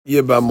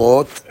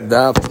Yebamot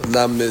Daf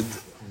Lamed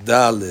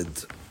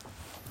Daled.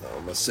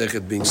 Now,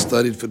 Masechet being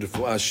studied for the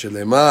Fu'ah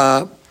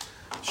Shelema,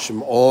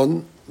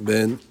 Shimon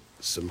ben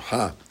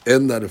Simcha.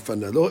 El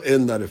Narefanalo, El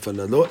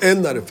Narefanalo, El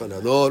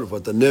Narefanalo,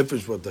 Rufat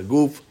HaNefesh, Rufat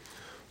HaGuf,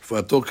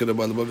 Rufat HaTokeh,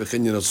 Rabbi Lama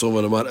V'chen Yinatzov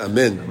V'Amar,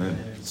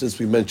 Amen. Since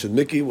we mentioned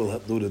Mickey, we'll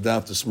have to do the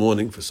Daf this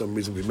morning. For some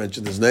reason we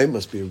mentioned his name,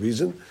 must be a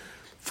reason.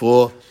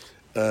 For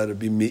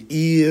Rabbi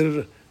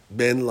Meir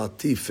ben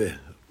Latife.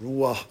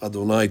 Ruach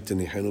Adonai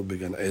Tenihenu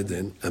Began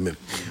Eden. Amen.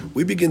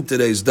 We begin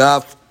today's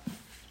daf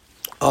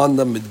on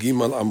the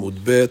Midgimal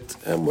Amud Bet,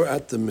 and we're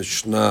at the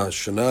Mishnah.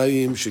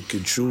 Shanayim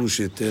Shekidshu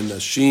Shete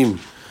Nashim.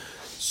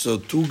 So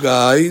two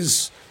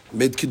guys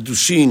made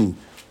kiddushin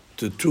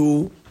to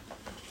two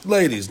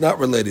ladies, not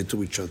related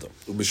to each other.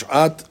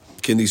 Ubishat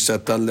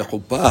Kenisatan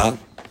Lechupah,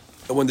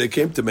 and when they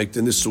came to make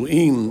the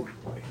Nisu'in,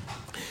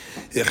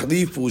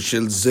 החליפו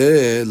של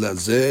זה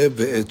לזה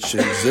ואת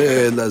של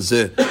זה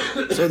לזה.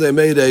 So they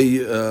made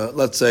a,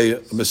 let's say,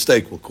 a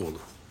mistake, we'll call it.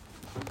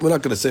 We're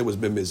not going to say it was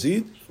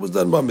b'mezid. It was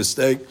done by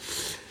mistake.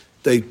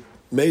 They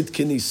made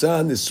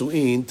Kinisa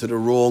Nisu'in to the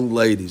wrong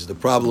ladies. The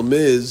problem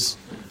is,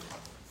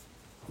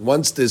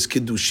 once there's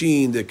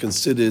Kiddushin, they're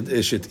considered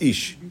Eshet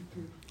Ish.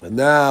 And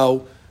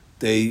now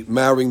they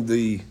marrying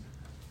the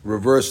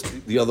reverse,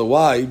 the other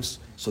wives,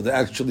 so they're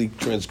actually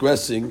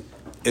transgressing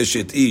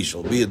Eshet Ish,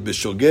 albeit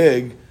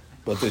B'shogeg,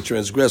 but they're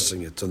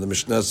transgressing it. So the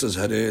Mishnah says,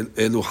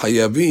 Elu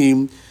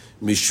hayavim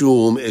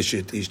mishum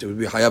eshet ish. They would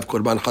be hayav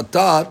korban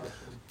hatat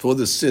for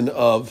the sin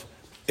of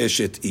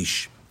eshet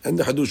ish. And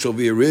the hadush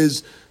over here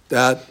is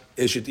that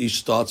eshet ish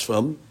starts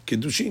from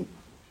kiddushin.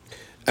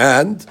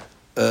 And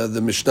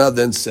the Mishnah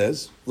then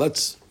says,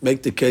 let's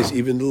make the case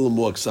even a little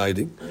more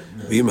exciting.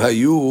 Vim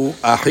hayu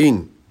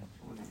ahin.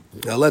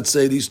 Now let's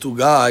say these two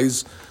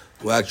guys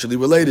were actually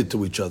related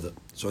to each other.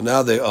 So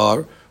now they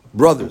are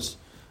brothers.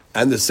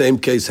 And the same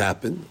case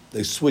happened.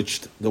 They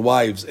switched the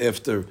wives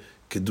after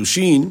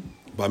Kiddushin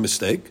by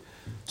mistake.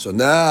 So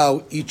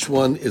now each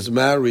one is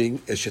marrying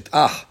Eshet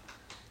Ah,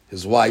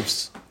 his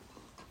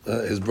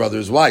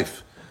brother's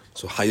wife.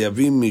 So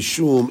Hayavim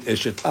Mishum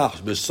Eshet Ah.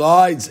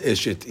 Besides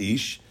Eshet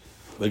Ish,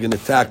 we're going to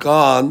tack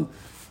on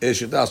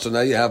Eshet Ah. So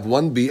now you have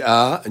one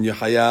Bi'ah and you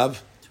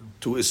Hayav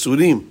two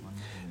Isurim.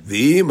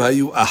 V'im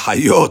Hayu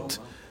Ahayot.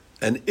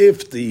 And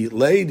if the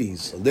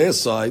ladies on their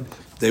side,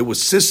 they were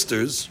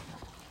sisters,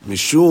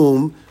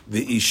 Mishum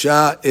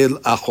v'isha el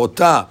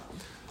achota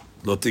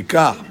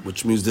lotika,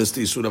 which means this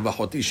the isur of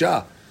achot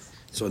isha.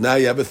 So now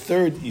you have a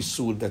third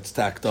isur that's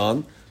tacked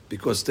on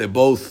because they're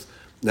both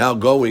now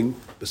going,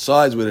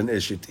 besides with an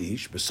eshet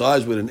ish,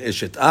 besides with an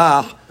eshet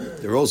ah,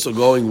 they're also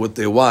going with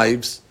their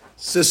wife's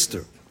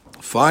sister.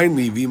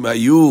 Finally,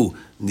 v'mayu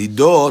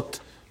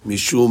nidot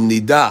mishum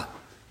nida.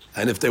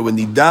 And if they were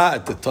nida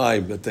at the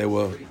time that they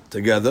were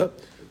together,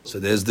 so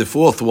there's the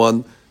fourth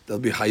one, that'll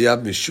be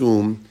hayab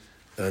mishum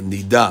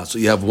nida. So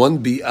you have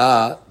one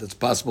bi'ah that's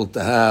possible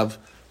to have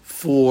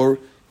four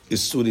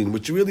isurin,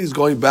 which really is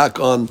going back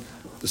on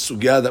the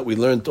sugya that we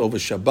learned over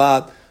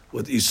Shabbat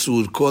with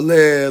isur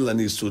kolel and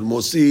isur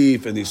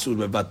mosif and isur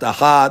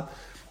bevatahat.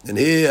 And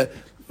here,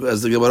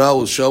 as the Gemara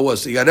will show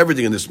us, you got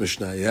everything in this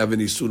Mishnah. You have an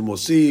isur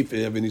mosif,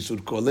 you have an isur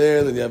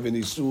kolel, and you have an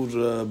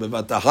isur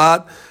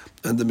bevatahat.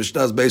 And the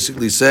Mishnah is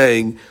basically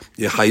saying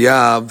you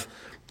hayav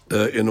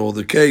in all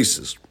the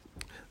cases.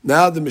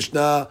 Now the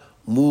Mishnah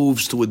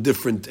moves to a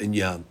different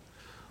inyan.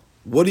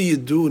 What do you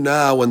do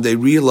now when they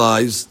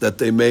realize that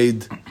they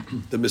made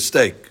the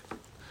mistake?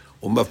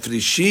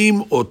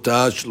 Umafrishim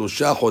ota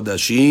shlosha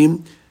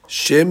chodashim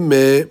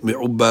sheme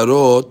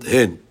me'ubarot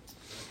hen.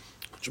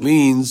 Which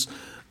means,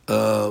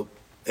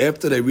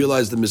 after they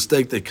realize the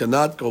mistake, they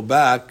cannot go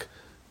back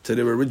to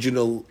their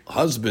original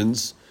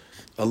husbands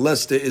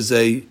unless there is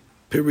a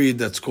period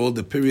that's called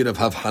the period of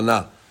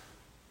havhana,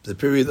 the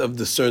period of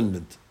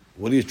discernment.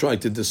 What are you trying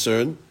to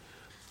discern?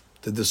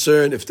 To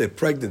discern if they're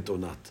pregnant or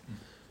not.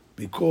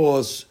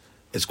 Because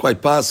it's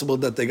quite possible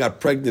that they got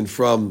pregnant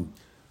from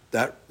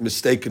that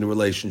mistaken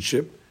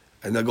relationship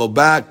and they'll go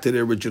back to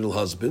their original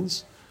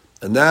husbands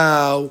and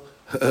now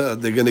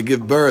they're going to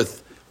give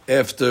birth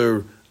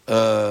after,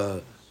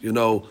 7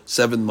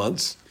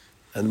 months,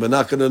 and we're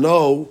not going to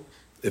know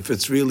if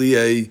it's really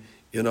a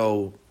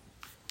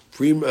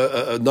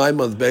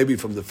 9-month baby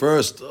from the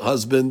first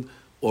husband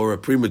or a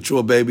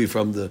premature baby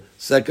from the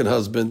second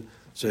husband.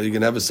 So you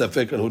can have a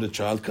safek on who the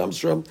child comes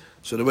from.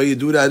 So the way you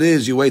do that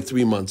is you wait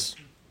 3 months.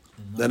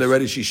 Then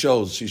already she's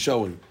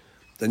showing.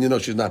 Then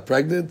she's not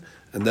pregnant,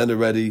 and then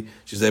already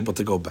she's able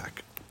to go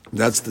back.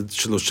 That's the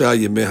shlosha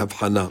yemei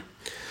havhana.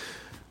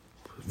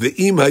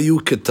 Ve'im hayu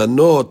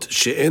ketanot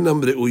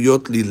she'enam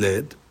re'uyot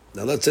liled.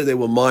 Now let's say they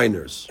were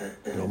minors.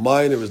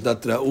 Minor is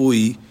not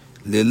ra'ui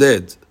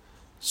liled.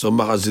 So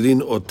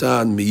ma'azrin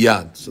otan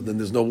miyad. So then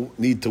there's no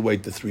need to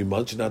wait the 3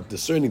 months. You're not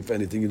discerning for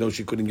anything.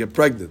 She couldn't get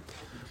pregnant.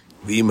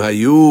 V'im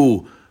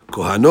hayu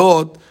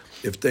kohanot,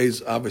 if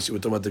obviously we're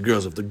talking about the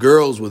girls. If the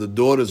girls were the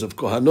daughters of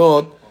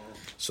kohanot,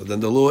 so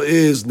then the law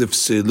is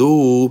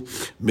nifselu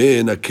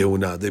min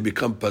hakehuna. They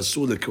become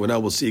pasul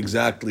hakehuna. We'll see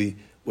exactly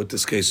what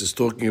this case is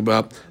talking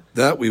about.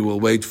 That we will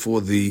wait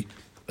for the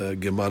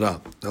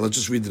Gemara. Now let's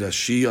just read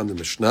Rashi on the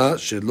Mishnah.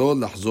 Shelo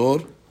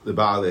lachzor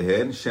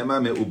לבעליהן שמא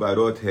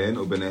מעוברות הן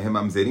וביניהם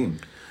ממזרים.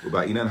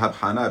 ובעינן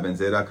הבחנה בין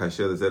זרע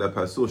כשר לזרע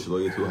פסול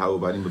שלא יתהו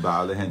העוברים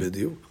בבעליהן.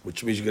 בדיוק.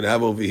 Which means you're going to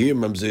have over here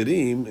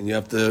mamzerim, and you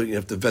have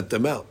to vet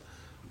them out.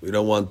 We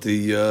don't want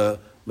the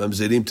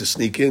mamzerim to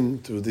sneak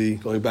in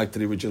going back to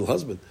the original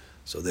husband.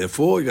 So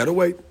therefore, you got to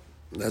wait.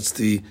 And that's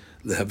the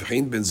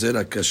lehavchin ben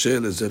zera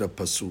kasher lezera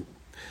pasul,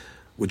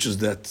 which is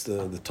the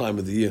time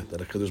of the year that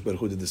HaKadosh Baruch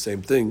Hu did the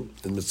same thing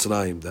in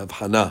Mitzrayim, the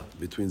havchana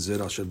between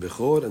zera shel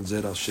bechor and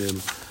zera shel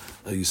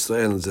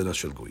Yisrael and zera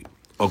shel goyim.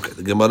 Okay,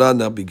 the Gemara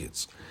now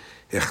begins.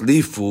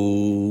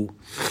 Echlifu.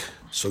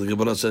 So the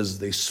Gemara says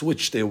they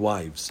switched their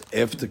wives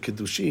after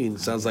Kiddushin.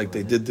 It sounds like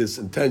they did this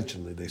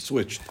intentionally. They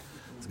switched.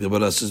 The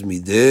Gemara says,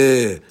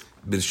 Mideh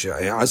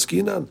b'rsha'ei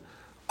askinan.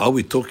 Are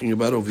we talking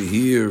about over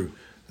here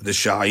the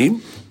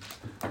sha'im?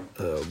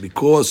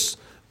 Because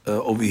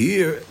over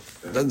here,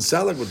 it doesn't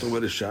sound like we're talking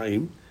about the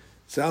sha'im. It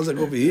sounds like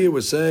over here we're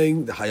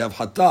saying the hayav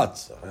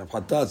hatat. Hayav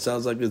hatat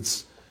sounds like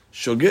it's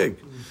shogeg.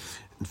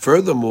 And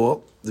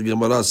furthermore, the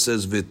Gemara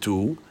says,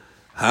 Vetu,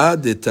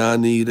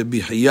 ha-detani Rabbi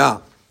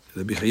Chaya.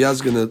 Rabbi Chaya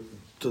is going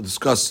to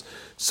discuss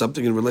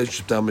something in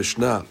relationship to our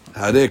Mishnah.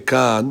 Hare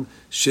kan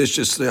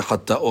 16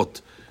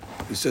 hataot.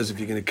 He says if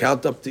you're going to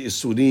count up the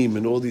isurim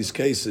in all these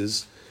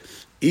cases,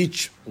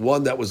 each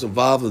one that was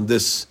involved in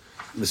this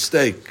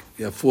mistake,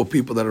 you have 4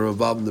 people that are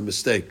involved in the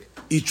mistake.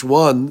 Each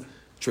one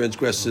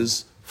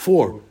transgresses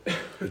 4,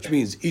 which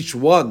means each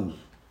one,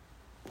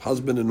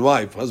 husband and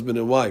wife,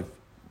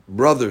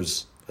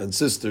 brothers and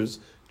sisters,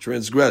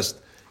 transgressed.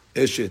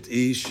 Eshet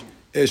ish,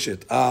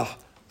 eshet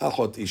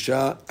achot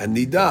isha, and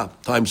nida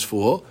times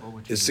 4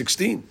 is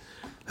 16.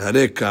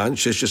 Hare kan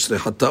 16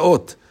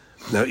 hataot.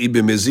 Now,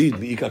 ibemezid,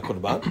 mi'ika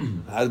korban.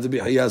 How did the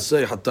Bihaya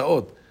say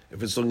hataot?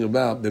 If it's talking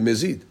about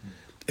bemezid.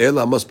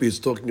 Ela must be it's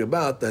talking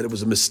about that it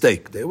was a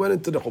mistake. They went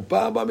into the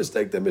chuppah by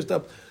mistake, they messed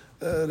up.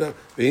 Amar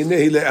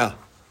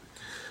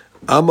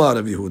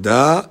Rav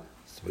Yehuda.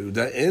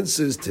 Yehuda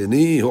answers,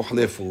 Teni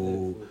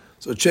hochlefu.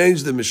 So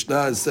change the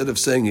Mishnah instead of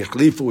saying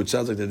hichlifu, which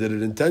sounds like they did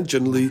it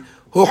intentionally.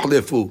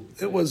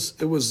 Hochlefu. It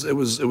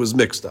was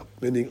mixed up,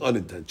 meaning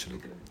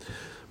unintentionally.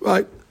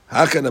 Right?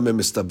 Hakana me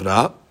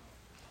mistabra.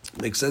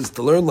 Makes sense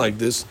to learn like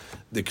this.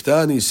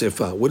 Diktani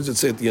sefa. What does it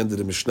say at the end of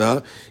the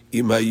Mishnah?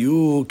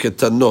 Imayu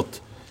ketanot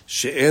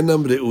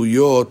she'enam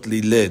reuyot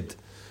liled.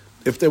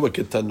 If they were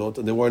ketanot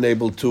and they weren't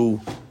able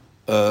to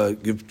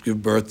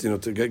give birth,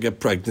 to get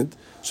pregnant,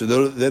 so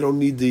they don't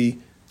need the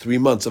 3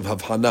 months of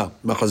havhana.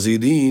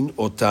 Machazirin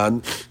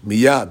otan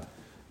miyad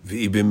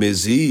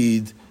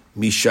v'ibemezid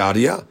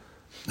misharia.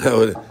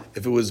 Now,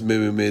 if it was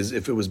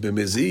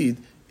bemezid,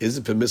 is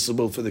it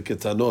permissible for the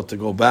ketanot to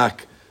go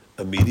back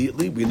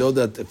immediately? We know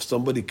that if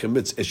somebody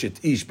commits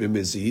eshet ish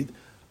b'mezid,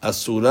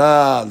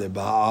 asura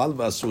lebaal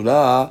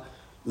v'asura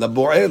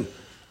laboel.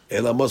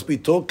 Ela must be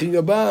talking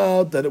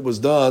about that it was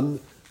done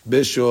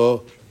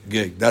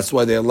b'shogeg. That's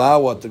why they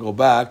allow her to go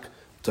back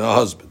to her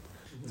husband.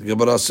 The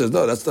Gemara says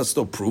no, that's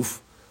no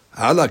proof.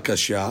 Hala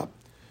kasha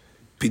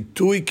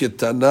pitui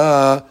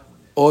ketana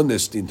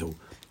onestinu,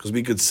 because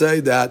we could say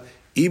that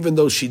even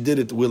though she did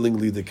it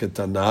willingly, the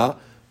ketana,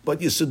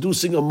 but you're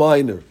seducing a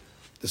minor.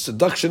 The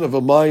seduction of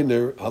a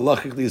minor,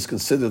 halachically, is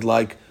considered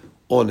like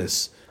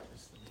honest.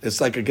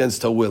 It's like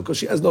against her will, because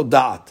she has no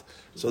da'at.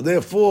 So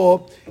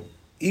therefore,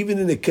 even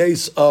in the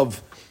case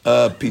of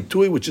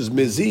pitui, which is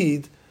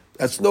mezid,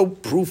 that's no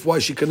proof why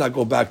she cannot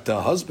go back to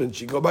her husband.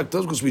 She can go back to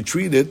her husband because we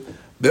treat it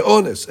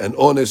be'ones, and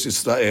ones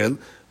Israel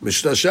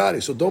mishnah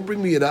shari. So don't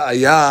bring me an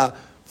ayah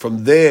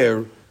from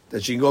there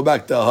that she can go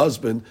back to her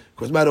husband,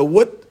 because no matter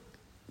what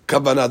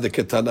kavanah the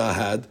ketana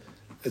had,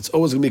 it's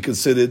always going to be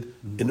considered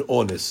an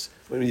honest.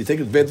 When you take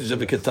advantage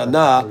of a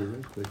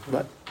ketana,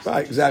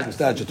 right, exactly,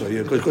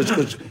 statutory,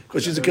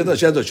 because she's a ketana,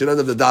 she doesn't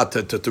have the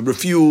data to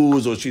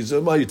refuse, or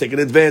you're taking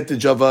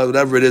advantage of her,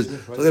 whatever it is.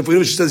 So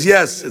therefore, she says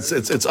yes,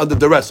 it's under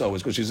duress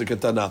always, because she's a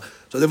ketana.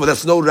 So therefore,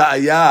 that's no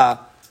ra'ayah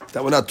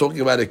that we're not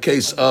talking about a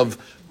case of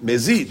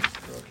mezid.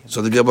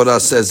 So the Gemara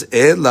says,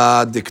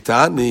 Ela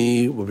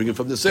diktani, we're bringing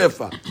from the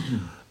Sefer.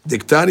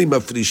 Diktani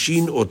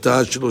mafrishin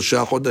ota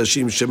shlosha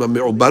chodashim shema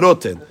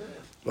me'ubaroten.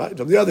 Right,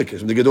 from the other case,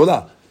 from the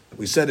Gedolah.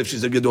 We said if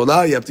she's a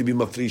Gedolah, you have to be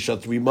mafrisha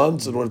 3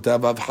 months in order to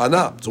have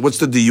avchana. So what's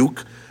the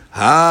diyuk?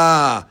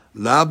 Ha,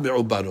 lab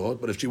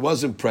me'ubarot. But if she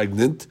wasn't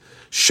pregnant,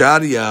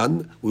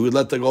 sharian, we would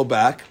let her go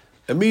back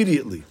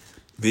immediately.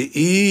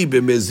 Ve'i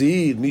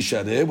b'mezid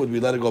mishareh, would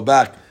we let her go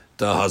back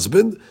to her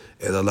husband?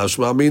 Ela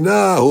lashma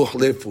mina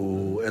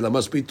huchlefu. Ela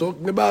must be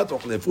talking about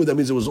huchlefu. That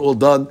means it was all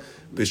done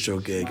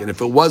b'shogeg. And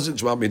if it wasn't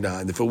shma mina,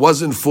 and if it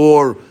wasn't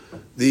for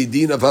the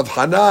din of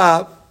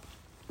avchana,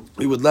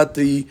 we would let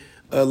the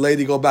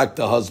lady go back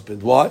to her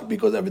husband. Why?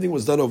 Because everything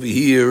was done over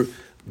here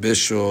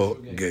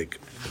b'shogeg.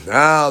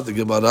 Now the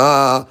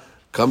Gemara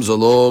comes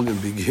along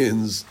and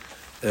begins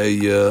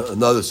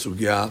another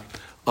sugya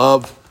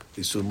of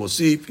isur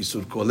mosif,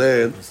 isur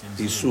kolel,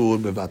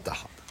 isur bevatah.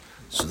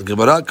 So the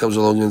Gemara comes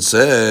along and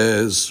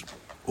says,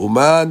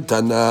 Uman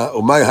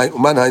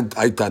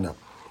haytana.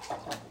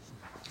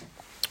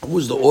 Who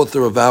is the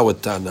author of our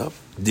Tana?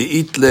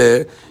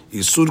 Di'itle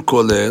Isur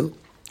Kolel,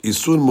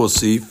 Isur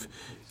Mosif,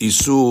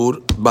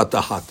 Isur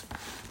Batahat.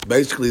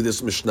 Basically,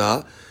 this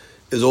Mishnah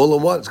is all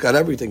in one. It's got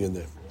everything in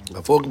there.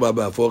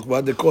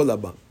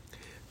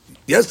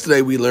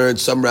 Yesterday we learned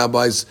some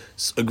rabbis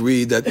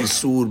agree that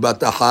Isur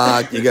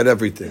Batahat, you get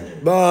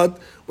everything. But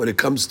when it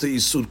comes to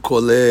Isur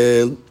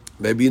Kolel,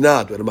 maybe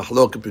not. We had a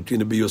mahloket between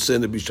the Biyoseh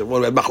and the Bishimon.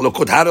 We had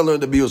mahlokot how to learn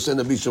the Biyoseh and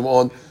the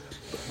Bishimon.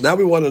 Now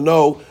we want to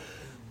know,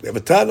 we have a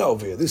Tana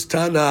over here. This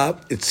Tana,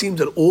 it seems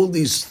that all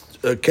these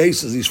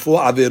cases, these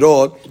 4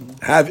 avirot,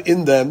 have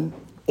in them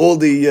all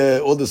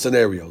the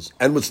scenarios.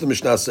 And what's the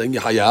Mishnah saying?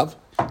 Yehayav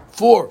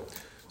 4.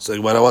 So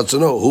what I want to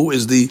know, who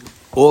is the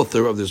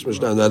author of this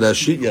Mishnah? Now that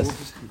sheet,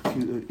 yes.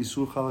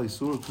 Isur Chala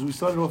Isur, because we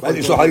started off. Right,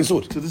 Isur Chala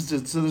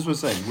Isur. So this was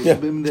saying, Yeah.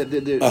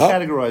 They're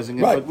categorizing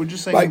it, but we're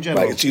just saying in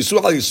general. Right, it's Isur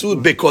Chala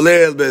Isur,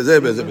 Bekolel,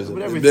 Isur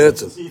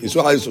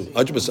Chala Isur,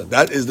 100%.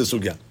 That is the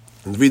sugya.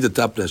 And read the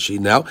top Rashi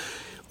now.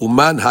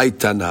 Uman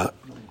Haytana.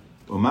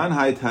 Uman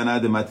Haytana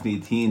de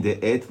matnitin de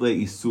etle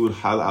Isur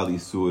Hal al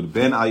Isur,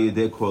 ben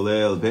ayede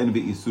kolel, ben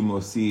be Isur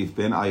Mosif,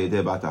 ben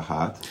ayede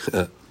batachat.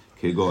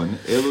 כגון,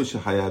 אלו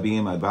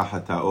שחייבים 4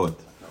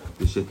 חטאות,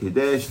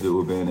 ושקידש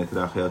ראובן את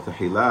רחל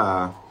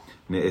תחילה,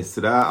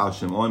 נאסרה על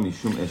שמעון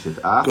משום אשת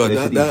אח.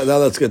 Good, now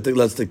let's get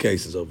the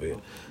cases over here.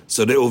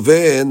 So the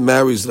Reuven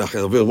marries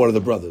Rachel, one of the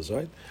brothers,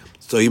 right?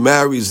 So he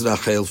marries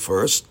Rachel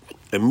first.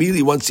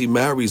 Immediately once he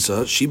marries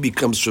her, she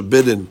becomes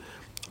forbidden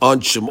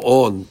on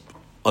Shimon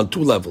on 2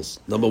 levels.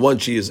 Number 1,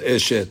 she is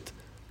Eshet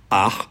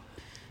Ach,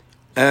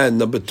 and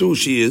number 2,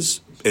 she is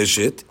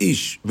Eshet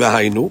Ish.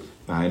 V'hainu.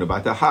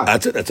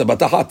 That's it. That's a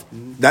batahat.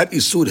 That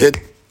Isur hit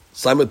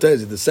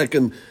simultaneously. The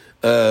second,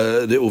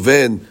 the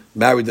Reuven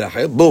married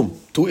Rachel. Boom,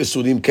 2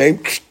 Isurim came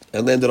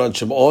and landed on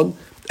Shimon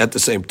at the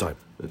same time.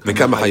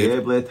 Become a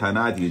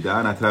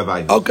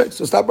Hayev. Okay,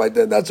 so stop right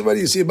there. That's already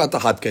you see about the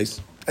hot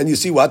case, and you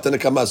see what the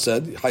Nekama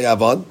said.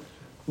 Hayavan,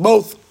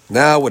 both.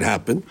 Now what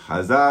happened?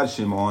 Oh,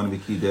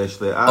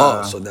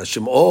 so now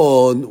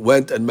Shimon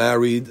went and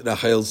married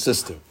Rachel's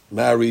sister.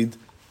 Married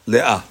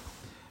Leah.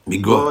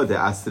 Migo.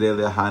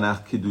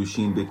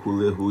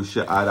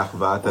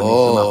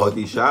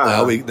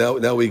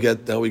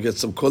 Now we get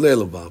some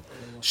kolel about.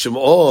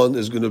 Shimon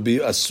is going to be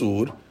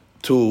asur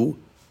to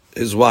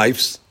his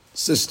wife's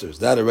sisters.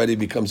 That already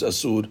becomes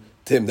asur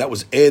to him. That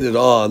was added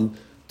on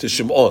to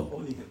Shimon.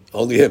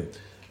 Only him.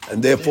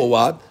 And therefore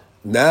what?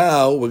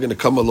 Now we're going to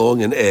come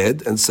along and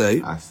add and say,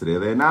 right,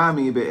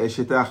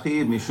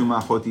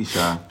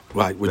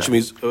 which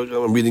means,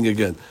 I'm reading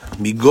again.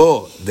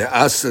 Migo de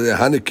asre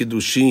hane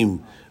kiddushim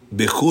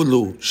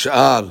bechulu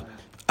sha'ar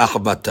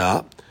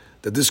achbata,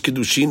 that this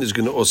kiddushin is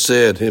going to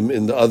osir him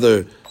in the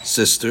other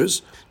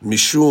sisters,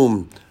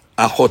 mishum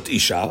achot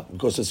isha,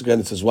 because it's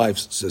his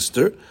wife's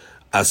sister,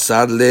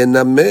 asar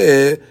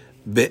lenameh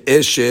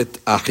be'eshet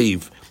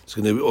achiv. It's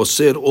going to be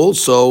osir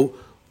also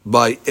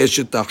by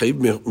eshet achiv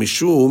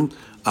mishum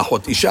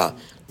achot isha.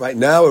 Right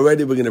now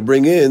already we're going to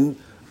bring in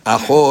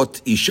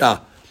achot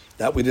isha.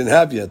 That we didn't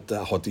have yet,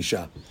 achot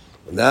isha.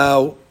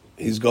 Now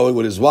he's going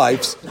with his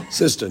wife's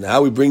sister.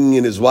 Now we're bringing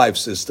in his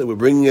wife's sister. We're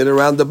bringing it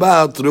around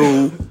about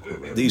through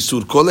the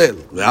Isur Kolel.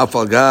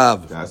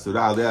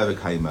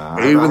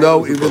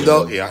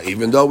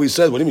 Even though we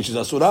said, what do you mean? She's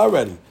Asura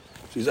already.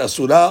 She's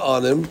Asura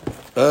on him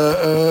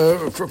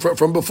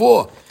from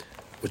before.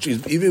 Which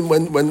is even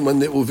when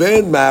the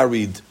Reuven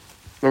married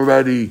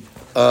already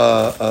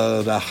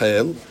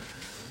Rachel.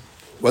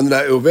 When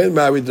the Reuven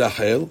married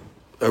Rachel,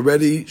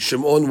 already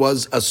Shimon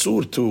was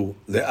Asur to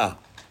Leah.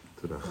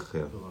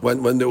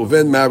 When the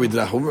Reuven married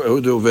Rachel, who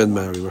did Reuven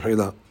marry?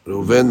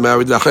 Reuven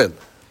married Rachel.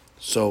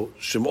 So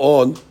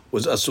Shimon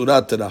was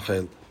Asurat to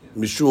Rachel.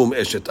 Mishum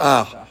Eshet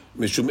Ach,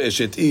 Mishum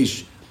Eshet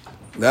Ish.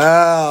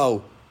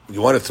 Now, you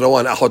want to throw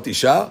on Achot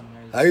Isha?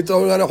 How are you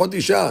throwing on Achot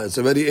Isha? It's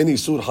already in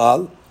Isur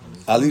Hal,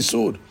 Al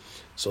Isur.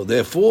 So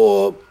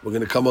therefore, we're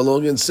going to come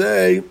along and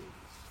say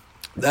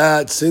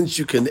that since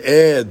you can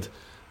add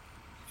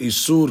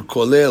Isur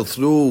Kolel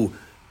through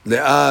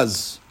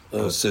Leah's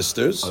other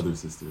sisters,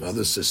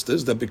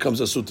 that becomes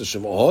Asur to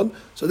Shimon.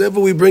 So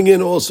therefore we bring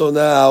in also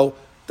now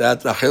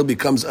that Rachel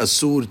becomes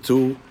Asur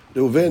to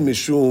Reuven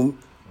Mishum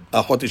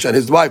Achot Isha. And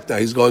his wife now,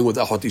 he's going with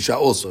Achot Isha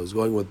also. He's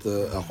going with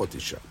Achot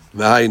Isha.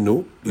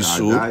 V'hainu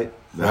Isur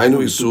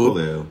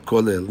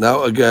Kolel.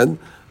 Now again,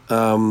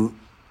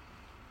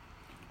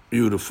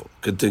 beautiful.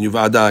 Continue.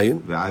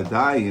 V'adayin.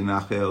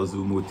 Rachel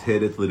zu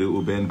muteret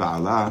l'Reuben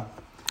ba'ala.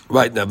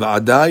 Right, now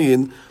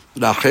V'adayin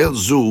Rachel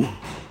zu,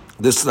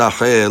 this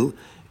Rachel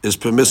is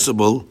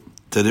permissible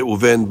to the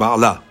Reuven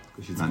Ba'ala.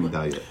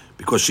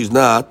 Because she's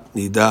not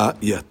Nida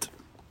yet.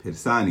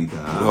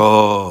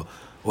 Oh,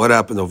 what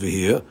happened over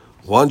here?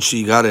 Once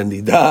she got a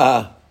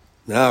Nida,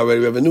 now already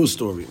we have a new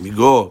story.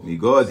 Migo. Di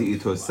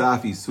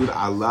itosaf isur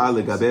Allah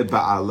legabe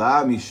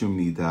Ba'ala mishum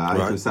Nida.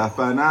 Itosaf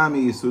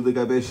anami isur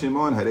legabe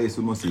Shimon harei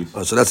isur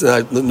mosif. So that's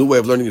a new way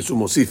of learning Isur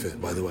Mosif,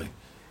 by the way.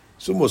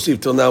 Isur Mosif,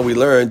 till now we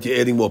learned, you're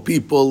adding more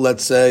people,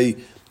 let's say,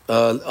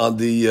 on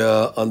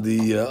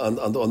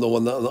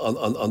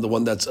the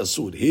one that's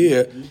asud.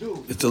 Here,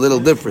 it's a little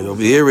different.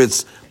 Over here,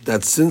 it's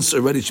that since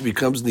already she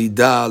becomes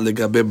nida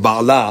legabe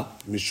ba'ala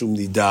mishum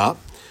nida,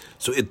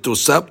 so it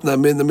tosapna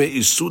mename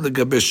isud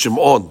legabe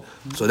Shimon.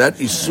 So that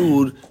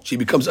isud she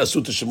becomes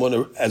asud to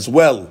Shimon as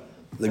well.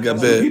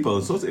 Legabe people,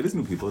 it is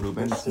new people. I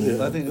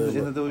think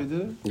isn't that what we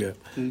do? Yeah.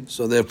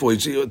 So therefore,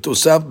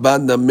 tosap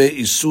ban name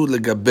isud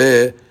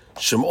legabe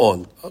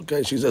Shimon.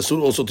 Okay, she's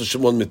asud also to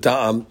Shimon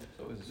mita'am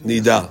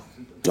nida.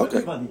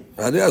 Okay.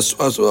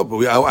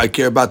 I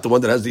care about the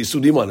one that has the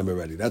isudim on him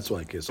already. That's why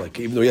I care. So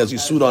even though he has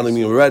isud on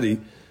him already,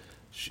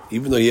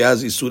 even though he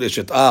has isud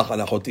eshet ach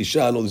and achot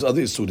isha and all these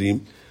other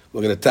isudim,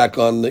 we're going to tack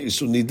on the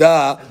isud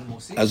nida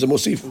as a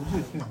mosif.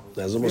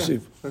 As a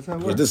mosif.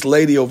 Because this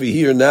lady over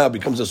here now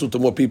becomes asud to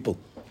more people.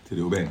 To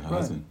the Uben, her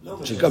husband.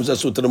 She becomes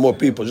asud to the more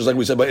people, just like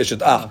we said about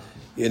eshet ach.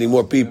 You're adding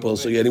more people,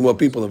 so you're adding more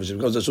people. She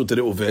becomes asud to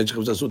the Uven, she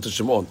becomes asud to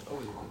Shimon.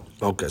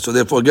 Okay, so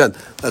therefore again,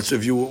 let's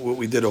review what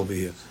we did over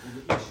here.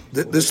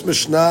 This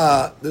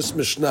Mishnah,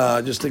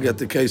 just to get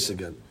the case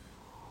again.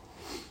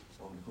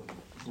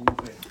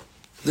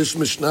 This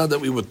Mishnah that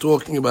we were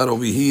talking about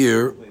over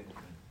here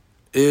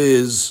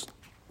is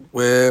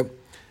where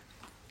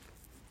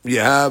you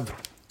have,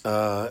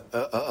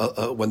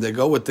 when they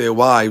go with their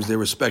wives, their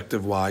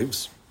respective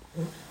wives,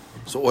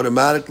 so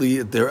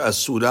automatically they're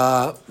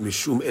asura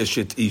mishum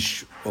eshet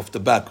ish off the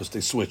bat because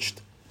they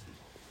switched.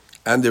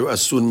 And they're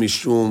asun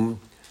mishum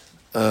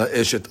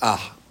eshet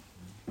ah.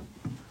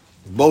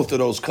 Both of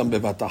those come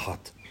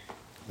bevatahat.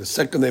 The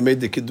second they made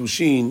the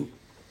kiddushin,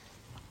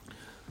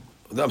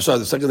 the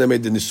second they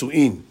made the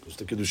nisu'in, because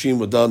the kiddushin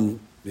were done,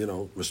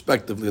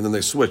 respectively, and then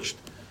they switched.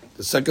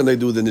 The second they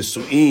do the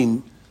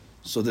nisu'in,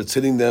 so that's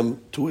hitting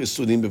them two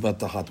isudim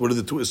bevatahat. What are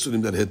the two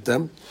isudim that hit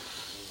them?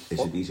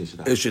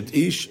 Eshet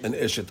ish and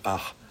eshet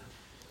ah.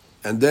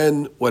 And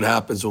then what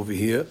happens over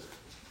here?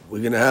 We're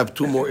going to have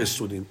two more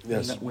isudim.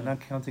 Yes. We're not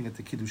counting at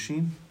the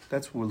kiddushin.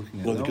 That's what we're looking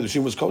at. No, the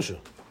kiddushin was kosher.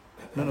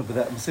 No,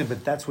 but I'm saying,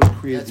 but that's what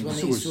created the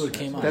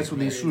Isur. That's when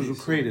the Isur were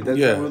created. That's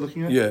what we're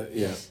looking at?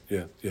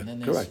 Yeah.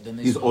 Correct.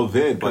 He's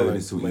oved by the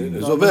Nisu'in.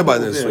 He's oved by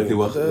the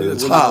Nisu'in.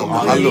 It's hal.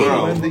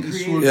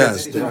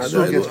 Yes.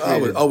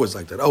 Always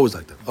like that.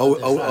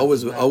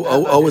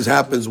 Always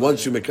happens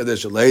once you make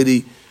Kadesh a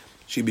lady,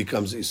 she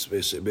becomes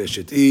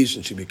Eshet Ish,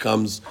 and she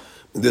becomes,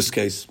 in this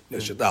case,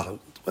 Eshet Ah.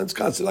 When it's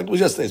consummated, like was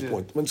yesterday's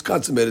point, when it's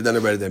consummated, then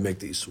already they make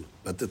the Isur.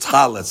 But it's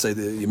hal, let's say,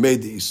 you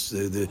made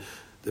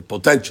the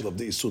potential of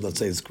the Isur, let's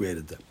say, is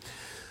created there.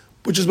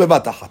 Which is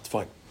Bevatahat,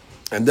 fine.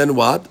 And then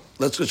what?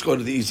 Let's just go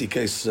to the easy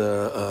case.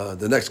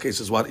 The next case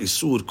is what?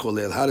 Isur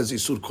Kolel. How does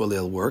Isur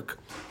Kolel work?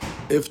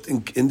 If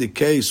in the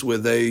case where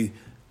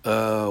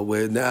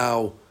where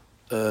now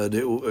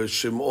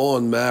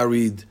Shimon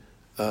married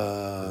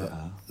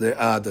Leah,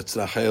 that's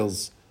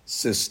Rachel's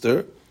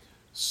sister,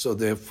 so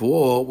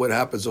therefore what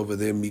happens over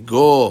there,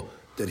 Migo,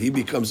 that he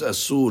becomes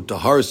Asur to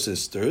her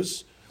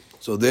sisters,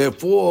 so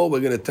therefore, we're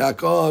going to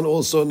tack on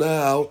also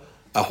now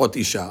Achot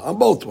Isha on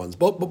both ones.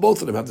 Both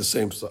of them have the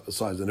same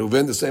size, and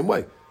Uven the same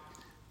way.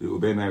 The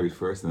Uven married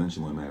first, and then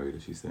Shimon married,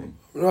 as she's saying.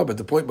 No, but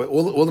the point,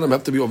 all of them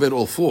have to be Uven,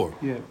 all four.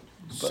 Yeah.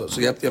 So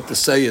you have to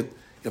say it.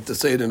 You have to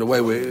say it in a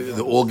way where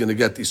they're all going to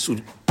get the Isur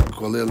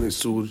Kolel and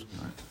Isur.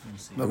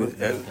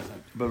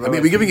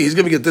 He's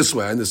giving it this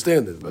way. I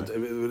understand it, but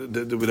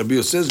the Rabbi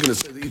Yosef is going to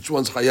say that each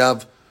one's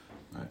Hayav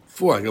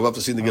four. I have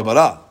to see the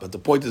Gemara, but the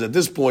point is at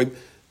this point,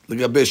 the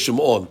Gabe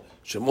Shimon.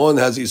 Shimon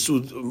has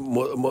Isud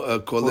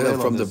Kolel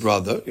from the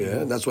brother,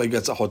 and that's why he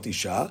gets a Achot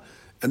Isha.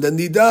 And then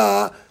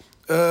Nida,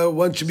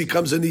 once she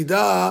becomes a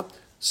Nida,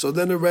 so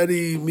then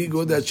already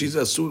Migo that she's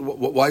Asur.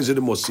 Why is it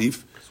a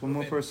Mosif? One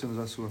more person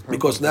is Asur.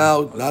 Because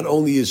now not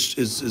only is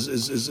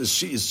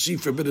she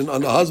forbidden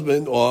on the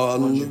husband or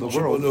on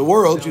the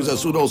world, she's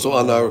Asur also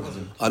on her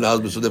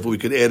husband. So therefore we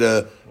could add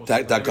a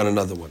tack on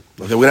another one.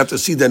 Okay, we have to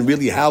see then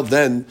really how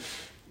then.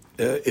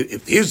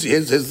 If here's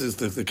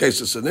the case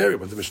of scenario,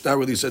 but the Mishnah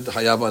really said the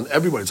Hayav on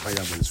everybody's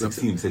Hayav on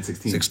 16.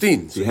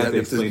 16. So you have to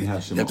explain how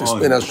Shimon. You have to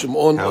explain how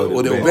Shimon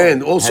or the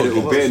Uben also. The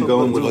Uben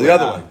going with the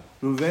other way.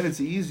 Reuven,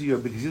 it's easier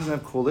because he doesn't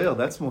have kolel.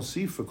 That's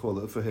mosif for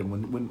kolel for him.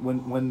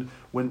 When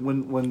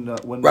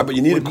right, but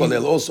you need a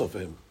kolel also for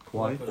him.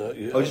 Why? Or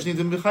you just need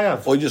him to be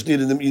chayav. Or you just need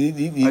him. You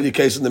need a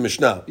case in the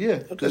Mishnah.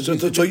 Yeah. Okay. So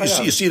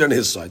you see it on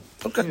his side.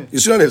 Okay. Yeah. You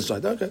see it on his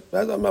side. Okay.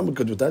 I'm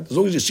good with that. As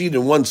long as you see it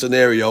in one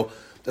scenario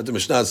that the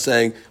Mishnah is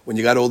saying, when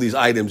you got all these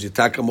items, you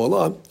tack them all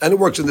on, and it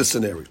works in this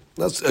scenario.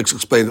 Let's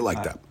explain it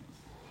like that.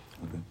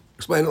 Okay.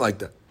 Explain it like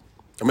that.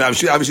 I mean,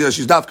 obviously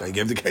she's dafka. He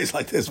gave the case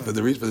like this for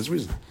this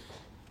reason.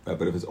 Right,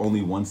 but if it's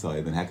only one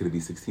side, then how could it be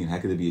 16? How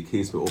could it be a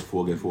case where all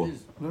four get four?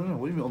 No.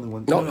 What do you mean only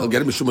one? No, he'll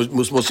get it mishum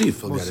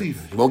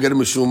mosif. He won't get it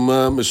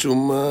mishum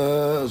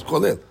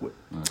kolel.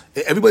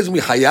 Everybody's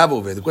going to be hayav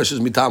over it. The question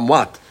is mitam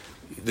what?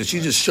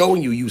 She's just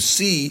showing you. You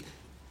see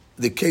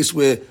the case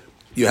where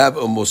you have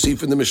a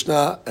Mosif in the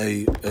Mishnah,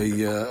 a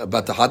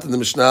Batahat in the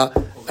Mishnah,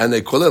 and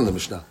a Kolel in the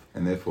Mishnah.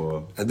 And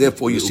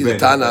therefore you see the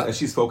Tana. And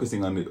she's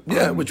focusing on the...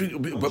 Yeah,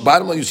 but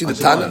bottom line, you see the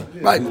Tana.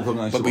 Right.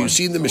 But you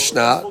see in the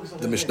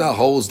Mishnah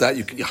holds that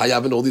you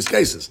Hayav in all these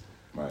cases.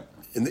 Right.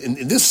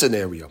 In this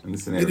scenario.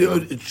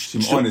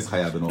 Shimon is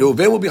Hayav in all.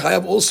 The Uven will be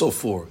Hayav also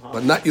for,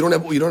 but not you don't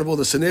have all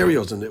the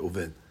scenarios in the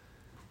Uven.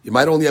 You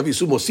might only have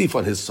Yisur Mosif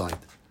on his side.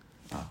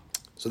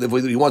 So therefore,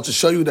 he wants to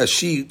show you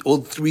that all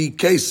three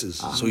cases.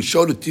 So he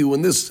showed it to you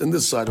in this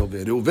side over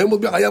here. The Uven will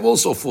be Hayav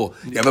also for.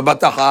 You have a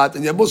Batahat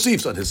and you have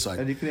Mosifs on his side.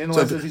 And you can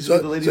analyze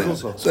the ladies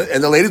also.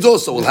 And the ladies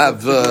also will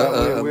have.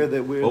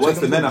 Well, what's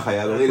the men are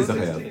Hayav? The ladies are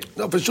Hayav.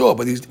 No, for sure.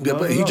 But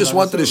he just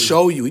wanted to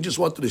show you. He just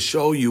wanted to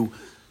show you.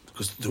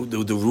 Because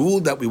the rule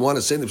that we want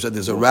to say,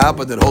 there's a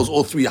rabbi that holds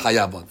all three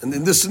Hayav on. And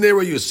in this scenario,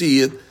 you see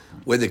it.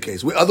 Where the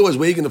case. Otherwise,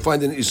 where are you going to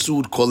find an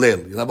Isur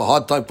Kolel? You'll have a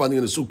hard time finding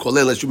an Isur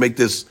Kolel unless you make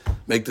this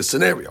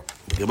scenario.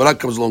 Gemara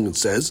comes along and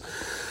says,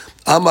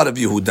 Amar Rav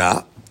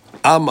Yehuda,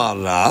 Amar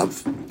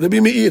Rav, Rabbi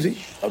Meiri.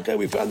 Okay,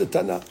 we found the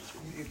Tana.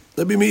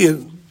 Rabbi Meir.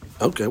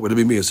 Okay, what did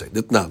Rabbi Meir say?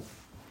 Now,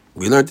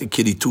 we learned in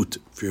Kiritut,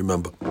 if you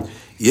remember.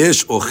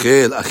 Yesh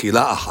ochel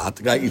achila achat.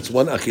 The guy eats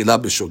one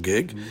achila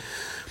b'shogeg.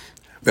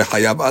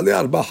 Ve'chayav aleh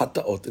arba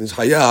hataot. And he's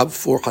chayav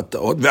 4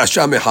 hataot.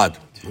 Ve'asham echad.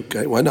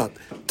 Okay, why not?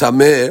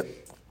 Tameh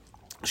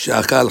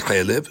שאכל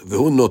חלב,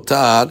 והוא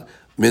נותר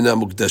מן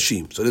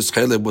המוקדשים. So this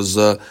חלב was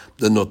the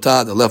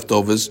notar, the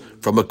leftovers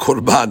from a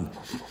korban.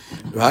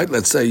 Right?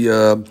 Let's say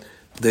they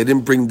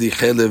didn't bring the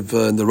חלב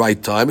in the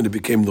right time and it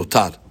became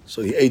notar.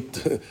 So he ate,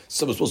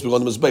 something was supposed to be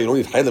on the mizbeach. You don't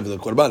eat חלב in the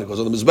korban, it goes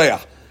on the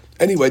mizbeach.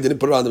 Anyway, they didn't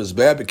put it on the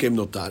mizbeach, it became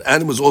notar.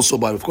 And it was also,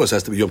 of course, it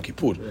has to be Yom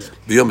Kippur.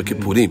 Be Yom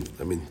Kippurim.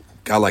 I mean, a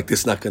guy like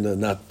this he's going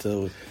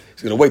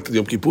to wait till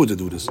Yom Kippur to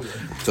do this.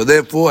 So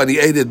therefore, and he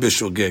ate it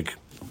b'shogeg.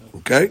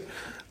 Okay?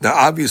 Now,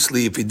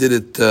 obviously, if he did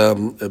it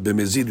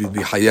b'mezid, we'd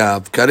be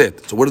hayav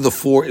karet. So what are the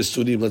 4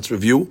 isurim? Let's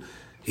review.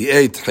 He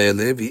ate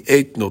chalev, he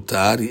ate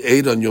notar, he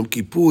ate on Yom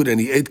Kippur, and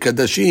he ate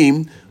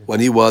kadashim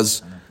when he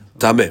was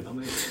tameh.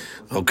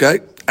 Okay?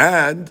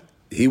 And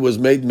he was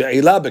made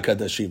me'ilah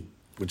b'kadashim,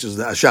 which is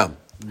the asham.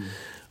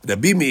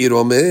 Rabbi Meir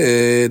omer,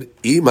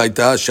 im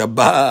hayta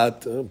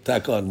Shabbat,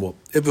 tack on more.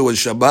 If it was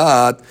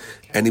Shabbat,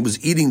 and he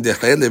was eating the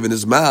chalev in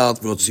his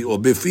mouth, and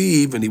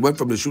he went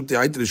from the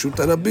shutei to the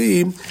shutei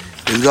rabim,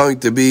 he's going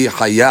to be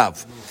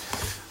hayav.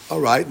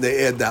 All right, and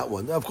they add that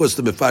one. Now, of course,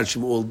 the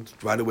mefarshim will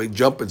right away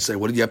jump and say,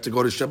 "What did you have to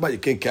go to Shabbat? You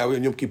can't carry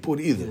on Yom Kippur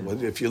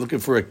either. If you're looking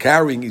for a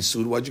carrying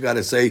isur, what you got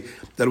to say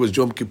that it was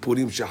Yom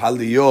Kippurim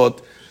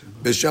shehaliyot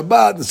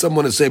b'Shabbat?" And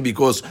someone will say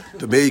because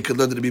the way you could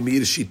learn that the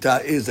Meir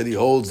Shita is that he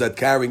holds that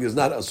carrying is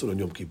not asur on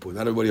Yom Kippur.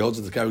 Not everybody holds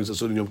that the carrying is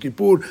asur on Yom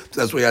Kippur. So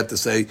that's why you had to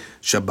say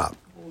Shabbat.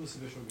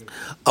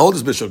 All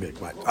this bishogeg,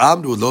 right?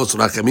 Amru lo, so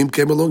Rachamim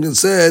came along and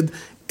said,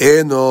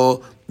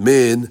 Eno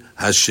min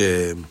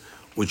Hashem,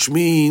 which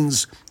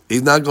means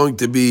he's not going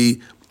to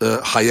be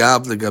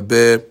hayav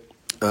legabe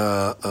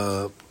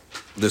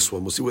this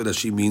one. We'll see what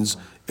Rashi means,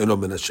 Eno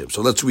min Hashem.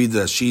 So let's read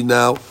Rashi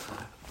now.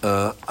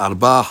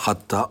 Arba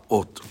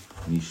hataot.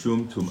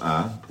 משום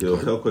טומאה,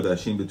 ואוכל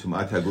קודשים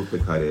בטומאת הגוף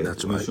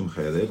בכרת, ומשום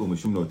חלב,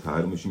 ומשום נותר,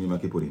 ומשום יום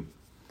הכיפורים.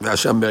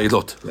 והשם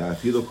מעילות.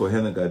 ואפילו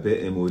כהן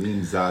לגבי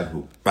אמורים זר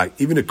הוא. Right,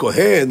 even a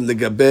kohen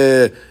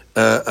לגבי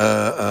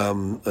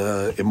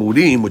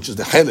emurim, which is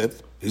the chalev,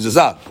 he's a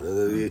zar.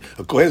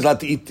 A kohen is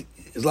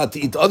allowed to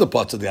eat other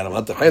parts of the animal,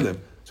 not the chalev.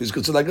 So he's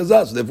considered like a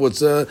zar. So therefore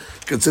it's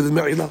considered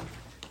me'ilah.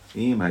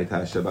 אם הייתה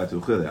השבת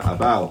וכו',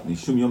 אבל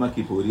משום יום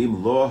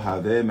הכיפורים לא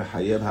הווה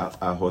מחייב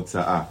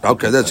ההוצאה.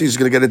 Okay, he's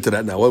going to get into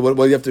that now. What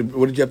did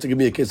you have to give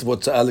me a case of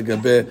הוצאה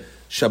לגבי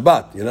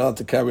Shabbat? You're not allowed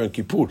to carry on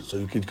Kippur, so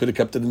you could have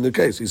kept it in the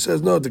case. He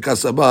says, no, the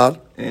kasabar.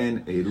 אין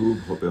עירוב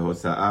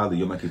בהוצאה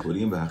ליום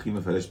הכיפורים, והכי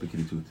מפרש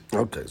בכריתות.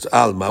 Okay, so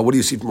Alma, what do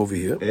you see from over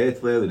here?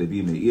 עת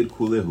לרבי מאיר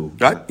כולהו.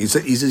 Right, he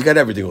says he's got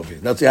everything over here.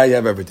 That's how you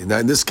have everything. Now,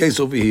 in this case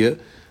over here,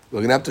 we're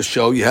going to have to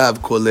show you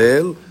have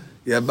kolel,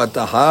 you have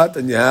batahat,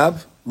 and you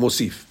have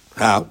mosif.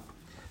 How?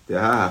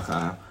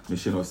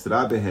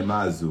 משנוסרה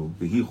בהמה הזו,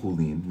 והיא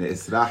חולין,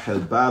 נאסרה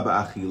חלבה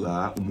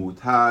באכילה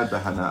ומותר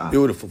בהנאה.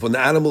 Beautiful. When the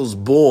animal is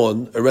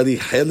born, already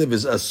chalev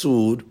is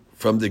asur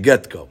from the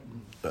get-go.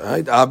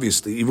 Right?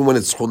 Obviously, even when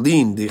it's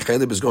chulin, the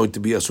chalev is going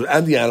to be asur,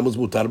 and the animal is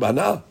mutar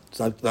bahana. It's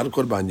not a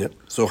korban yet.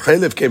 So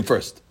chalev came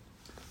first.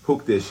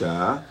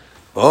 Hukdesha.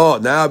 Oh,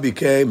 now it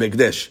became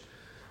hekdesh.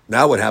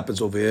 Now what happens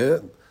over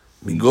here?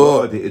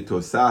 Oh,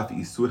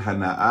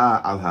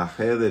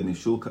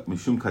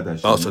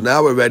 so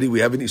now we're ready.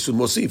 We have an isur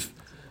mosif.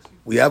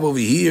 We have over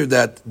here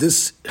that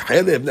this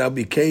chalev now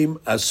became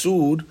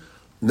asur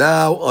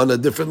now on a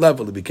different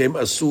level. It became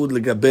asur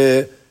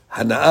legabe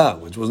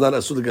hana'ah, which was not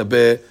asur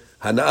legabe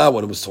hana'ah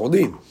when it was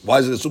tolin. Why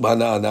is it asur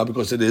hana'ah now?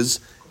 Because it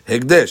is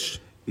hekdesh.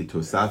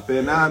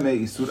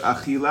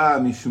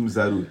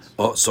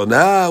 Oh, so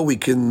now we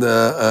can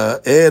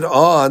add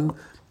on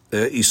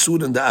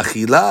isur and the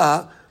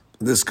achila.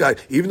 This guy,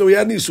 even though he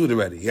had an isur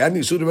already,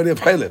 of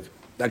chalev.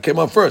 That came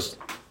on first.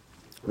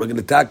 We're going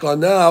to tack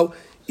on now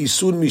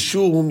isur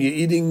mishum. You're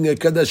eating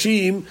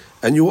kadashim,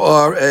 and you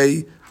are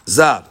a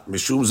zar.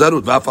 Mishum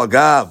zarut v'afal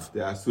gav.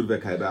 דאסור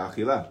וקאי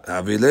באכילה.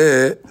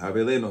 Havile.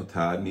 הווה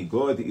נותר,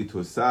 מגוד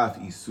יתוסף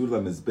איסור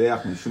למזבח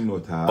משום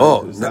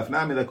נותר, יתוסף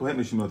נמי לכהן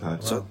משום נותר.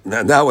 So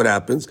now what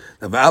happens?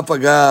 Now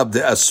v'afal gav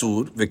de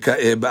asur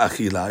v'ka'eh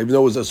ba'achila. Even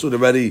though it was asur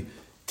already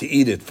to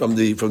eat it from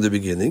the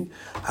beginning,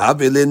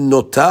 havile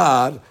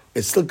notar.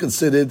 It's still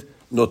considered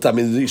notar. I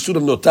mean, the isur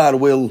of notar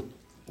will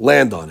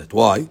land on it.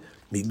 Why?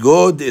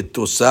 Migod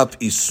etosaf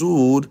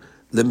isur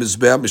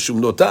lemizbeach mishum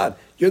notar.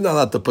 You're not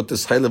allowed to put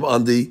this chaylev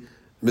on the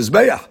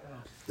mizbeach.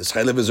 This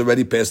chaylev is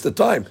already past the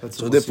time.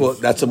 So therefore,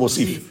 that's a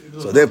mosif.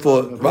 So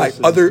therefore, right,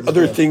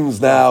 other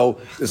things now,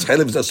 this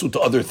chaylev is asur to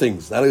other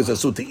things. Not only is it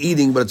asur to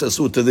eating, but it's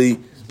asur to the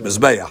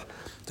mizbeach.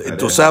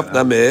 Etosaf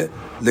nameh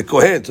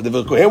lekohen. So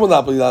the kohen will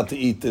not be allowed to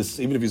eat this,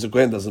 even if he's a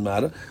kohen, doesn't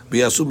matter. Be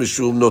asur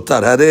mishum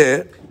notar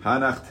hareh.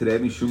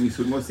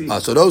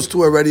 So those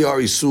two already are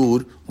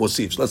isur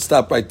mosif. So let's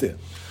stop right there.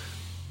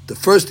 The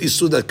first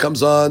isur that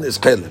comes on is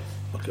chaylev.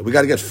 Okay, we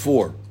got to get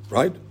 4,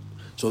 right?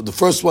 So the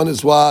first one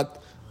is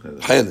what?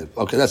 Chaylev.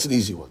 Okay, that's an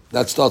easy one.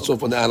 That starts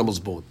off on the animal's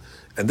bone.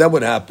 And then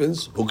what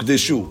happens?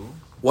 Hukdeshu.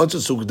 Once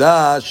it's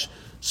hukdash,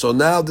 so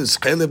now this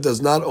chaylev does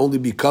not only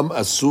become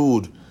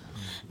asur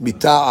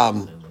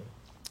mita'am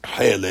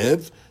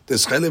chaylev.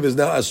 This chaylev is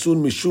now asur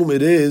mishum.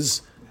 It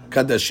is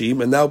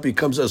kadashim, and now it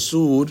becomes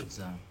asur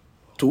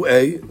to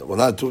a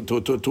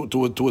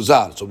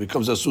zar, so it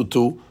becomes asur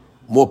to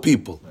more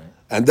people,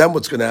 and then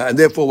what's going to happen? And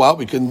therefore, what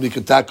we can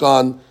tack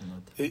on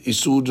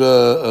isur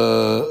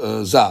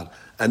zar,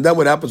 and then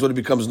what happens when it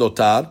becomes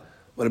notar?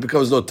 When it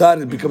becomes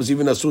notar, it becomes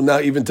even asur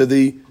now, even to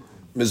the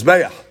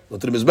mizbeach,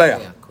 not to the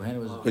mizbeach,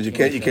 because you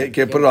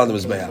can't put it on the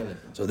mizbeach.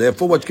 So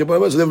therefore, what you can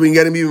put on, so then we can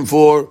get him even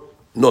for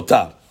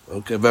notar.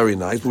 Okay, very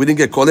nice, but we didn't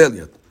get kolel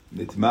yet.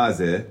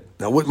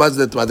 Now, what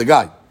mazeh by the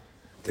guy?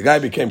 The guy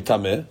became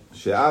tameh.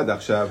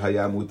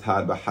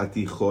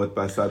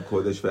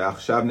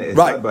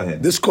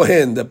 Right. This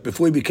kohen that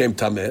before he became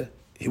tameh,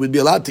 he would be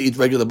allowed to eat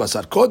regular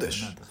basar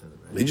kodesh.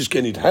 He just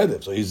can't eat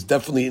hadev, so he's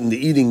definitely in the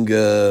eating,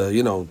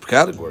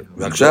 category.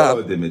 Well, so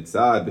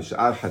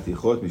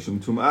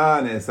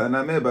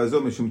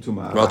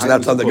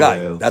that's on the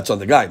guy. That's on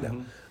the guy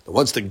now.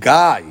 Once the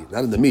guy,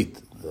 not in the meat,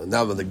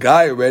 now when the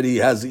guy already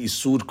has the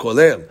isur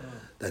kolel,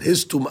 that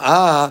his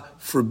tum'ah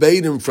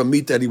forbade him from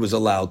meat that he was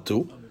allowed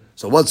to.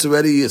 So once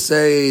already you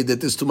say that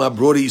this tum'ah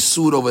brought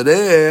isur over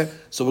there,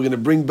 so we're going to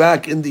bring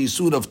back in the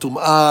isur of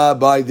tum'ah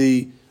by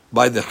the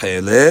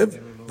chaylev.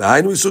 The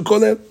hainu isur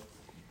kolel.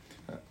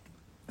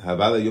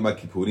 Havala yom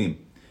kippurim.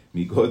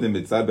 Migodem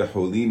mitzad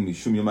becholim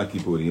mishum yom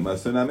kippurim.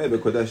 Asoname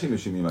bekodashim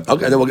mishum yom kippurim.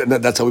 Okay, then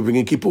that's how we bring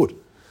in kippur.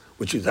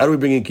 Which is, how do we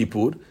bring in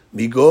kippur?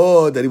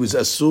 Migod, that he was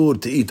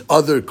asur to eat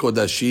other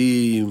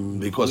kodashim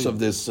because of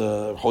this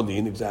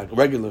chodin, exactly,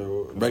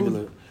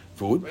 regular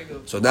food.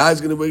 So now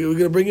we're going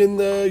to bring in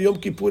Yom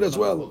Kippur as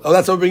well. Oh,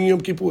 that's how we're bringing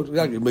Yom Kippur.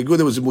 Exactly. Migod,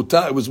 it was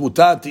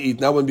mutar to eat.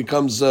 Now when it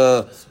becomes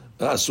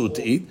asur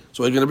to eat,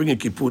 so we're going to bring in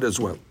Kippur as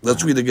well.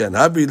 Let's read again.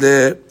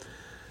 Habile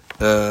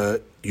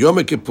Yom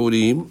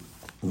Kippurim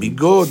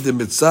migod de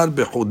mitzar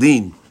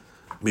bechodin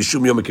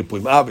mishum Yom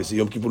Kippurim. Obviously,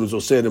 Yom Kippur is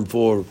osir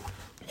for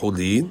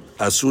chodin.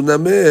 Asur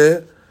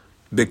nameh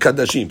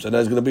bekadashim. So now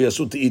it's going to be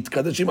asur to eat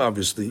kadashim,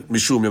 obviously.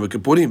 Mishum Yom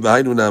Kippurim.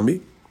 V'hainu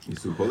nami.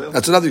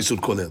 That's another isur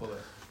kolel.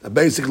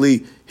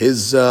 Basically,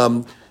 his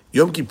Yom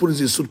Kippur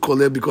is isur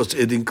kolel because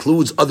it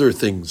includes other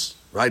things,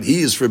 right?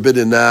 He is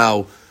forbidden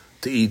now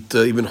to eat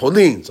even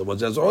cholin. So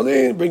once there's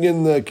cholin, bring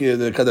in the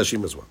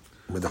kadashim as well.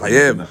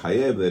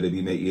 מחייב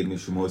לרבי מאיר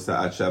משום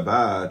הוצאת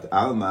שבת,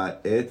 עלמא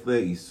אתלה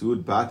איסור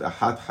בת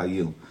אחת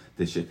חייל.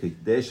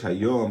 דשקידש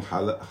היום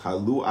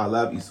חלו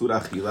עליו איסור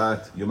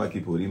אכילת יום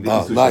הכיפורים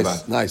ואיסור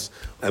שבת. Nice.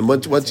 And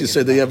once you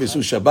say that you have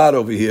isur Shabbat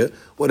over here,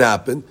 what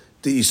happened?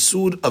 The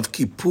isur of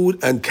Kippur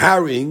and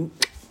carrying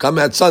come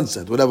at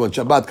sunset. Whatever, when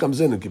Shabbat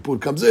comes in and Kippur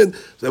comes in,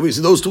 so we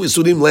see those two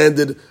isurim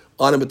landed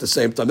on him at the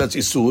same time. That's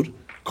isur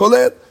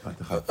kolel,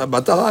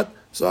 batahat.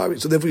 Sorry.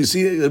 So therefore you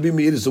see, Rabbi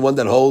Meir is the one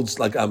that holds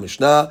like our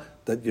Mishnah,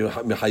 that you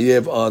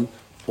mechayev on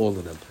all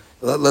of them.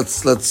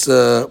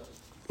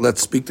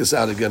 Let's speak this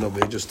out again over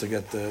here just to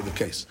get the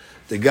case.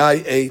 The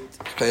guy ate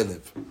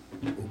chaylev.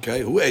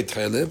 Okay, who ate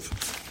chaylev?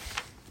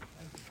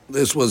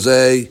 This was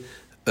a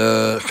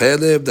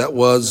chaylev that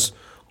was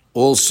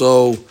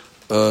also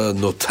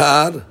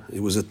notar. It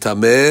was a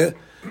tameh,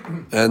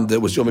 and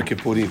it was Yom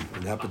Kippurim.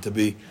 It happened to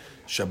be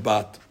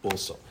Shabbat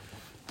also.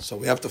 So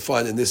we have to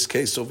find in this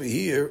case over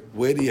here,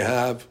 where do you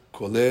have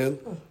kolel,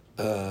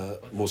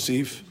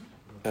 mosif,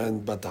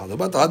 and Batahad? The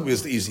Batahad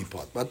is the easy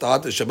part.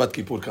 Batahad and Shabbat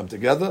Kippur come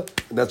together,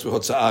 and that's where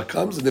Hotza'ah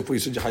comes, and therefore you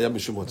say Hayam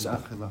Mishum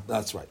Hotza'ah.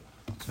 That's right.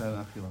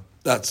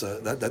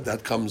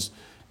 That comes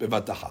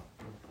Batahad.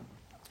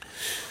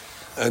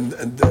 And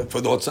for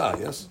the Hotza'ah,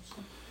 yes?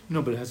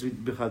 No, but it has to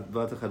be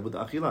Batahad with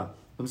Achilah.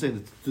 I'm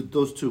saying that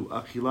those two,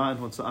 Achilah and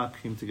Hotza'ah,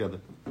 came together.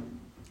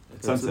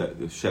 Sunset,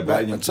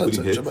 Shabbat and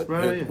Kippur hit.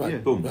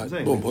 Right. Boom.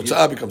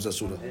 Hotza'ah becomes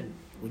Asura.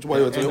 Which way?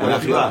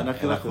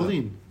 Achilah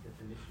Cholin.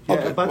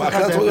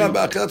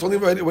 Achilat only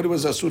when it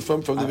was asur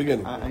from the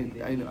beginning.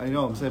 I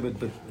know. I'm saying,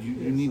 but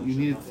you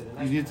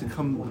need to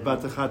come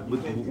batachat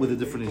with a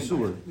different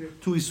isur.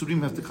 Two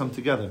isurim have to come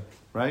together,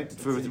 right?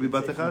 For it to be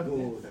batachat.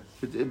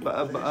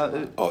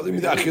 Oh, you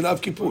mean the Achilat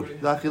of Kippur?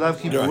 The Achilat of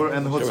Kippur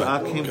and the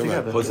Hotza'ah came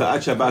together. Hotza'at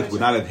Shabbat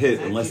would not have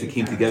hit unless it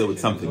came together with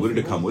something. What did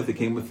it come with? It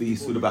came with the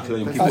Yisur of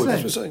Achilat Yom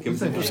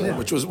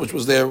Kippur. Which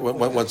was there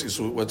once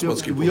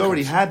Kippur. We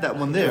already had that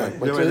one there.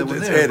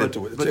 It's added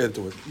to it.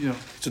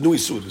 It's a new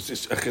Yisur.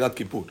 It's Achilat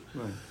Kippur.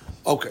 Right.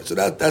 Okay, so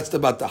that's the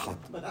Batachat.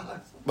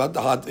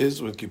 Batachat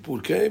is when Kippur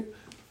came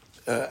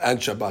and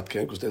Shabbat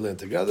came because they land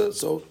together.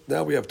 So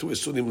now we have two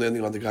Isurim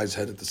landing on the guy's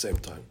head at the same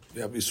time.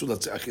 You have Isur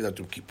that's Achilat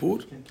Yom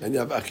Kippur and you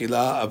have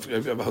Achilah of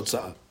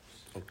Hotza'ah.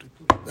 Okay.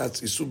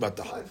 That's Isur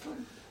Batachat.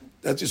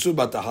 That's Isur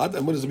Batachat,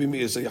 and what does it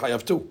mean? So you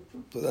have two.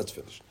 So that's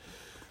finished.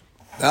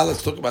 Now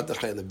let's talk about the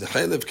Chaylev. The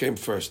Chaylev came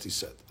first, he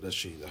said,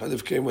 Rashi. The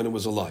Chaylev came when it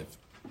was alive.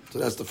 So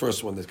that's the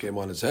first one that came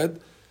on his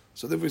head.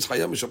 So there was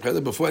Chayam Mishab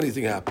Chaylev before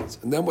anything happens.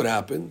 And then what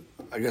happened?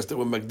 I guess they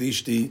were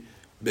Magdishti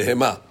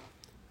Behema.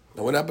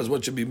 Now what happens?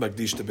 What should be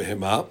Magdishti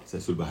Behema?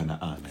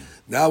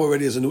 Now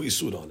already has a new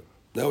Isur on it.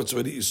 Now it's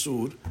already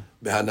Isur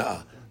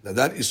Behana'ah. Now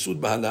that Isur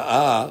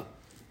Behana'ah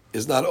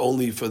is not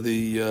only for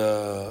the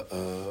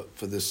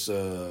for this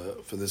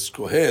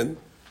Kohen.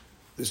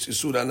 This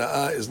Isur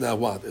Hana'ah is now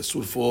what?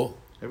 Isur for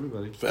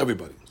everybody. For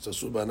everybody. So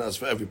Isur Behana'ah is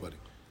for everybody.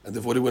 And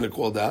therefore, what do you want to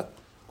call that?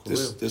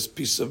 This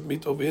piece of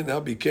meat over here now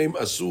became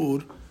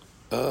Asur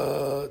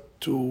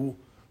to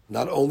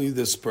not only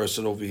this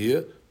person over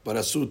here, but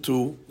Asur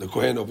to the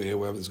Kohen over here,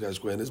 wherever this guy's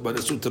Kohen is, but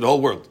Asur to the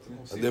whole world.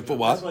 And therefore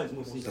what?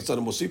 That's not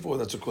a Mosif or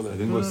that's a Kohen? I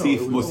think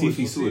Mosif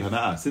Yisur,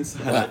 Hana'ah. Since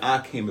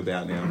Hana'ah came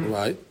about now,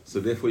 right? So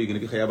therefore you're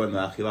going to be Chayab on the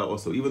Achilah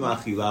also, even though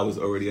Achilah was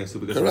already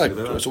Asur.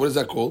 Correct. So what is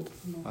that called?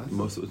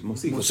 Mosif.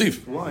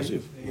 Mosif. Why?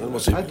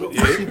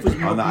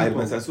 Mosif. On the item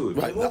that's Asur.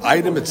 Right. The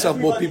item itself,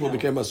 more people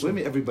became Asur.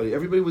 Wait a minute,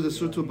 everybody was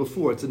Asur to it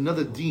before. It's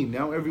another deen.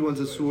 Now everyone's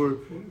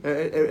Asur.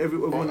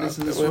 Everyone is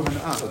in Asur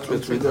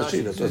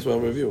Hana'ah. That's what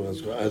I'm reviewing.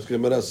 As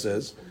Gemara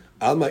says,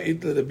 Alma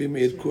itla Rabbi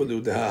Meir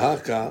Kulu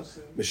dehahaka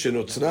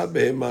mishenotza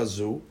behema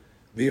zu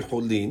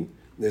v'chulin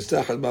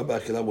nesach al ba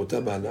ba'achila muta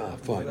b'hana'ah.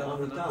 Fine.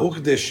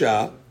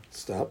 Ukdesha,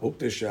 stop.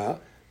 Ukdesha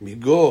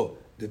migo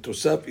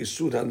detosaf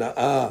isur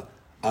hana'ah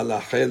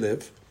ala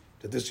chelev.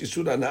 That this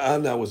isur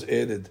hana'ah now was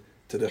added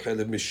to the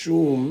chelev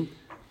mishum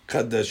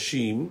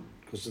kadashim,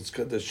 because it's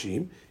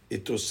kadashim.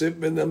 Itosef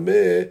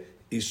benameh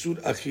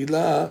isur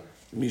achila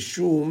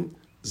mishum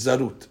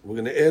zarut. We're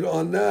going to add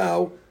on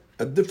now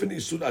a different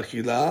Isur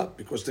Achilah,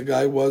 because the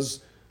guy was,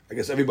 I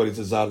guess everybody's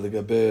a Zar,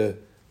 legabe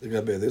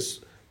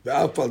this.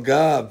 Ve'afal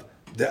gav,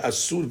 the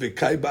Asur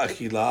v'kai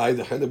ba'achila,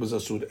 the Chelev was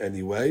Asur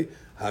anyway.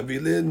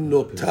 Havilin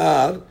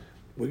notar,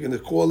 we're going to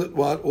call it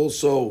what?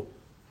 Also,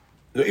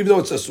 even though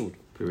it's Asur.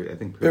 Period, I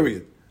think.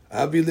 Period.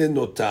 Havilin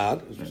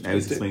notar. Now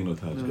he's explaining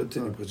notar. Let's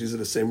continue, because these are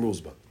the same rules,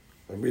 but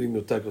I'm reading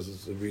notar because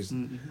it's a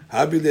reason.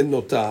 Havilin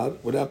notar,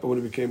 what happened when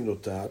it became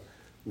notar?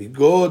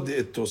 Migod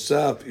et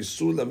tosaf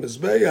Isur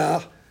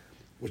la-mizbeach,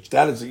 which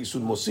that is the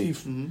Isur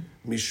Mosif,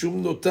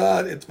 Mishum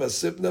Notar et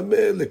Vasef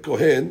Nameh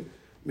leKohen,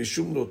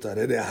 Mishum Notar.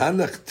 And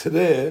Hanach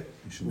Tre,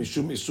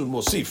 Mishum Isur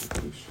Mosif.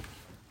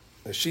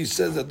 She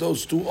says that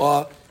those two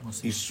are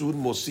Isur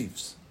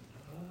Mosifs.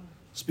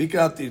 Speak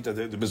out the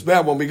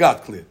Mizbeach one we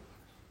got clear.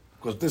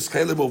 Because this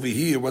Chelev over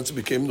here, once it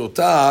became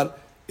Notar,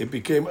 it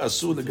became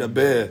Asur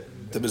Legabe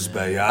the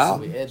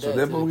Mizbeach. So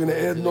therefore we're going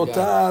to add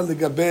Notar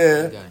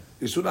Legabe,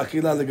 Isur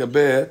Achilah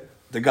Legabe,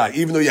 the guy,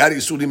 even though you had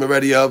Isurim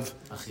already of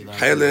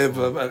Chelev,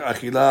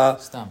 Achilah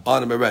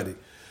on him already.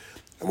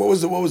 And what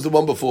was the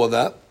one before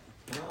that?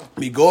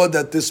 Migod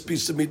that this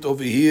piece of meat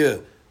over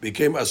here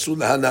became Asur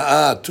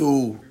Hana'ah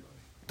to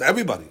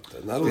everybody.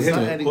 Not to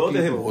him.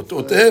 Or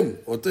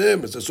to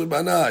him. It's Asur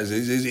Hana'ah.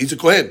 He's a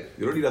Kohen.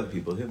 You don't need other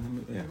people.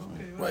 Him, yeah.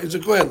 Right, he's a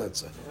Kohen, let's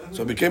say.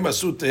 So it became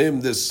Asur to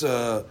him this...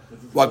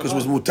 why? Because it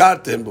was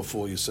mutar to him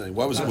before, you're saying.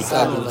 Why was it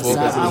mutar before?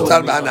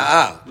 Mutar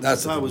b'hana'ah.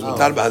 That's it. It was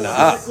mutar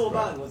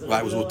b'hana'ah.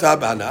 Right, it was mutar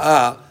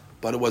b'hana'ah,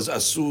 but it was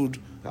asud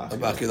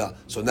b'achilah.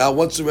 So now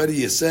once already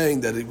you're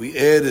saying that we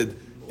added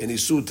an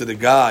isud to the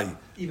guy,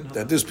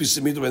 that this piece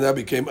of meat now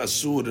became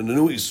asud and a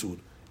new isud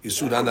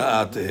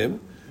hana'ah to him.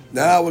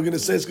 Now we're going to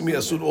say it's going to be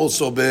asud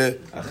also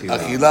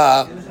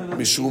be'achilah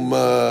mishum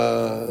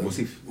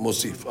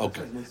mosif.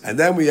 Okay. And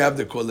then we have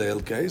the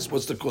kolel case.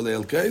 What's the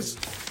kolel case?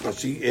 Well,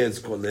 she adds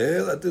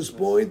kolel at this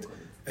point,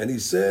 and he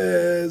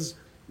says,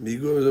 then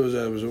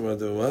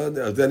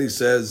he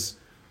says,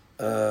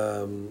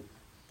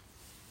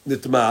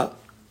 nitma,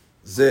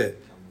 ze,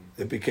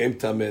 it became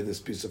tameh, this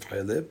piece of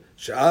chalev,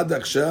 she'ad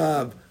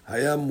akshav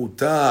hayam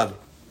mutar,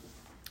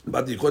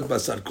 batikot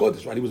basar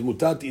kodesh, right? He was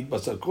mutar to eat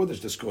basar kodesh,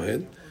 this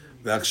kohen,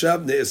 ועכשיו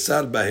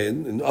נאסר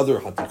בהן, in other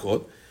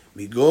חתיכות,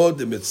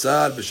 מגוד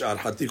דמצר בשאר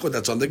חתיכות,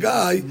 that's on the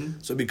guy,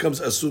 so it becomes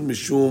אסור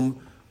משום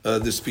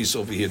this piece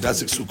over here.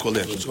 That's Iksur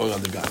Kolel, what's going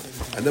on the guy.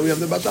 And then we have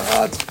the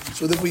Batachat,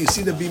 so that we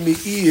see the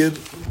Bimeir,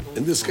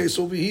 in this case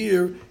over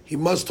here, he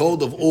must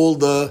hold of all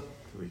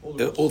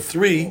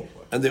three,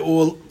 and they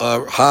all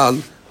are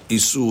Hal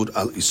Isur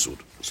al Isur.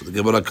 So the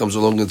Gemara comes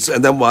along and said,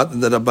 and then what?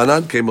 And then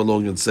Rabbanan came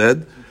along and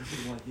said,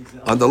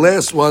 on the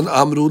last one,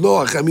 Amru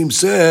lo, Achamim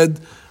said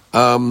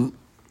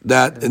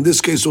that in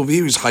this case over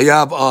here is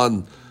Hayav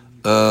on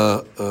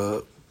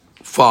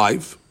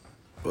 5,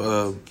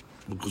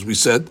 because we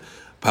said,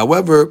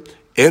 however,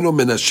 Eno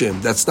min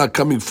Hashem, that's not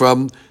coming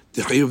from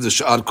the Chayiv of the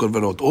Sha'ar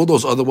Korbanot. All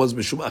those other ones,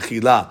 Mishum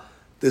Achila,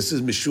 this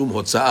is Mishum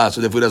Hotza'ah, so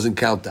therefore it doesn't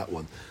count that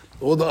one.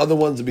 All the other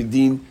ones,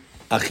 Bidin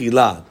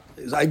Achila.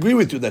 I agree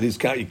with you that he's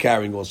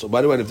carrying also.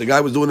 By the way, if the guy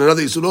was doing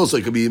another Isur also,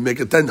 it could be make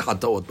a 10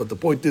 Hataot. But the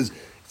point is,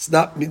 it's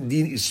not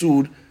Din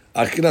Isur,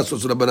 Achila, so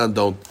Rabbanan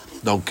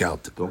don't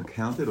count it. Don't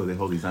count it, or they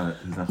hold he's not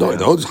No,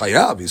 they hold he's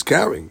Hayav, he's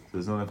carrying. So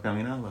there's no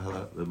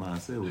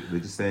Nafkamina? They're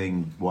just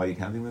saying, why are you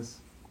counting this?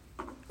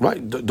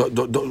 Right,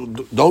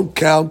 don't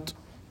count,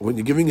 when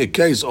you're giving a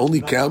case,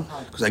 only count,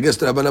 because I guess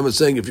the Rabbanan was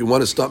saying if you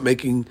want to start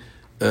making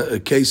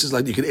cases,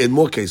 like you can add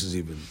more cases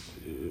even.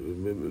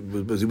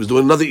 Because he was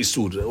doing another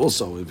Isur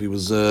also. If he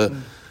was,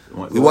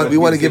 we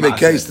want to give a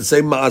case, the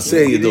same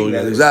Maaseh you're doing.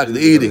 Exactly,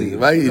 eating,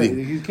 right?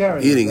 Eating. He's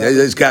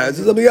carrying.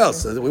 Something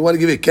else. We want to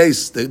give a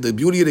case. The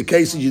beauty of the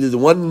case is you did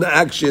one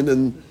action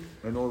and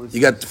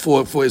you got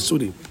four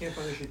Isurim. You can't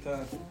find a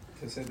shita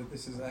to say that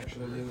this is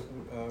actually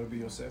Rabbi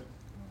Yosef.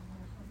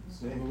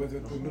 With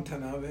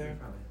Nutana over here.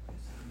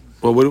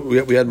 Well,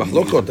 we had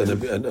Machlokot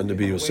and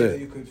Rabbi Yosef.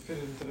 You could fit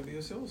it into Rabbi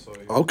Yosef also.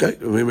 Okay,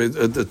 I mean,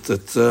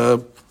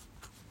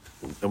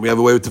 and we have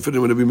a way to fit it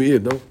with Rabbi Meir,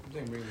 no?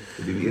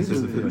 It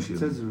says Rabbi Meir.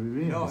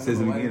 It says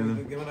Rabbi Meir.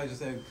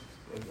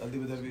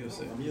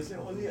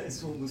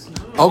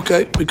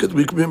 Okay,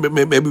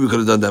 maybe we could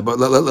have done that, but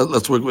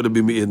let's work with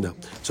Rabbi Meir now.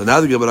 So now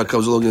the Gemara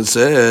comes along and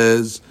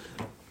says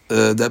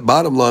that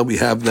bottom line we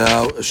have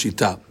now a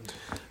shita.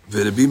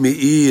 Rabbi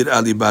Meir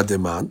ali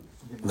bademan.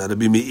 Now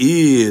Rabbi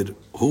Meir,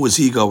 who is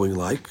he going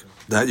like?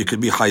 That you could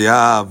be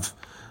hayav,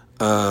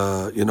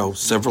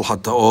 several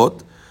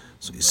hataot.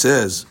 So he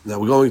says, now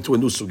we're going to a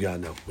new sugya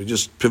now. We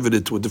just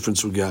pivoted to a different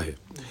sugya here.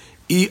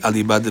 I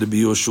alibad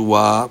Rabbi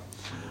Yoshua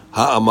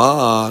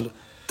ha'amar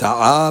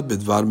ta'a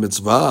bidvar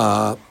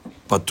mitzvah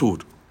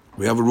patur.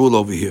 We have a rule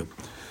over here.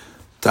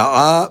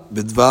 Ta'a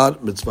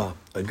bidvar mitzvah.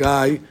 A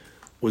guy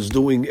was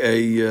doing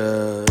he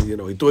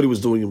thought he was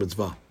doing a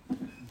mitzvah.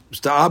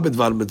 Ta'a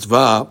bidvar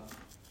mitzvah,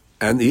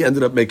 and he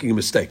ended up making a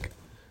mistake.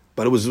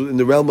 But it was in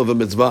the realm of a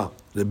mitzvah.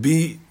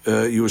 Rabbi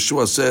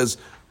Yoshua says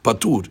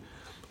patur,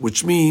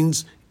 which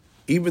means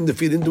even if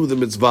he didn't do the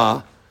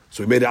mitzvah,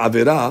 so he made an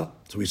avirah,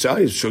 so we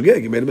say, he's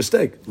shogeg, he made a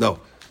mistake. No.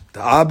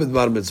 Ta'ah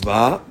b'dvar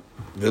mitzvah,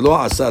 v'lo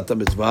asat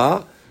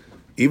mitzvah,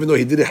 even though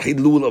he did a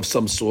hilul of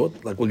some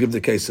sort, like we'll give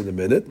the case in a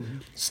minute,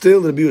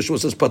 still Rabbi Yeshua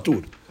says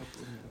patur.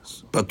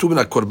 Patur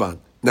not korban.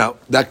 Now,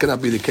 that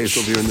cannot be the case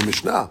over here in the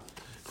Mishnah.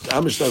 Because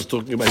our Mishnah is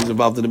talking about he's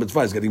involved in the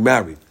mitzvah, he's getting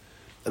married.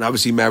 And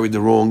obviously he married the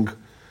wrong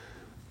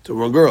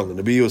girl. And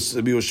Rabbi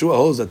Yeshua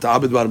holds that ta'ah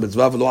b'dvar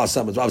mitzvah v'lo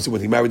asat mitzvah. Obviously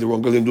when he married the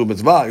wrong girl, he didn't do a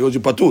mitzvah, he owes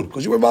you patur,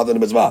 because you were involved in the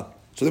mitzvah.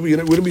 So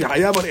therefore, we wouldn't be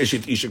hayab on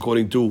eshet ish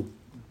according to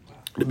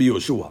Rabbi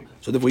Yoshua.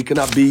 So therefore, he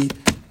cannot be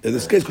in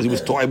this case because he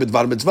was to'ay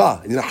b'dvar mitzvah,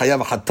 and you're not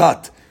hayab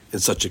hatat in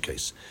such a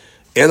case.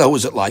 Ela, who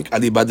is it like?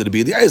 Ali bad Rabbi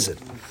Eliezer.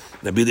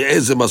 Rabbi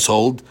Eliezer must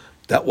hold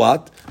that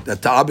what?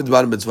 That ta'ah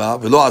b'dvar mitzvah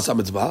v'lo asa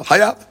mitzvah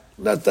hayab.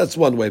 That's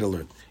one way to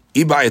learn.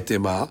 Iba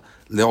etema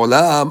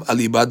le'olam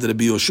ali bad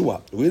Rabbi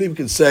Yoshua. We even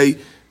can say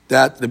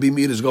that Rabbi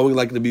Meir is going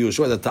like Rabbi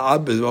Yoshua, that ta'ah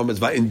b'dvar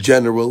mitzvah in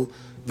general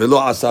v'lo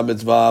asa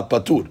mitzvah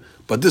patur.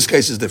 But this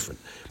case is different.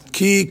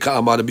 Ki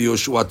ka'amar Rabbi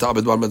Yoshua ta'ah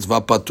b'dvar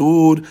mitzvah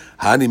patur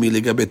hani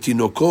miligabe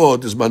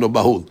tinokot izmano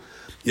bahul.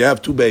 You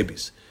have two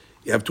babies.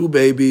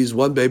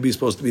 One baby is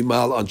supposed to be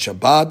mal on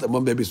Shabbat, and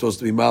one baby is supposed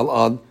to be mal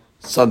on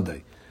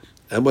Sunday.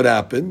 And what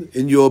happened?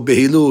 In your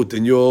behilut,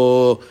 in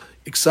your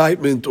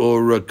excitement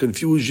or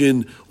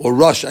confusion, or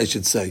rush, I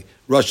should say.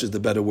 Rush is the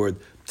better word.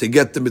 To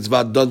get the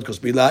mitzvah done, because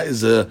milah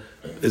is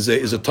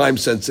a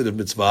time-sensitive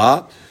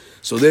mitzvah.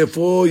 So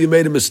therefore, you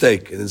made a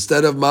mistake. And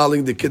instead of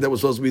maling the kid that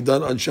was supposed to be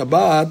done on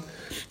Shabbat,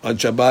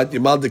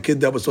 you maled the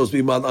kid that was supposed to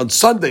be maled on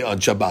Sunday on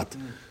Shabbat.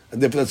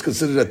 And therefore, that's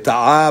considered a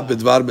ta'ah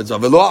b'dvar mitzvah.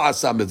 V'lo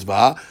asa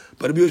mitzvah.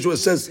 But Rabbi Yoshua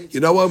says, you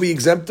know why we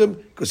exempt him?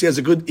 Because he has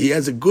a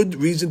good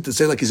reason to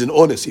say like he's an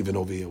honest even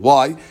over here.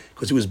 Why?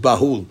 Because he was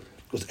bahul.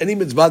 Because any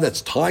mitzvah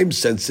that's time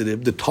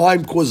sensitive, the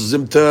time causes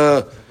him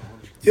to,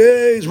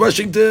 he's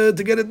rushing to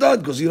get it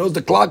done because he knows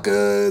the clock,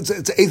 it's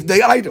an 8th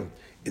day item.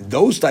 In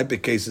those type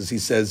of cases, he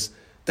says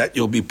that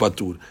you'll be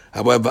patur.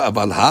 However,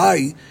 aval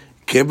hai,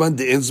 kevan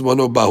de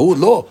enzmano bahul,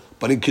 lo.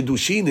 But in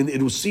Kiddushin, in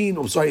Irusin,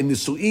 in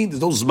Nisu'in, there's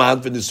no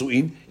Zman for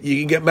Nisu'in. You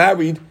can get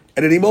married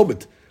at any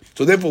moment.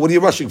 So therefore, what are you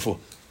rushing for?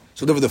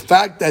 So therefore, the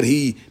fact that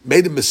he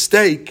made a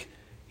mistake,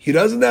 he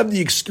doesn't have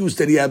the excuse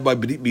that he had by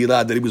Brit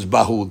Milah, that he was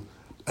Bahul.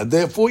 And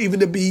therefore, even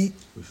the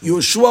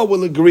Yoshua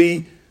will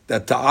agree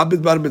that Ta'ah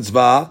b'dvar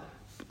mitzvah,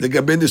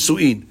 legabe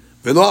Nisu'in,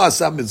 v'lo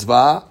asa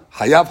mitzvah,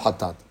 hayav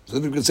hatat. So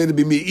if you can say the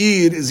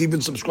Meir is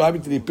even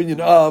subscribing to the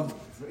opinion of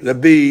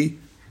Rabbi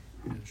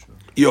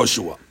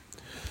Yoshua.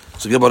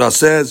 So the Gemara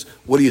says,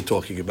 what are you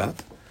talking about?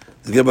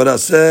 The Gemara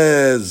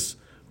says,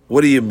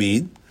 what do you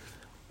mean?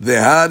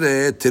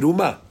 Vehare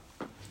teruma.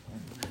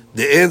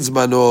 de'en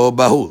zmano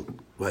bahul.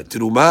 Right,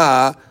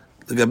 teruma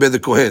legabe the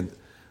kohen.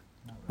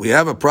 We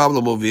have a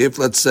problem over here. If,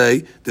 let's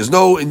say, there's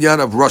no inyan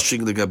of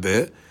rushing the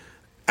gabe,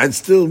 and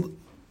still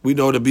we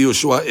know the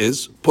Yehoshua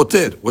is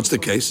poter. What's the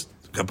case?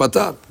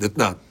 Kapatar,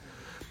 ditnan.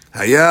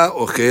 Haya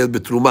ochel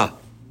betruma.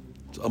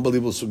 It's an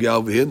unbelievable sugya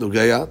over here.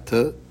 Nugaya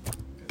to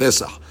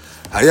Pesach.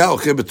 Haya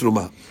ochel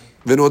betruma.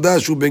 Venoda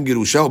shu ben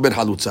girusha or ben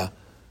halutza.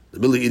 In the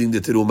middle of eating the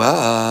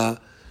teruma,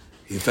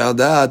 he found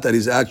out that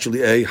he's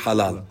actually a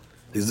halal.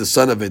 He's the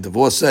son of a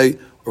divorcee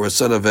or a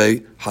son of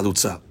a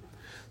halutza.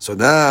 So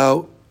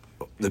now,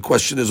 the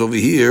question is over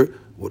here,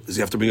 what, does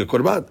he have to bring a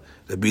korban?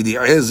 That's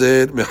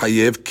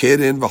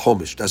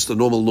the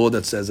normal law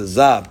that says a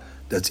zav,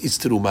 that's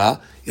itzteruma,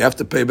 you have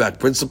to pay back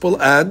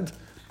principal and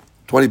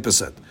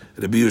 20%.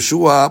 Rabbi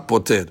Yehoshua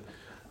poter.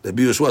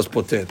 Rabbi Yehoshua is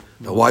poter.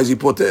 Now why is he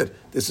poter?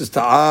 This is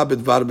ta'ah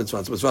b'dvar mitzvah.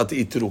 It's mitzvah to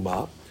eat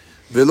teruma.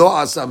 Velo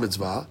asa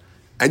mitzvah.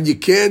 And you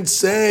can't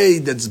say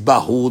that's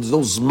bahul, there's no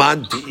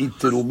zman to eat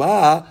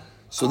teruma.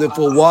 So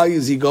therefore, why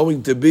is he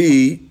going to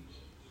be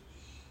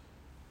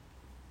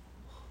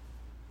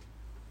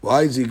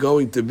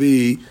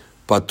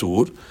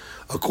patur?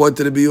 According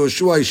to the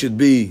Yehoshua, he should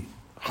be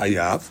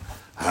hayav.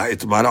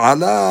 Ha'itmar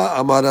ala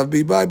amar Rav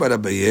Bibai bar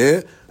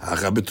Abaye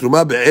hacha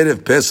betruma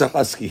be'erev Pesach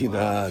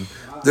askinan.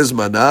 This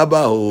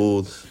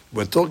manabahud.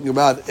 We're talking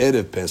about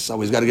erev Pesach.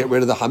 He's got to get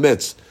rid of the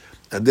hametz,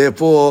 and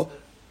therefore,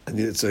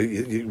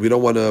 we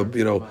don't want to,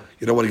 you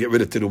don't want to get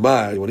rid of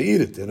teruma. You want to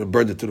eat it and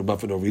burn the teruma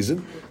for no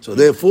reason. So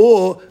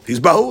therefore,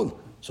 he's bahul.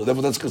 So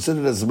therefore, that's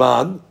considered a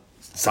zman,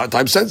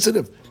 time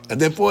sensitive,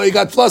 and therefore he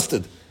got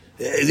flustered.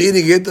 He's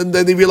eating it, and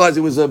then he realized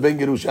it was a ben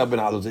gerusha ben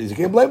halutza. He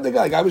can't blame the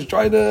guy. The guy was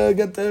trying to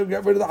get rid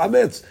of the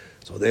hametz.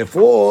 So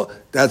therefore,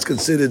 that's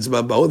considered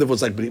zman bahul. Therefore,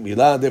 it's like brit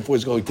milah. Therefore,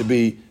 it's going to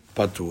be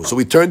patur. So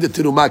we turned the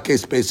teruma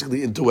case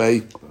basically into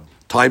a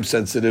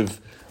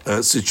time-sensitive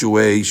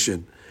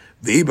situation.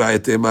 Or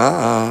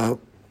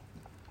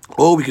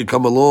we could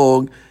come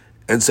along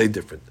and say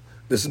different.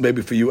 This is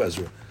maybe for you,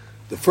 Ezra.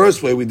 The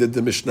first way we did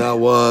the Mishnah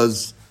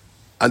was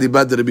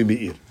alibad Rabbi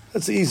Meir.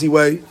 That's the easy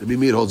way. Rabbi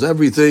Meir holds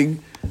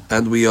everything,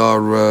 and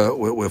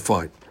we're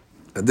fine.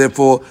 And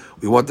therefore,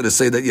 we wanted to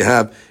say that you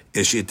have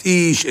eshet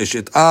ish,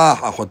 eshet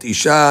achot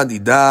isha,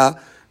 nida.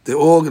 They're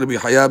all going to be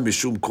hayab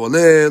mishum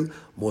kolel,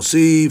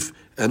 mosif,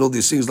 and all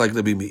these things like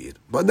Rabbi Meir.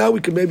 But now we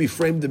can maybe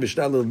frame the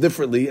Mishnah a little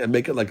differently and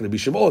make it like Rabbi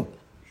Shimon.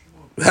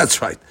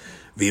 That's right.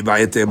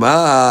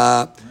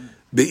 Be'isur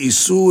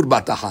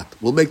batahat.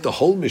 We'll make the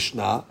whole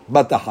Mishnah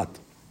batahat.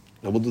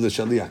 Now we'll do the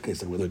Shaliach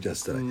case that we learned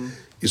yesterday.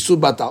 Isur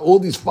batahat. All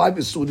these 5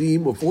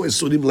 Isurim or 4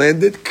 Isurim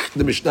landed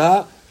the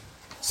Mishnah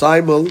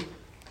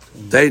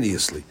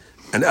simultaneously.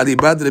 And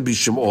Alibad Rabbi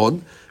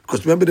Shimon,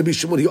 because remember Rabbi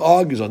Shimon, he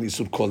argues on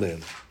Isur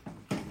Kolel.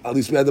 At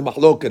least we had the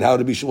Mahlok how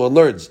Rabbi Shimon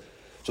learns.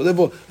 So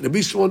therefore,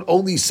 Rabbi Shimon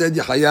only said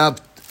Yechayav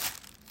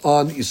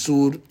on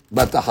Isur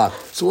Batahat.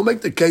 So we'll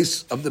make the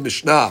case of the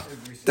Mishnah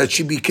that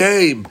she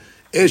became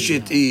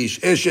Eshet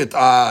Ish, Eshet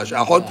Ash,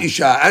 Achot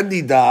Isha, and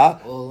Nida,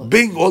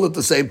 being all at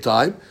the same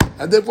time,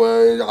 and therefore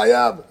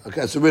Yechayav.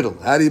 Okay, it's a riddle.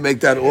 How do you make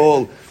that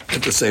all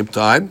at the same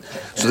time?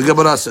 So the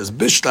Gemara says,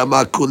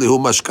 Bishlama Kulihu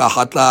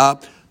Mashkahat La.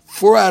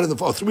 3 out of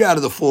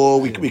the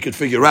 4 we could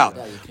figure out.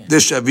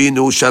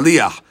 Deshavinu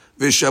Shaliach.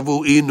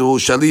 Vishavu inu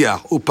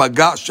shaliach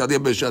upaga shaliach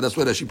b'shaliach. That's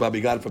where she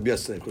probably got it from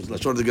yesterday, because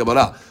lashon the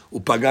Gemara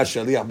upaga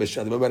shaliach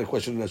b'shaliach. Remember the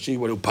question in Rashi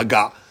where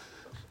upaga.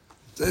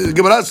 The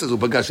Gemara says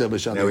upaga shaliach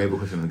b'shaliach. Yeah, we have a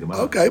question in the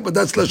Gemara. Okay, but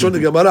that's lashon the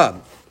Gemara.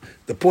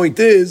 The point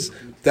is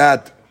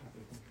that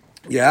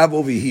you have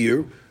over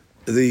here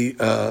the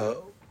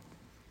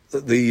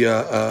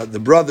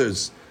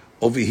brothers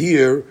over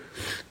here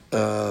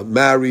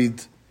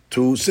married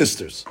 2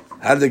 sisters.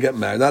 How did they get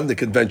married? Not in the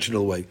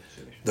conventional way.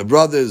 The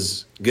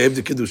brothers gave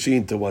the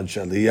kiddushin to one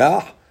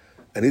shaliach,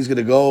 and he's going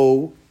to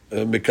go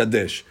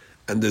mekadesh.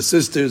 And the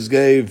sisters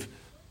gave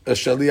a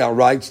shaliach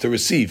rights to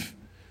receive.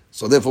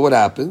 So therefore, what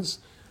happens?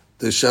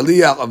 The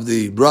shaliach of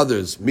the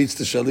brothers meets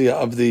the shaliach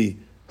of the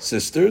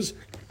sisters,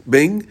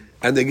 bing,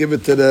 and they give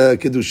it to the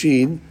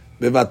kiddushin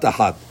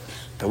bevatahat.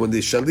 And when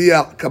the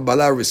shaliach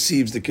Kabbalah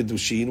receives the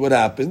kiddushin, what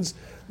happens?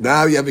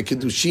 Now you have a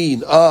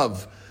kiddushin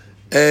of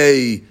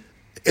a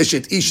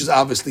eshet ish is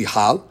obviously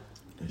hal.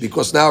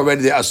 Because now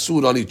already they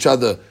asur on each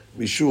other,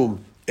 mishum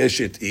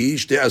eshet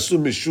ish, they asur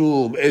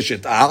mishum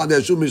eshet ach, they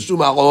asur mishum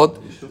achot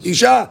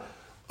isha.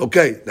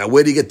 Okay, now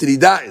where do you get the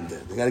nida in there?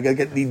 You got to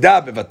get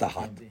nida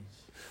bevatahat.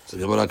 So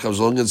the Gemara comes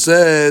along and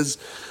says,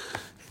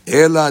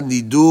 Ela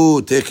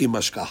nidut techi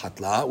mashkahat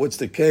la. What's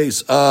the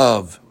case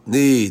of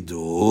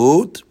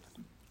nidut?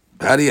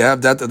 How do you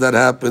have that? That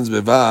happens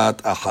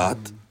bevat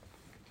achat,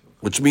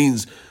 which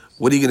means.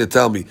 What are you going to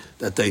tell me?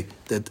 That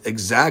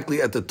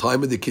exactly at the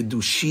time of the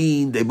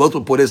kiddushin, they both were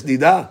pores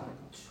nida.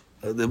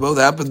 They both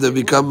happened to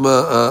become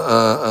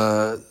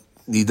nida.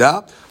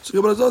 So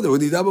you know they were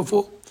nida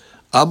before.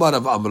 Amar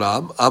of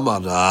Amram, Amar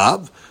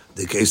Rav.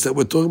 The case that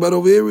we're talking about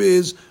over here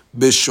is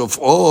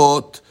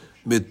b'shofot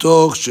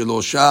mitoch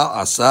shelosha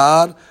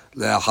asar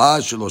le'achar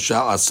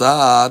shelosha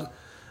asar.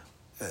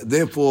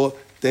 Therefore,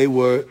 they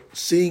were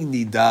seeing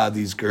nida,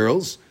 these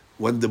girls,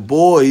 when the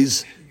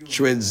boys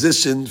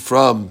transitioned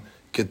from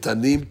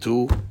Ketanim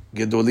to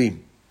Gedolim.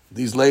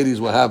 These ladies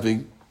were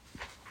having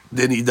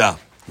the Nidah.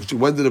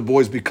 When did the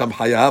boys become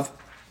Hayav?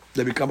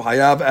 They become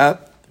Hayav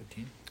at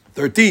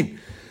 13.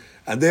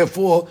 And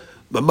therefore,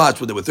 Mamash,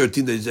 when they were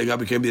 13, they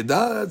became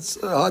Nidah.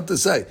 That's hard to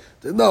say.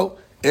 No,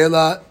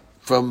 Ela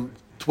from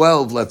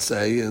 12, let's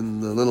say,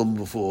 and a little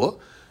before.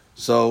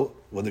 So,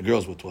 when the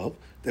girls were 12,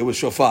 they were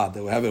shofar.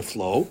 They were having a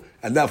flow.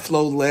 And that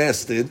flow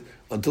lasted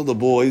until the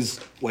boys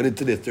went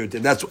into their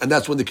 13. And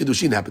that's when the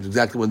Kiddushin happened,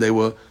 exactly when they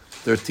were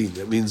 13.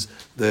 That means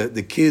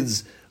the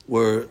kids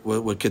were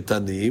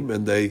Ketanim,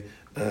 and they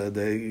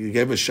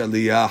gave a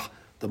Shaliach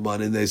the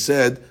money, and they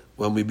said,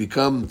 when we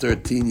become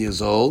 13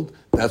 years old,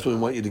 that's when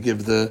we want you to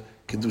give the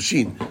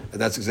Kiddushin. And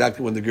that's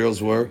exactly when the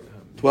girls were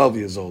 12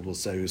 years old, we'll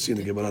say. We'll see in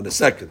the Gemara in a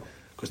second.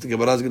 Because the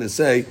Gemara is going to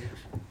say,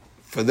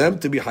 for them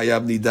to be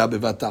Hayab Nidah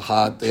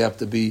Bevat, they have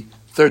to be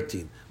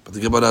 13. But the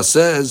Gemara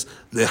says,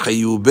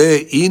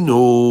 Lechayube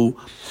inu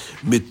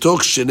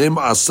mitok shenem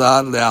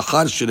asar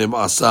leachar shenem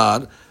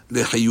asar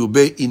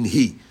lechayube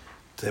inhi.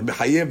 To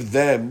mechayev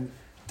them,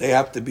 they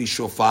have to be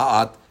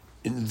shofa'at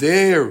in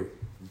their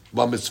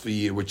bar mitzvah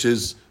year, which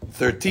is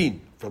 13,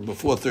 from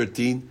before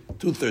 13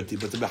 to 13.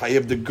 But to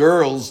mechayev the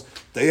girls,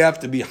 they have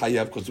to be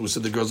hayav, because we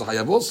said the girls are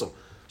hayav also.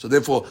 So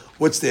therefore,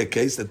 what's their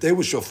case? That they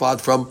were shofa'at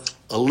from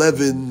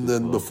 11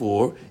 and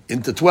before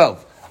into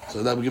 12.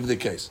 So now we give the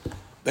case.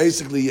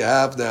 Basically, you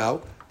have now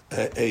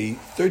a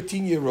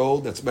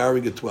 13-year-old that's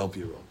marrying a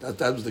 12-year-old.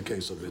 That was the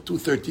case over there. Two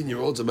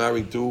 13-year-olds are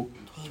marrying two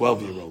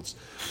 12-year-olds.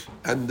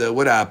 And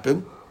what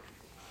happened?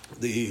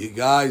 The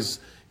guys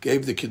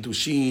gave the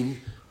Kiddushin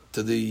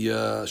to the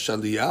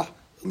Shaliach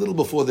a little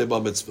before their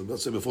Bar Mitzvah.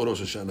 Let's say before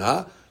Rosh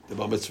Hashanah. The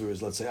Bar Mitzvah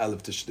is, let's say,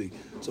 Aleph Tishri.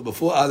 So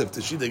before Aleph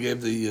Tishri, they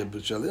gave the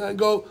Shaliach and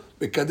go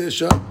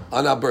Mekadesha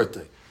on our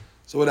birthday.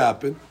 So what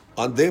happened?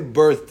 On their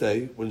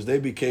birthday, when they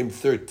became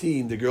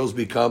 13, the girls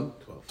become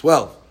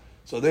 12.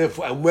 So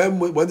therefore, and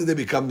when did they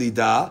become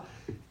Nidah?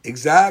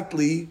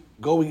 Exactly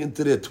going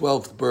into their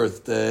 12th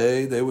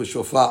birthday, they were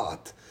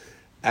Shofa'at.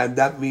 And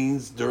that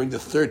means during the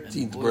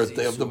 13th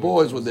birthday of the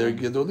boys when they're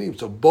Gedolim.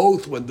 So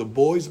both when the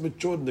boys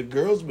matured and the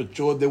girls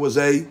matured, there was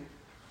a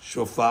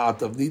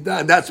Shofa'at of Nidah.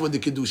 And that's when the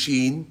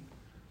Kiddushin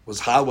was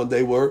how when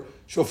they were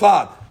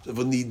Shofa'at. So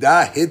when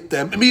Nidah hit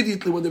them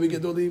immediately when they were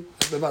Gedolim,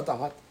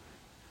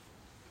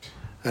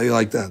 how do you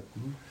like that?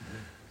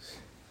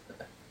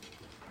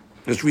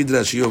 Let's read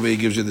Rashi over. He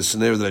gives you the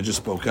scenario that I just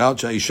spoke out.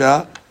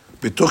 Sha'isha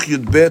b'toch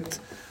yudbet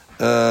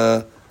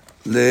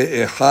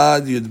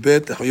le'echad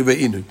yudbet chayuve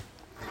inu.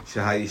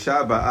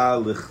 שהאישה באה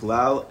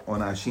לכלל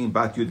עונשים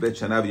בת י"ב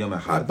שנה ויום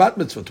אחד. Bat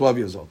mitzvah, 12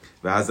 years old.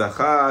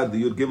 והזכר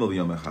לי"ג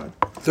ביום אחד.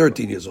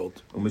 13 years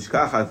old.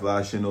 ומשכחת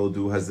לה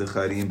שנולדו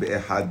הזכרים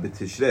באחד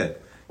בתשרי,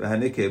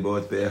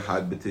 והנקבות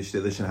באחד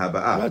בתשרי לשנה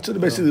הבאה. That's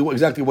basically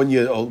exactly 1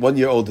 year old, 1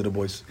 year older the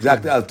boys.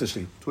 Exactly, Al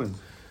Tishri. Twins.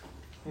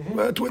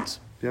 Twins.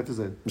 You have to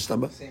say.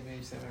 Mustamba. Same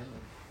age, same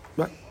everything.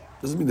 Right.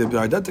 Doesn't mean they're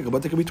identical,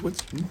 but they can be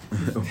twins.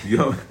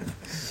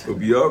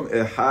 וביום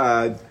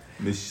אחד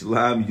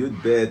משלם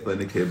י"ב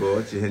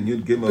לנקבות שהן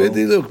י"ג.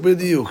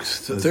 בדיוק.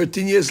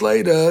 13 years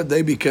later,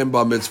 they became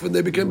bar mitzvah, and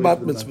they became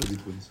bat mitzvah.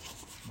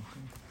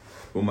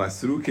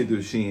 ומסרו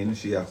קידושין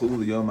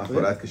שיחולו ליום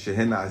אחרת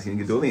כשהן נעשים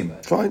גדולים.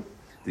 Fine.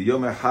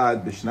 ויום אחד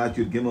בשנת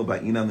י"ג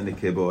באינם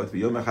לנקבות,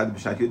 ויום אחד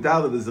בשנת י"ד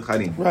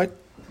לזכרים. Right.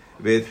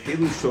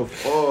 והתחילו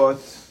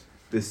שופעות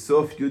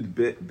בסוף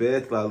י"ב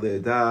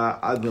ללידה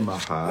עד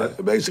למחר.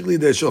 Basically,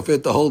 they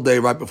shofet the whole day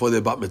right before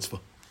their bat mitzvah.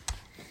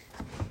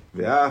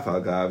 ואף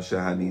אגב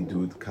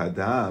שהנידוד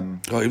קדם.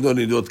 Even though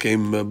Nidot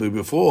came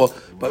before,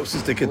 but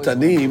since the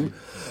Ketanim,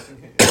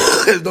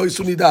 there's no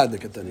Isu Nidah in the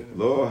Ketanim.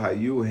 לא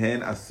היו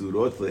הן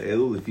אסורות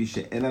לאלו לפי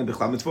שאינן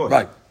בכלל מצוות.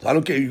 Right. So I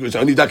don't care, because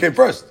Nidah came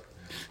first.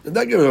 And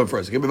that came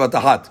first. It came about the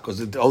hat, because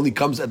it only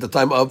comes at the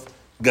time of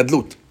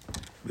Gadlut.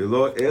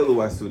 ולא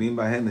אלו אסורים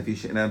בהן לפי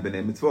שאינן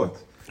בני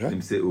מצוות.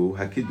 נמצאו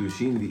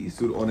הקידושין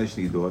ואיסור עונש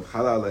נידות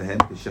חלה עליהן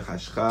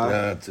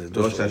כשחשכה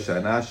ראש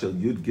השנה של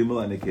י"ג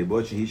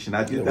הנקבות שהיא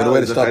שנת י"ד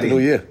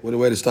לזכרים. What a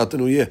way to start the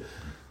new year.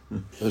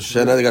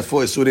 Shana, they got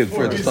 4 Isurim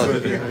for it to start.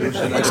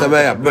 Like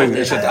Sameach, bring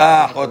Eshet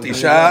Ot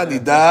Isha,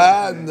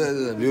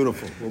 Nidah,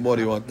 beautiful. What more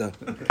do you want now?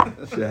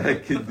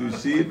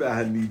 שהקידושין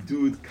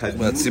והנידוד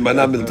קדמו.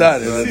 Simana Miltan.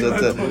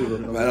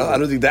 I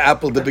don't think the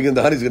apple dipping in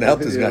the honey is going to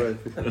help this guy.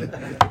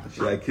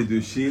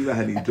 שהקידושין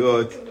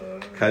והנידות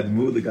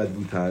קדמו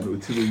לגדלותן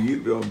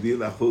ותלויים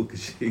ועומדים לחול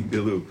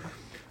כשיגדלו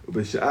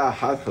ובשעה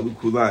אחת חלו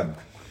כולן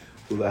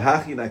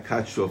ולהכין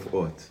הכת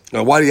שופעות.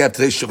 Now, why do you have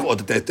to say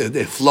Shavuot, that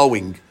they're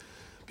flowing?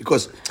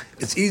 Because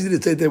it's easy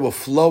to say they were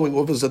flowing,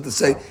 or to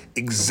say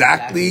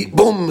exactly,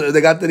 boom,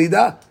 they got the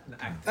Nidah.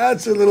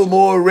 That's a little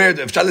more rare.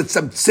 If Shalit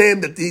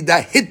Samtsen, that the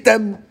Nidah hit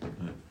them.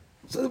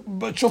 So,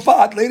 but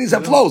Shofat, ladies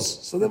have flows.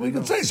 So then we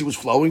can say she was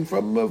flowing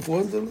from...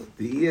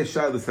 ואי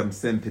אפשר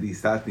לסמסם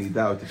פריסת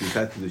נידה או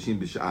תפיסת קידושין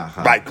בשעה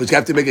אחת. Right, because you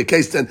have to make a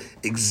case then,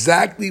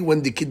 exactly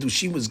when the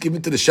Kiddushin was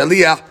given to the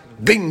Shaliach,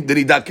 bing, the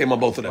Nidah came on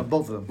both of them.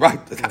 Both of them.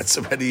 Right, that's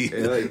already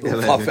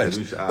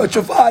far-fetched. But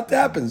Shofat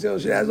happens,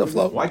 she has a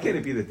flow. Why can't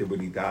it be that they were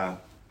nidah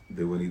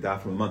they were nidah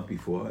from a month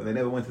before, and they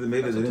never went to the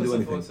mikveh. They didn't do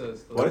anything.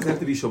 Why does it have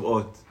to be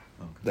Shavuot?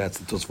 That's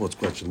the Tosfot's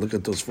question. Look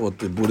at Tosfot,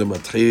 the Buddha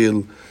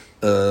Matchil,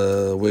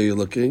 where you're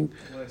looking.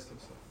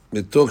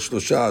 מתוך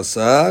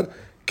 13,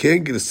 כן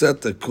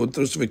גרסת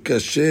הקונטרוס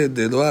וקשה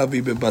דלא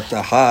אביא בבת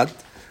אחת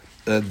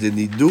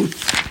דנידות,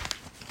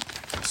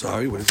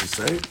 sorry, what does it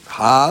say?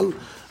 חל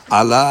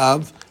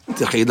עליו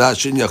תחילה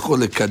שאין יכול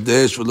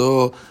לקדש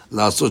ולא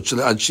לעשות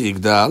שלה עד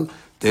שיגדל,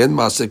 תן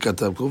מעשה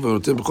כתב כלום,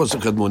 ונותן בחוסר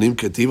קדמונים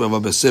כתיב, אבל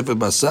בספר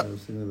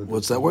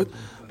what's that word?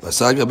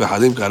 בסגה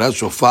בחלים קרא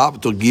שופע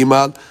בתור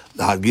גימל,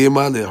 לחד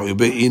גימל,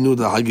 לחויבי אינו,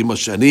 לחד גימל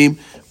שנים,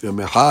 ויום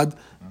אחד,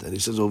 then he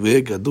says over here,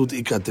 גדות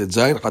איקה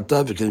תזיין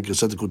חטא, וכן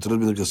גרסת הקונטרוס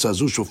בין הגרסה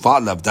זו, שופע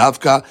לאו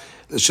דווקא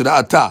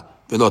לשראתה,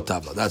 ולא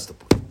טבלה. That's the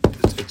point.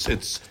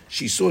 It's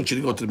she saw it, she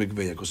didn't go to the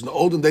mikveh because in the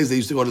olden days they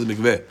used to go to the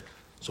mikveh.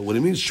 So when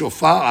it means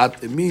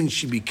shofa'at, it means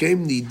she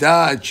became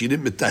nidah and she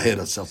didn't mitaher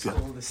herself yet.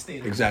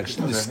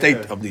 Exactly, the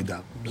state of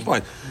nidah. It's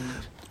fine.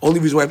 Only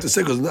reason why I have to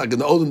say because like in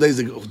the olden days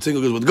the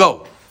single girls would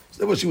go. So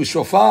therefore she was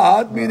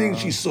shofa'at, meaning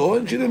she saw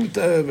and she didn't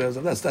mitaher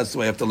herself. That's the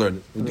way I have to learn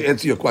it. To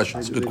answer your question,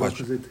 it's a good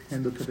question.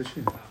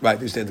 Right,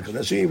 they stand the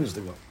kadashim, used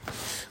to go.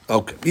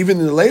 Okay. Even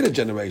in the later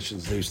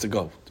generations, they used to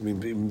go. I mean,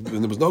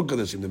 when there was no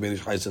Kadashim, the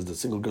Benish Chai says the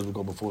single girls would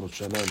go before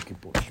Rosh Hashanah and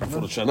Kippur.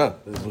 Before Rosh Hashanah.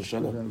 Rosh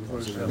Hashanah.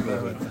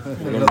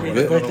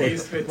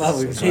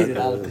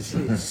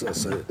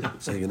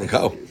 So you're going to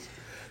go.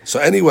 So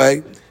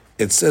anyway,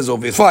 it says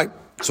over here, fine.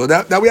 So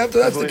now we have to,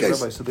 that's the case.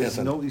 Rabbi, so there's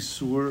no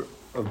isur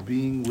of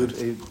being with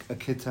a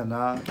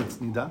ketana that's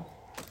nida?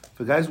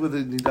 For guys with a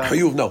nida...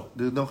 Chayuv, no.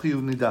 There's no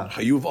chayuv nida.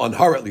 Chayuv on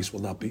her at least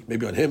will not be.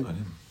 Maybe on him.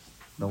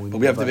 No, but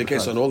we have to be a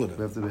case on all of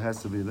them. It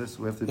has to be this.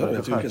 We have to be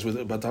a case with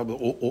all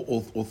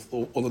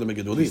of them are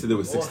Gedolim. You said there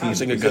was 16. You're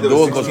saying a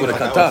Gadol goes with a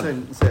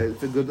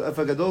Katan. If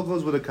a Gadol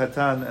goes with a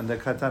Katan and the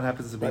Katan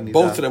happens to be Nida.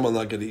 Both of them will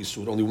not get a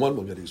Isur. Only one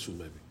will get a Isur,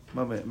 maybe.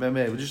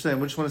 We just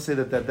want to say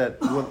that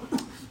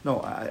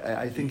no,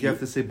 I think you have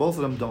to say both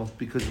of them don't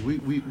because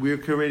we're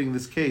creating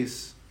this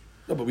case.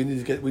 No, but we need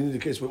a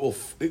case where all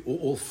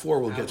four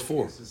will get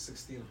 4.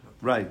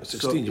 Right,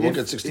 16. You won't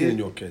get 16 in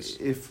your case.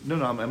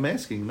 I'm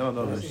asking.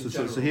 No.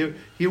 So here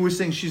we're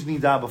saying she's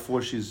nida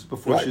before she's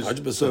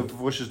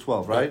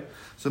 12, right?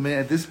 So man,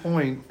 at this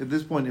point,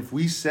 if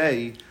we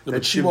say that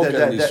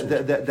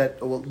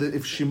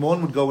if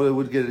Shimon would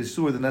get a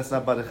isur, then that's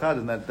not barachad,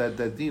 and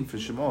that din for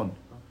Shimon.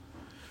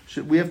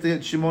 We have to.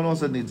 Shimon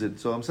also needs it.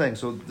 So I'm saying.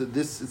 So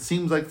this it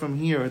seems like from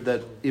here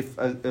that if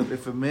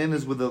a man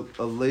is with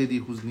a lady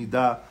who's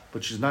nida,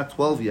 but she's not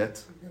 12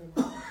 yet.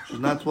 She's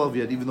not 12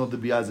 yet, even though the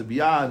biyah is a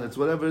biyah and it's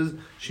whatever it is.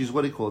 She's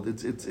what he called. They're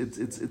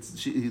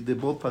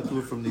both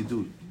patur from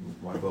nidud.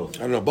 Why both?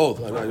 I don't know both.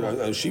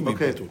 She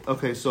patur.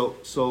 Okay. So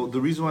the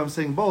reason why I'm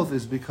saying both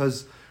is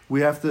because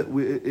we have to.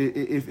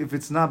 If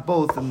it's not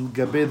both, then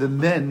gabe the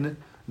men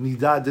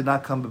nida did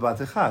not come bebat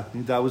echad.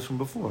 Nida was from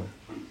before.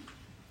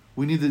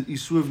 We need the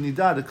isur of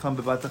nida to come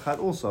bebat echad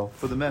also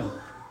for the men.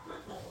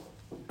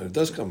 And it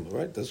does come,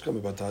 right? It does come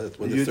about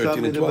when they're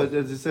 13 and 12. But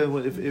as I said,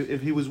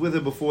 if he was with her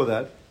before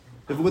that,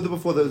 if with her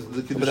before the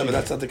Kiddushim. But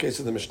that's not the case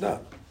of the Mishnah.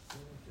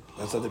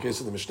 That's not the case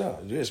of the Mishnah.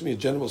 You ask me a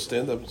general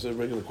stand-up, it's a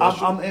regular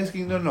question. I'm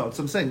asking, no.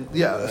 So I'm saying,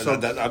 yeah. So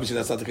obviously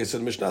that's not the case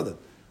of the Mishnah then.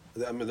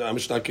 The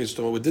Mishnah case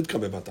to did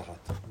come about the hat.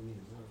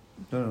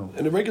 No.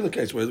 In a regular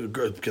case where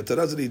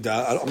Ketanah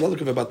Nida, I'm not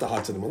looking about the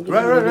hats anymore.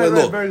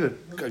 Right, very good.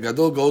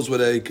 Gadol goes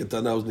with a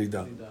Ketanah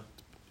Nida.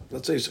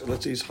 Let's say he's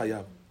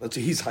Hayab. Let's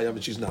say he's Hayab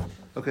and she's not.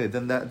 Okay,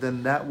 then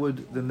that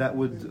would.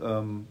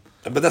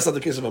 But that's not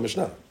the case of a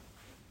Mishnah.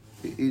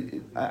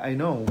 I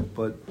know,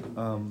 but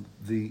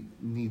the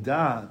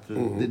nida,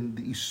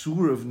 the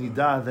isur of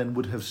nida, then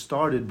would have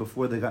started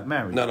before they got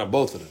married. Not on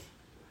both of them.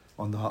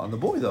 On the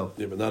boy though.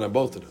 Yeah, but not on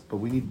both of them. But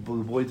we need the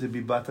boy to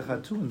be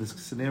batachat too in this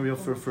scenario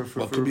for.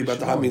 Well, to be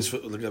batachat means for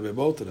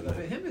both of them.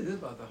 For him, it is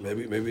batachat.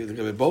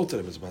 Maybe both of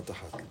them is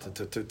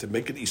batachat to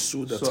make an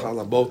isur that's hal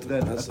on both of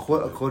them.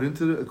 According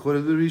to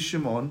the Rish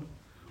Shimon,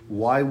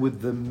 why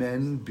would the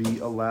men be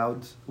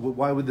allowed?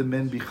 Why would the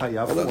men be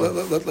chayav?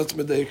 Let's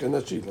medayik and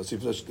let's see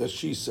if that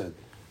she said.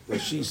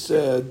 That she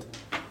said,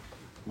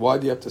 why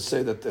do you have to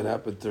say that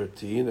happened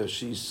 13? As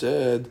she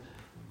said,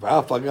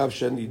 v'af agav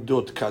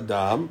shenidot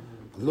kadam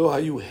lo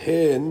hayu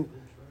hen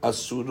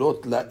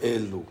asurot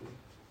laelu.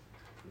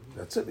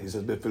 That's it. He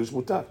says befirish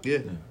mutar.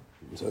 Yeah.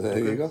 So there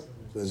you go.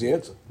 There's the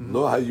answer.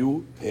 Lo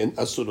hayu hen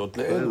asurot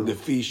laelu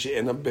lefi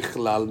she'enam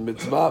bechlal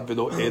mitzvah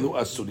v'lo elu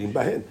asurim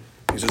bahen.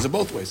 He says it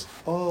both ways.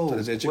 Oh,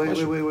 wait.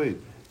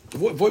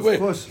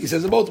 Wait. He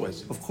says it both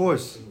ways. Of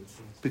course.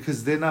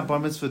 Because they're not bar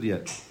mitzvah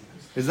yet.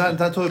 It's not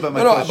talking about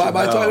my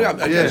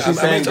question. She's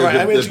saying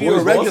I mean, you're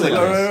a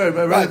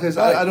regular. Right. Because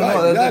I don't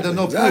know. There's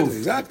no proof.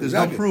 Exactly.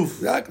 There's no proof.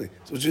 Exactly.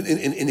 So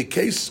in a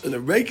case, in a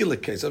regular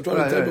case, I'm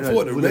trying to tell you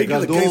before, the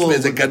regular case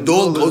means a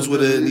gadol goes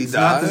with a nida. It's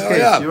not this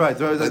case. You're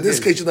right. In this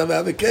case, you never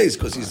have a case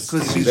because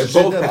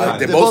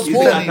they're both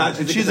small.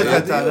 And she's a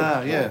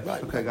katana. Yeah.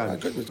 Okay,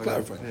 got it.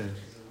 Clarify.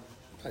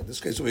 In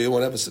this case, we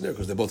won't have a scenario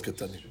because they're both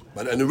ketanim.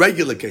 But in a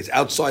regular case,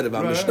 outside of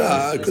our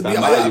Mishnah, it could be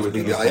Hayav. It could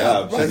be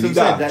Hayav.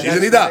 She's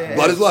an Idah.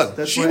 Blood is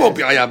blood. She won't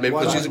be Hayav maybe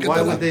because she's a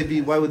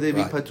ketanim. Why would they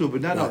be patur?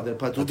 But no, they're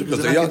patur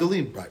because they're young.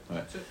 Right.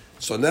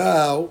 So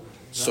now,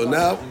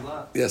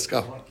 yes,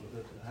 go.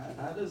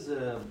 How does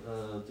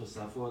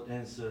Tosafot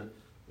answer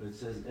where it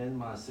says En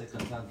Maaseh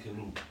Katan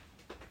Kelum?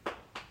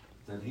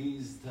 That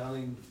he's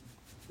telling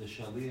the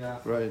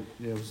Shaliach. Right.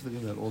 Yeah, I was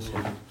thinking that also.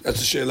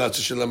 That's a sheila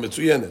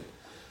mitzuyenet.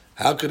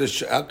 How could a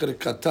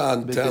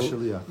katan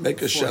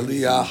make a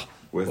shaliach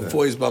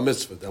before he's bar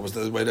mitzvah? That was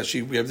the way that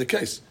we have the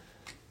case.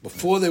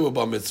 Before they were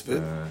bar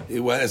mitzvah, he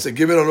went and said,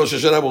 "Give it on Rosh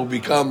Hashanah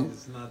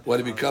when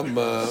he become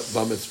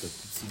bar mitzvah."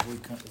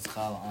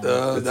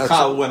 That's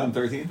Chal 1 and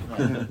 13.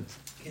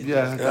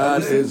 Yeah,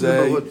 that is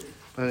a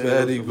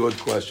very good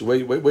question.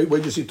 Wait,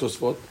 did you see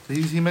Tosfot?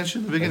 He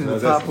mentioned the beginning, the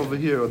top over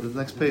here, or the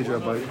next page,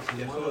 Rabbi.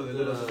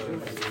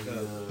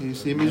 You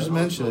see, he just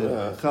mentioned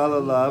it. Chal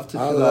alav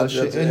tefillah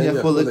she'en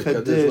yakol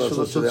lekadesh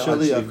l'sot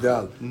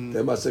shaliach.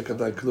 Demase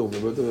katan klum.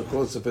 Remember the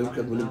whole sefer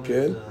kadmonim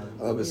ken,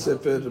 but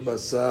sefer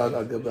basar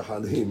al gab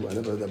halim. I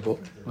never read that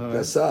book.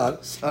 Basar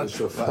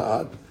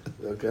shofar.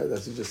 Okay,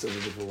 that's he just said it a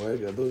different way.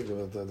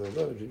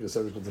 You can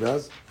say the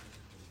contrast.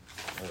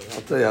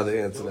 I'll tell you how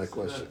to answer that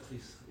question.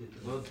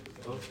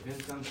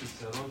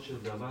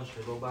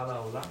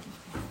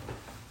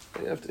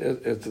 You have to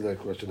answer that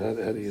question. How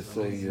do you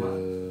say?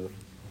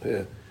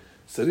 Yeah.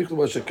 צריך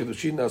לומר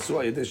שהקידושין נעשו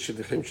על ידי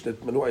שליחים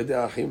שנתמנו על ידי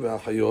האחים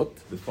והאחיות.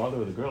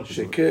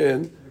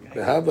 שכן,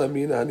 בהווה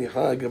מן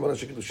ההניחה הגמרא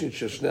שקידושין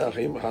של שני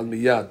האחים חל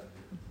מיד.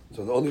 So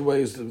the only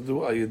way is to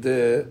do על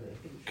ידי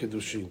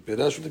קידושין.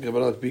 פירשנו את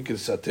הגמרא על פי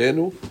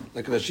גרסתנו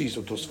לקדשיס,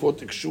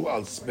 ותוספות הקשו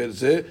על סבר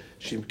זה,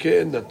 שאם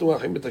כן נתנו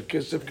האחים את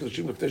הכסף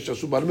קידושין לפני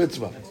שעשו בר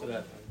מצווה.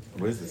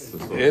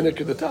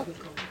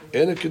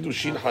 אין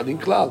הקידושין חלים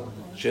כלל,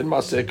 שאין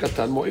מעשה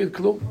קטן מועיל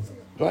כלום.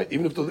 Right?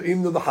 Even if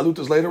the halut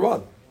is later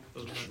on.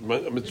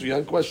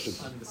 Mitzuyan question.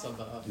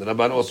 The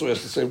Rabban also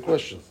asked the same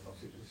question.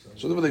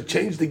 So they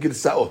changed the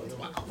Girsaot.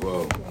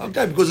 Whoa.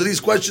 Okay, because of these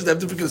questions, they have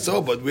different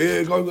Girsaot, but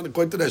we're going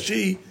according to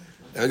Rashi,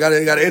 and I got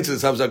to answer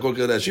this. How does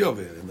according to Rashi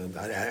over here? And then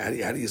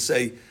how do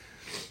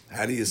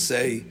you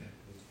say?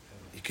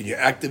 Can you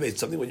activate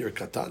something when you're a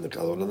katan?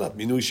 Or not?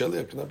 Minui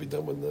shaliach cannot be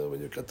done when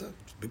you're a katan.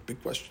 It's a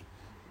big question.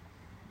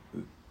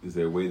 Is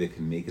there a way they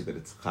can make it that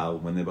it's chal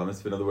when they're bar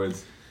mitzvah? In other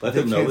words, let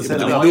them know. But the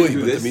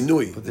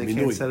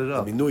minui, set it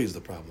up. The minui is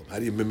the problem. How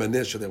do you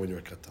memanesh that when you're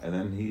a katan? And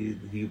then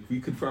he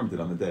reconfirmed it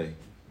on the day.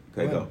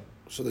 Okay, right. Go.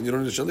 So then you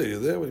don't need to shaliach. You're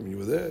there. What do you mean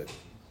you were there?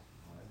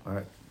 All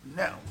right.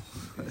 Now.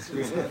 I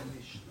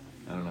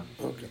don't know.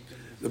 Okay.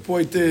 The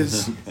point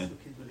is.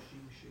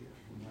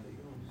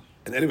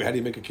 And anyway, how do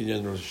you make a kinyan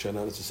in Rosh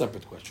Hashanah? It's a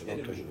separate question.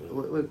 Okay.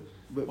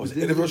 Was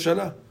it Rosh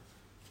Hashanah?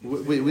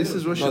 Wait, this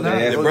is Rosh Hashanah. No,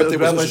 their birthday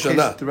was Rosh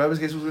Hashanah. The rabbi's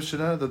case was Rosh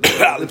Hashanah.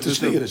 Alif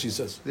Tishri, she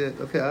says. Yeah,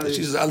 okay.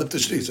 She says Alif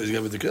Tishri, so you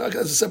have the. Okay,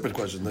 that's a separate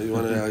question. Now you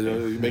want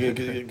to make a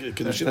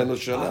kiddushin on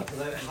Rosh Hashanah?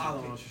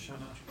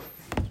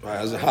 Right,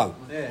 as a hal.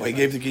 Well, he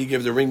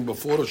gave the ring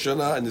before Rosh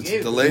Hashanah, and it's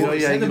delayed. Oh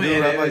yeah, you can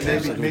do Rabbi.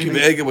 Maybe give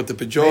the egg with the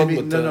pigeon.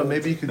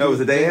 Maybe you can. No, it was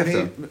the day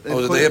after. Oh, it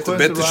was the day after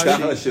Bet Tishri.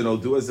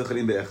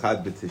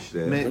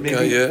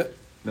 Okay, yeah.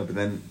 No, but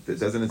then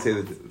doesn't it say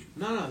that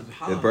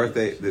the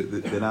birthday?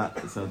 They're not.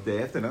 It's not the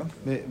day after, no.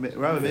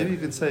 Rabbi, maybe you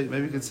could say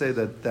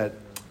that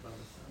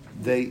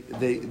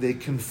they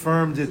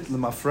confirmed it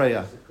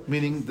l'mafreya,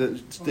 meaning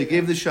that they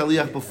gave the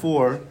shaliach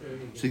before,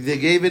 so they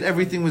gave it.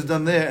 Everything was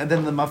done there, and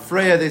then the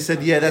mafreya they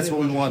said, yeah, that's what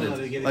we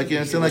wanted. Like you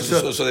understand, like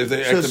so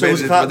they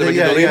activated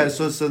it. Yeah.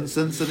 So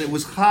it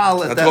was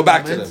chal at that go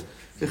back moment. To them.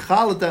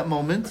 Chal at that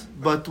moment,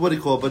 but what do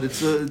you call it? But it's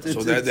so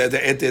they're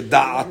at their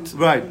da'at.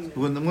 Right.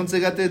 Once they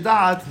got their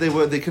da'at,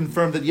 they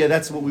confirmed that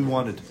that's what we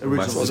wanted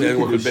originally. They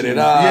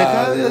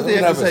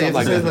have to say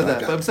that.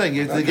 But I'm saying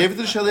they gave it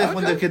to the shaliach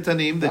when they're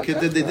ketanim.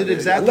 They did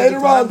exactly.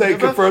 Later on, they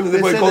confirmed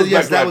that they said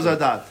yes, that was our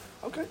da'at.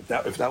 Okay,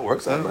 if that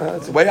works,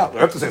 it's a way out. We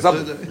have to say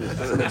something.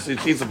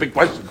 It's a big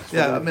question.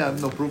 Yeah, I mean, I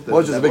have no proof that.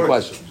 Which is a big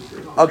question.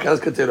 Okay,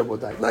 let's continue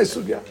about that. Nice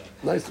sugya.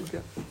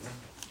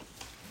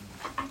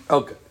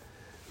 Okay.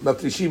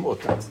 Mafrishim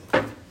otat.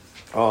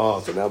 Oh,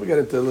 so now we get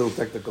into a little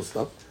technical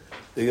stuff.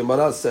 The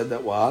Gemara said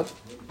that what?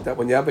 That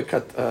when you have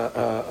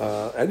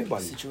a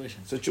anybody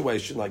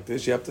situation like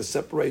this, you have to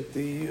separate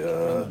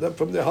them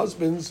from their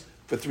husbands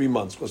for 3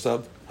 months because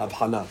of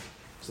hana.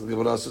 So the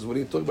Gemara says, what are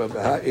you talking about?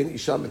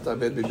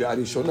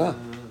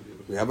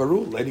 We have a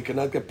rule: lady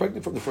cannot get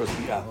pregnant from the first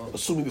biyah,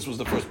 assuming this was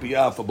the first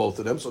biyah for both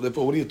of them. So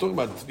therefore, what are you talking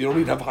about? You don't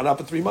need hana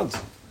for 3 months.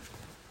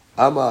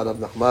 Amar Rav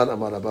Nachman,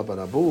 Amar Rabba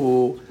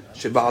Rabu,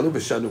 Sheba'alu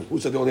b'shanu. Who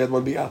said they only had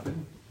one bi'ah?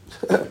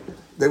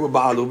 They were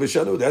ba'alu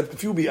b'shanu. They had a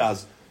few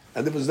bi'ahs.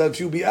 And if it was that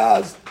few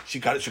bi'ahs, she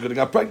could have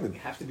got pregnant.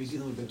 You have to be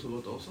dealing with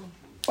Bentulot also?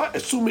 Well,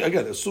 assuming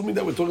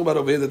that we're talking about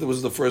over here that it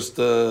was the first,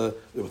 they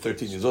were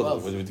 13 years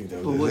old. What do you think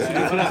that was? It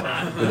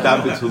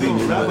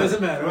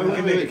doesn't matter. We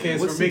can make a case.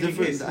 What's the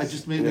difference? I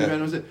just made me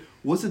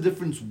what's the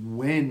difference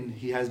when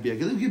he has bi'ah?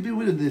 Let me be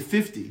with the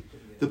 50.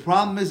 The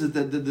problem is that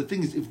the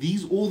thing is, if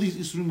all these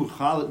Isurim were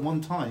chal at one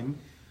time,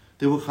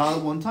 They were chal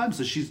at one time,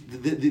 so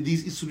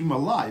these isurim are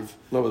live.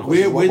 No,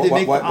 where they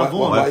make the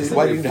avon?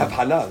 Why do you have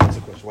hana? That's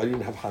the question. Why do you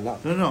have hana?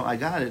 No, I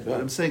got it. Yeah.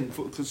 But I'm saying,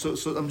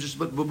 so I'm just,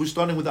 but we're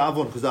starting with the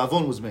avon because the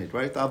avon was made,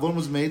 right? The avon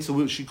was made,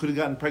 so she could have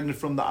gotten pregnant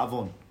from the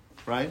avon,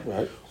 right?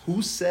 Right.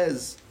 Who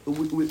says? The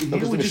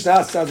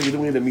Mishnah sounds like you're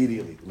doing it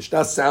immediately. The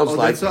Mishnah sounds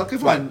like okay,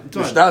 fine.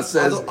 Mishnah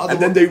says, and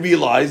then they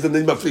realized, and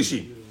then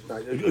maflishi.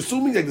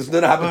 Assuming that this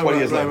never happened 20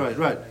 years later.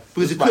 Right.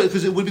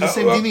 Because it would be the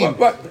same dinim.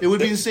 It would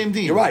be the same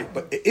dinim. You're right,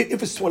 but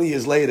if it's 20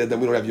 years later,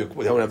 then we don't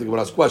have the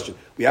Gemara's question.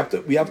 We have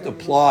to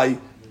apply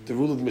the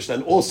rule of the Mishnah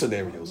in all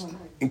scenarios,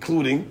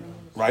 including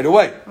right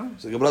away.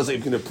 So the Gemara says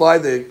you can apply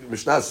the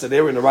Mishnah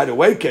scenario in the right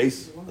away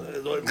case.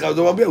 Who says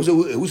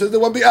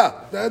there won't be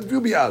There had few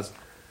bi'ahs.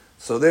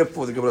 So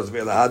therefore the Gemara says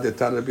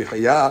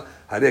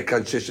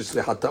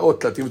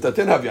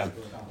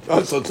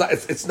so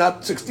it's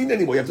not 16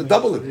 anymore. You have to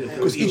double it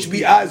because each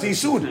bi'ah is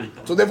isud.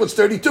 So therefore it's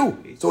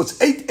 32. So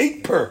it's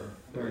 8 per.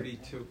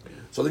 32.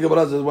 So the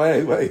Gemara says,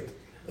 wait.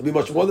 It'll be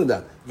much more than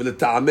that.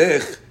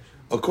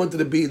 According to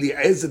the Bi'li,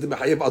 the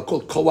Mechayev, I'll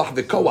call koach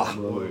v'koach.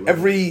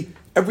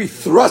 Every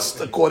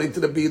thrust, according to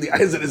the Bi'li,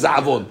 is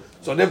avon.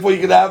 So therefore you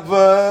can have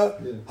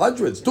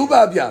hundreds. Tu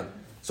v'abyan.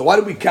 So why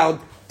do we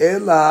count?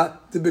 Ela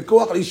the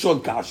b'koach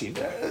rishon kashi.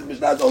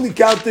 Mishnah's only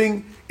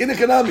counting in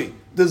economy.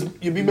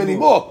 You'll be many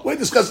more. We're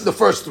discussing the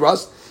first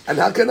thrust, and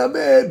how can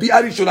be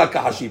arishona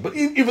kahashi? But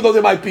even though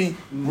there might be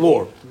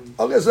more,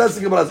 okay. So that's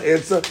the Gemara's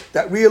answer.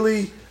 That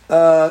really,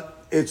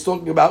 it's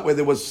talking about where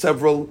there was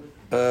several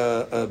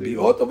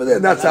bi'ot over there,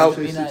 and that's how.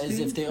 Is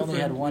if they only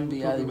had one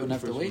bi'ah, they wouldn't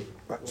have to wait.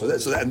 Right. So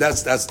that's the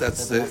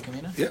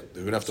yeah.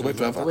 They're gonna have to wait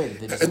for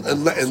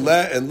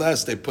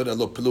unless they put a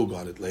little pelug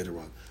on it later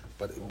on.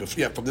 But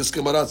from this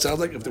Gemara, it sounds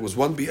like if there was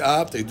one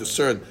bi'ah, if they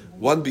discern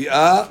one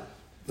bi'ah.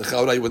 The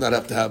Chaura would not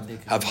have to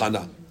have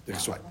hana.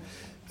 That's right.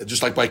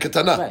 Just like by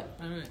Ketana. Right.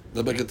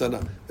 The by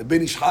Ketana. The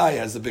Ben Ish Chai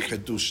has the big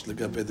Hadush, the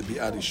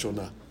Bi'ah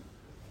Rishona.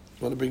 You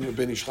want to bring the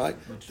Ben Ish Chai?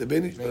 The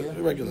Ben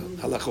regular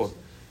halachot.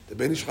 The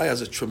Ben Ish Chai has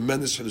a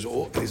tremendous. He's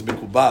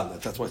Mekubal.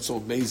 That's why it's so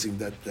amazing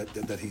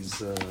that he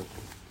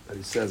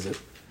says it.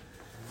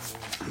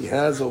 He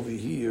has over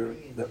here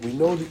that we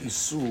know the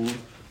Isur,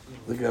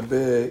 the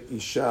Gabe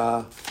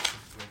Isha,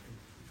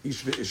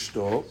 Ish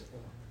ve'ishto.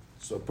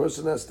 So a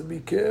person has to be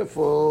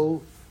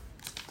careful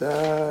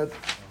that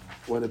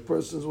when a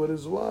person's with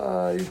his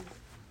wife,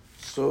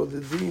 so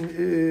the deen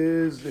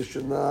is they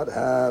should not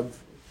have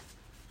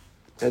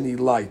any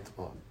light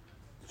on.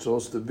 It's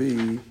supposed to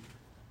be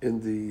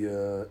in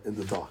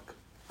the dark.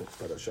 That's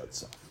Parashat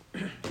Saf.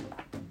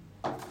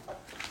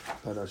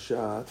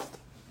 Parashat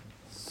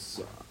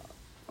Saf.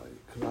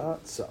 Vayikra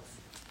Saf.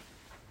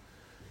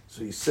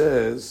 So he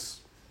says.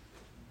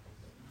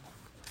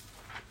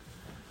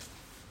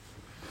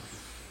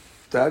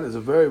 That is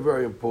a very,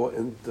 very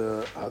important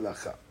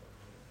halacha.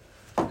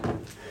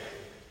 And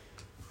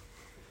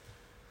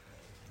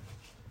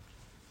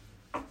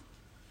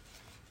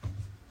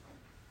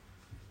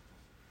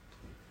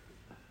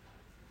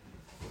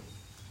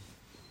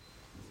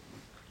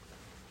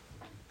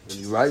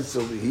he writes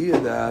over here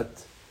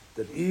that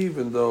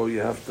even though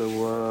you have to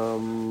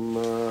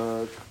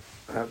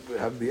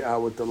have the hour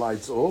with the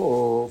lights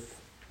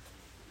off,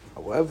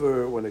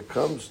 however, when it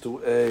comes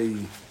to a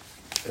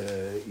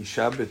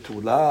Isha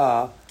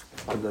Betula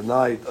on the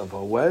night of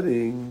her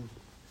wedding,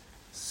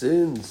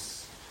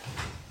 since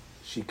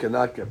she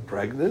cannot get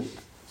pregnant,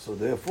 so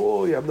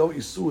therefore you have no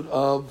isur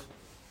of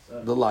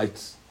the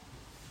lights.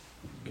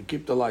 You can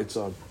keep the lights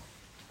on.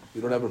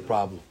 You don't have a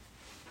problem,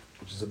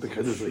 which is a big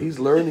hadush. So he's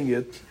learning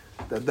it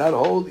that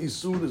whole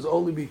isur is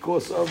only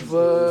because of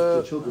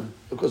the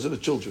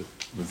children.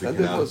 And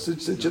therefore,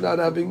 since you're not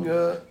having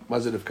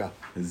mazirivka,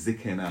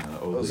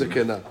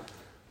 zikena.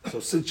 So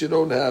since you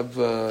don't have,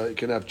 you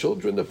can have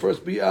children, the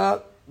first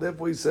bi'ah,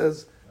 therefore he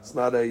says it's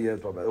not a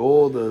problem.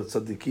 All the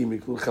tzaddikim,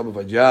 including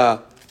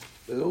Chamavajah,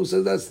 who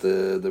says that's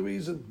the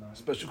reason.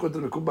 Especially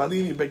according to the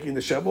Mekubalim, you're making the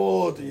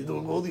Shamot, and you're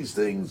doing all these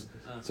things.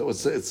 So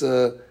it's let's see,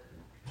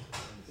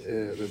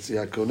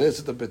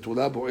 HaKoneset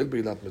HaBetula bo'el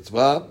b'illat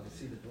mitzvah,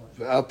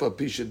 ואף על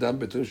פי שדם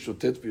בתולים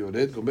שוטט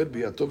ויורד, גומר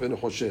ביאתו ואינו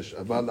חושש.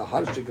 אבל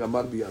לאחר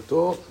שגמר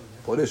ביאתו,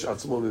 פורש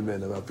עצמו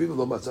ממנה. ואפילו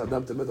לא מצא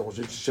אדם תמת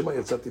וחושב ששמא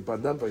יצא טיפה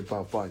דם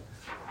ויפעפיים.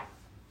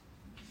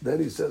 Then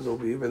he says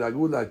over here,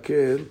 ונהגו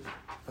להקל,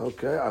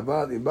 אוקיי,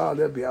 אבל אם בא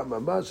עליה ביאה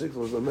ממש,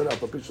 כבר זמן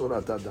אף על פי שלא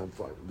ראתה דם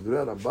פיים. בדברי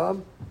הרמב"ם,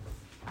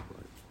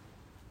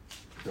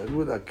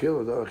 נהגו להקל,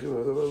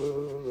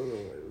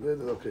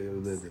 אוקיי,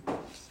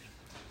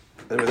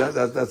 anyway,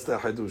 that's the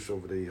Hadush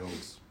over there he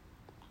holds.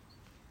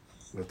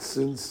 But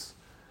since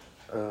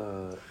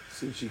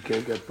she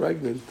can't get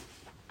pregnant,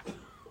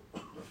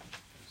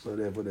 so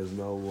therefore there's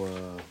no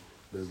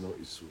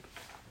isur.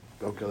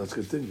 Okay, let's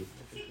continue.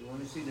 You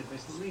want to see the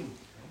Pesulim.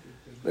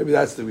 Maybe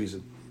that's the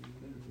reason.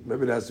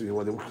 Maybe that's the reason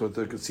why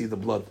they could see the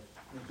blood.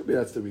 Maybe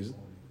that's the reason.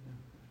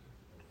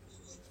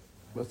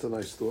 That's a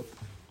nice thought.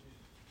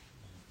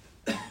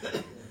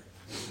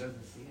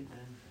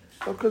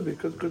 Oh, could be.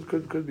 Could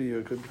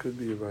be. Could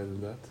be right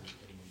in that.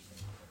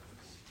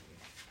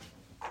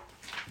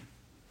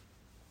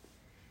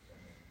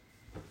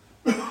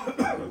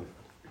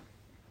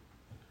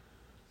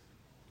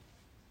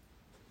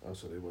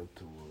 So they went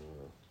to.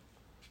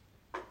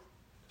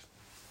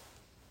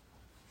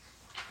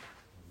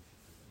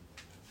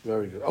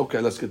 Very good.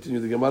 Okay, let's continue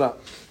the Gemara.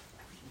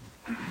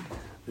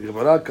 The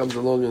Gemara comes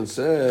along and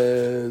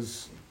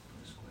says.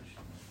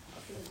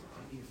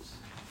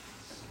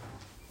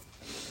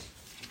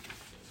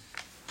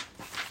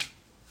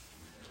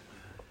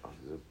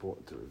 It's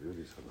important to review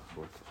these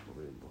halachot.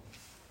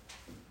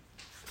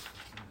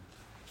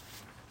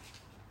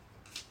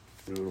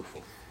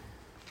 Beautiful.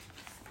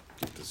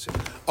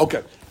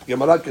 Okay,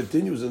 Gemara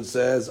continues and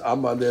says,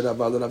 Amar le Rav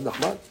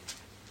Nachman.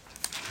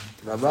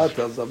 Rav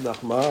tells Rav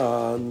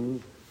Nachman,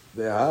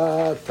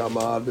 Veha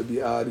Tamar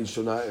bebi'ah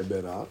rishona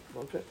ebera.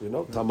 Okay, we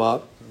know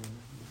Tamar,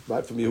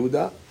 right, from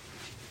Yehuda.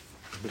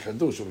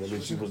 B'chadush, I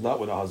mean, she was not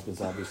with her husbands,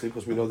 obviously,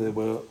 because we know they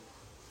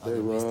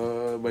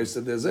were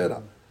wasted their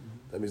zera.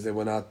 That means they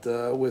were not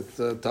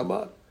with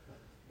Tamar.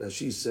 Now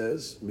she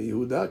says, Mi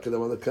Yehuda,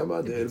 kedam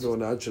alakama, the erve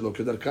onan shelo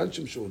kedarkan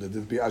shimshu, they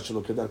did bi'ah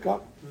shelo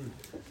kedarkan.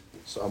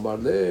 So Amar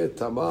le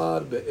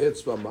Tamar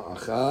be'etzba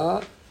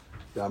ma'acha,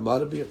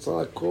 ואמר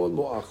ביצרה כל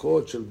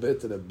מואחות של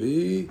בית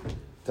רבי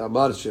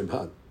תמר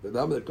שמן.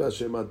 ולמה נקרא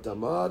שמן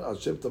תמר? על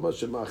שם תמר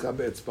של מאחה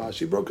באצבע.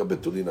 She broke up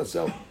betulin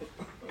herself.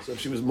 So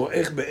she was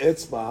mo'ech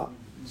באצבע,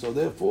 so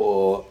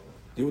therefore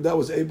Yehuda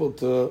was able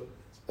to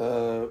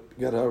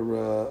get her,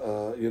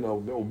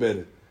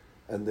 מעוברת.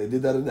 And they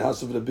did that in the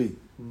house of Rabbi.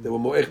 They were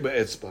mo'ech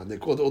באצבע. They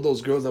called all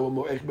those girls that were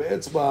mo'ech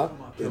באצבע,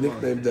 they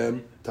nicknamed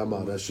them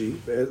Tamar. Rashi,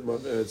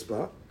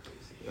 באצבע.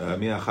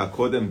 מיאחה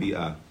קודם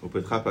ביאה,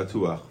 ופתחה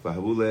פתוח,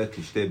 והיו לה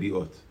כשתי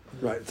ביאות.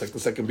 Right, it's like the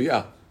second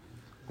ביאה.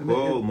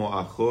 כל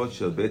מואחות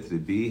של בית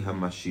רבי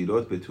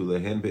המשאירות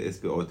בתוליהן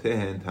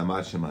באצבעותיהן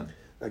תמר שמן.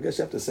 I guess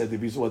you have to say the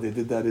reason why they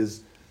did that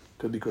is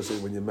because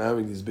when you're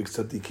marrying these big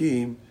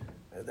tzaddikim,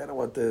 they don't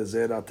want the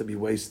zera to be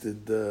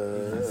wasted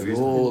at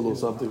all or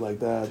something like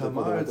that.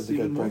 Tamar, it's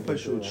even more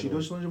pashut. She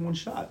only had one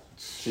shot.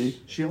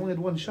 She only had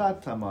one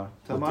shot, Tamar.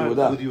 Tamar with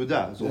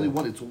Yehuda. It's only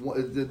one. It's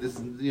one. This,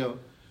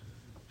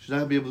 she's not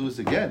gonna be able to do this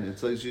again.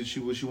 It's like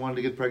she wanted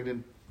to get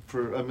pregnant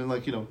for. I mean,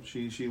 like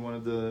she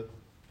wanted the.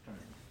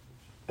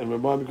 And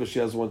remind me, because she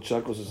has one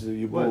shot, so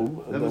you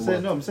boom.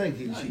 I'm saying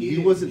he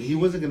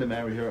wasn't going to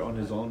marry her on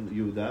his own.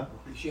 Yehuda.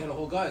 She had a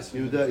whole guy.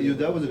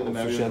 Yehuda wasn't going to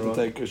marry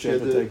her. She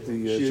had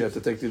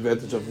to take the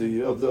advantage of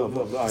the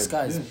iron.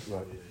 Disguise.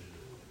 Right.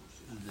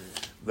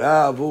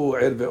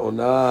 V'avu erve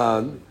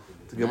onan.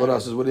 The Gemara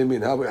says, what do you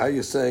mean? How are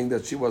you saying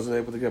that she wasn't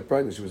able to get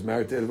pregnant? She was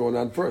married to erve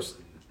onan first,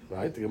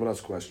 right? The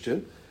Gemara's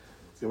question.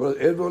 The Gemara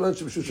erve onan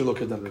shemshu shelo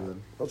kedarkan.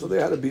 Also, they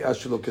had to be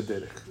ashelo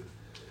kederich.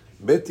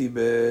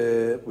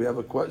 We have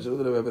a question.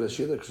 We have a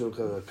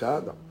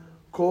shida.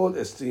 Kol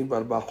estim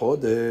barba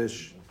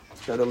chodesh.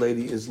 That a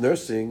lady is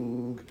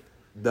nursing.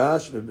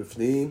 Dash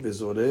mebifnim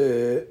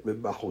v'zoreh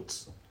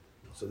mebachutz.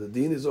 So the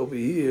deen is over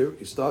here.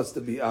 He starts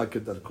to be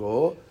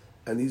akedarko,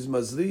 and he's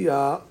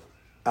mazriya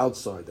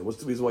outside. And what's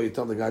the reason why you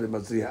tell the guy to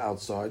mazriya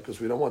outside? Because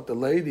we don't want the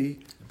lady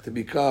to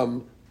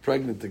become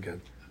pregnant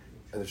again.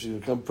 And if she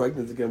becomes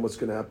pregnant again, what's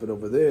going to happen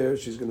over there?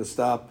 She's going to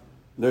stop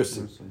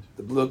nursing.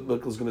 The blood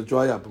is going to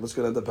dry up. And what's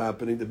going to end up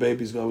happening? The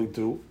baby's going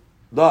to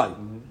die.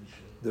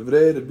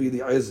 Devrei Rabbi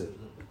Eliezer.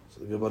 So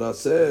the Gemara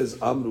says,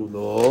 Amru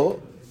lo,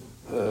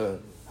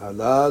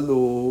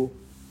 halalu,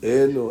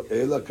 eno,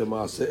 ela,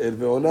 k'maaseh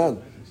erve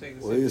onan.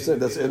 What are you saying?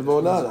 That's erve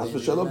onan. Has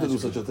v'shalom to do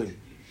such a thing.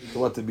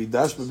 So what, to be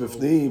dashed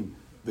b'bifnim,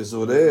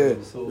 b'zoreh,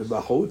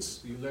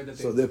 b'bachutz?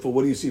 So therefore,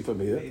 what do you see from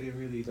here?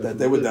 That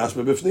they were dashed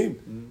b'bifnim.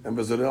 And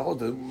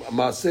b'zoreh,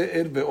 maaseh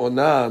erve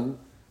onan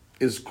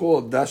is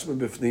called dash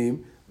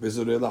b'bifnim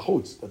b'zoreh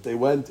lachutz. That they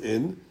went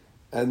in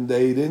and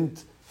they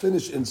didn't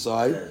finish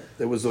inside.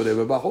 There was zoreh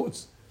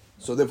b'bachutz.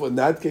 So therefore, in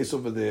that case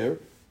over there,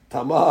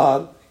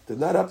 Tamar did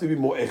not have to be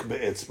mo'ech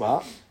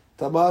be'etzba.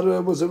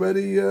 Tamar was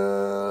already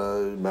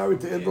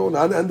married to erve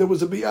onan, and there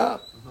was a bi'ah.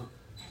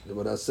 The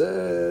Gemara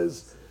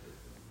says,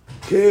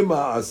 "Ke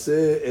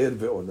ma'aseh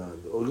erve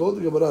onan." All the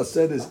Gemara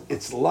said is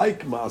it's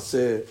like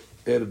ma'aseh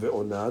erve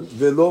onan,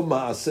 velo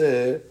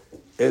ma'aseh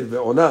erve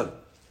onan.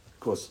 Of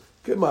course.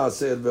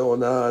 כמעשר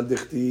ועונן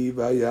דכתיב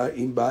היה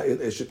אם בא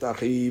אל אשת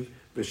אחיו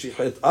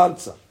ושיחת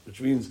ארצה,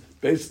 which means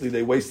basically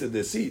they wasted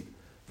their seed.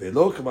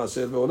 ולא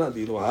כמעשר ועונן,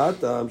 דהילו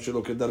הטעם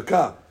שלא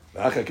כדרכה,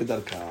 ואחר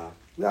כדרכה.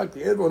 ער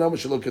ועונן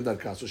שלא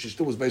כדרכה. So she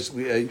still was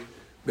basically a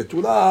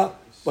betula,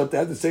 but they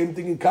had the same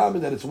thing in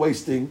common, that it's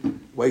wasting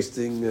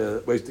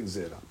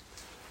zera.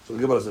 So the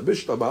Gemara says,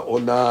 Bishta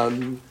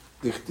ba'onan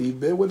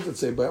דכתיב, what does it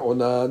say by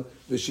onan?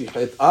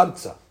 ושיחת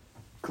ארצה.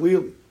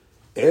 Clearly.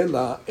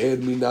 Ela er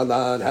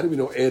minalan. How do we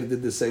know er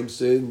did the same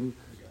sin?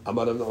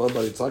 Amar Rav Nachman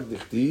bar Yitzchak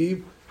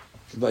dichtiv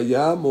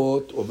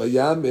vayamot or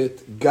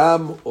vayamet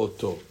gam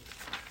oto,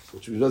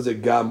 which we know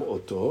that gam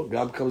oto.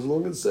 Gam comes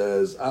along and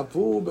says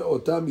afu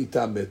beota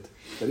mitamet,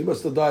 that he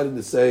must have died in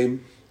the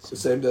same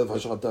day of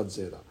hashchatat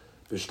zera.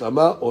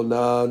 V'shlama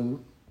onan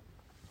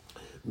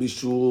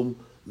mishum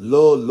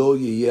lo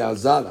yiyeh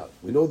azara.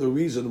 We know the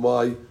reason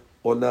why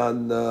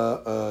onan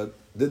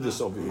did this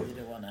over here,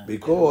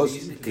 because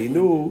he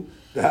knew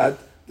that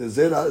the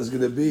zera is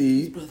going to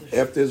be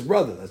after his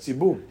brother. That's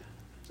Yibum.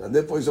 And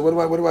therefore he said, what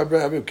do I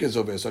have kids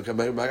over here? So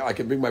I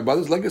can bring my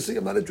brother's legacy?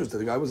 I'm not interested.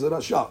 The guy was a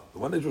Rasha.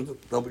 I'm not interested in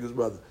helping his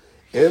brother.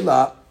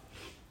 Ela,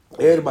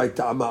 by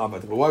ta'ama.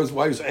 Why was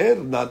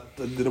not,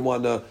 didn't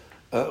want to,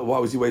 why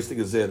was he wasting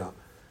his zera?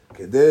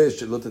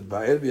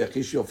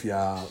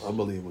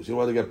 Unbelievable. She didn't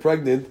want to get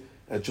pregnant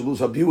and she lose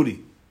her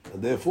beauty.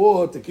 And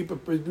therefore, to keep a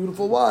pretty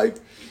beautiful wife,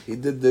 he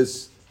did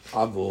this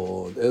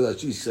avod. Ela,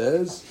 she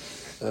says,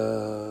 fine.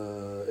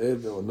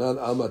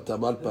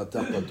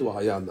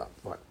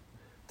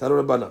 Tanu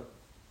Rabbana.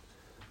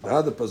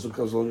 Now the pasuk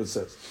comes along and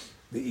says,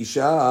 the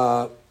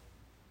isha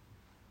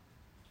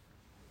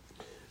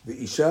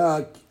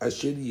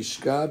asher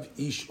yishkav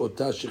ish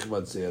ota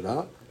shechvat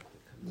zera.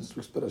 This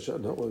week's parasha,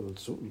 no,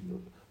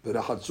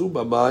 v'rachatzu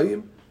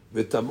b'mayim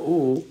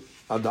v'tam'u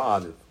ad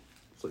ha'arev.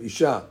 So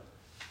isha,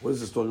 what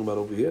is this talking about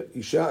over here?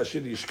 Isha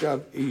asher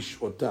yishkav ish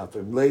ota. If a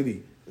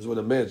lady is with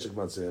a man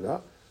shechvat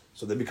zera,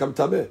 so they become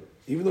tameh,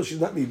 even though she's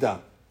not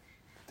nidah.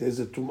 There's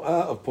a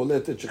tum'ah of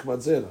poletet shechvat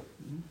zera.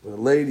 When a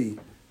lady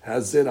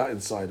has zera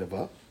inside of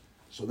her,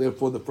 so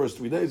therefore the first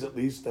 3 days at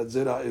least, that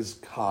zera is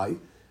high,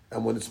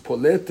 and when it's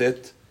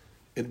poletet,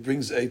 it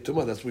brings a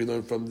tum'ah. That's what we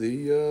learned from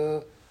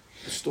the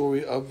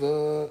story of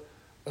the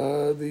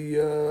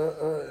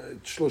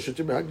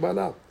Shloshetim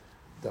Hagbala.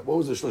 That what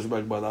was the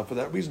Shloshetim Hagbala? For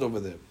that reason over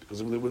there.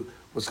 Because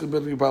what's going to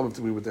be the problem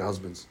to me with their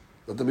husbands?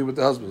 Let them be with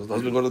their husbands. Let the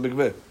husband go to the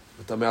mikveh.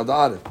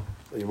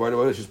 You're worried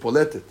about it, she's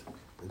poletet.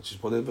 And she's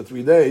poletet for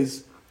 3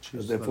 days.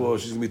 And therefore,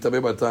 she's going to be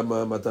tameh by the time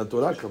Matan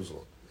Torah comes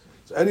along.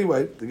 So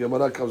anyway, the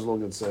Gemara comes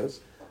along and says,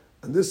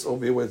 and this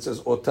over here where it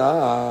says,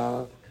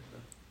 Ota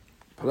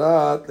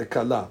prat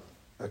lekala.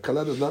 A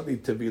kala does not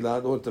need tevilah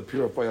in order to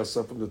purify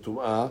herself from the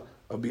tum'ah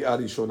of bi'ah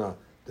rishona.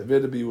 Tever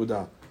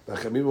b'Yehuda.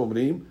 V'achamim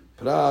omrim,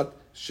 prat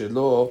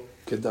shelo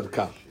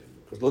kedarka.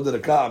 Because lo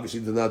derka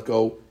obviously did not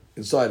go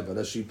inside of her.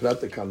 That's she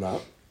prat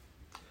lekala.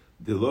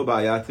 דלא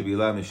בעיה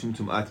טבילה משום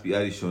טומאת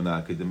ביאה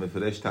ראשונה,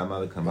 כדמפרש טעמה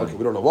לקמאי. Okay,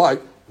 we don't know why.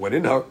 Went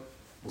in her.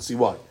 We'll see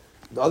why.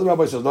 The other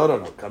rabbi says,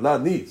 no. Kala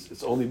needs.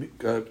 It's only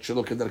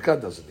Shelo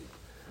Kedarka doesn't need.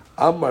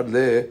 Amar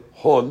le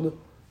hon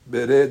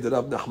bere de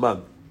Rab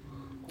Nachman.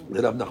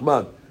 The Rab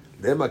Nachman.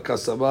 Lema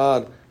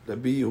kasavar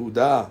Rabbi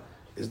Yehuda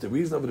is the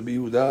reason of Rabbi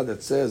Yehuda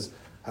that says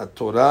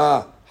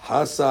HaTorah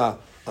hasa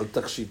al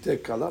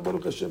takshite kala.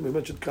 Baruch Hashem. We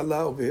mentioned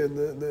kala over here in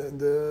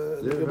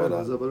the Gemara.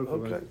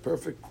 Okay,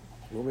 perfect.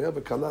 Well, we have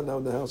a kala now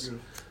in the house.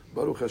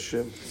 Baruch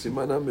Hashem.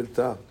 Siman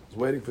HaMilta. I was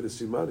waiting for the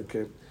siman. It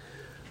came.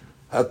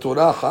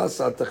 HaTorah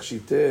chasa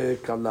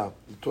takshite kala.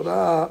 The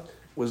Torah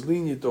was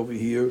lenient over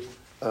here,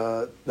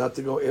 not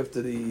to go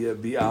after the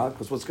bi'ah,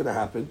 because what's going to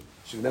happen?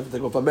 She's going to have to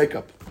take off her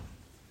makeup.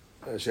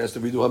 She has to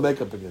redo her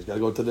makeup again. She's got to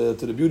go to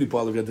the beauty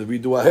parlor, get to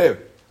redo her hair.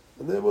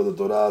 And then when the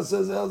Torah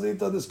says,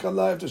 Hazita, this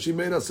kala, after she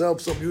made herself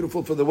so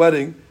beautiful for the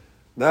wedding,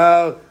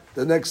 now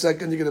the next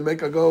second you're going to make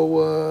her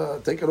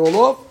go take it all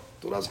off?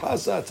 Torah's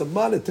chasa, it's a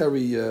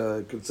monetary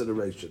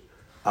consideration.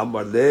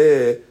 Amar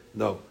le,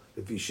 no.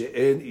 If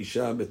she'en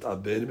isha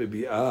mitaber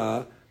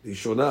bebi'ah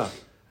rishona,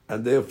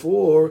 and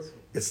therefore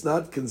it's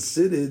not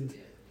considered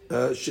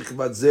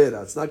shechvat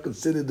zera. It's not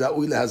considered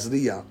ra'ui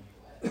lehazriya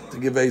to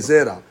give a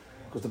zera,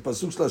 because the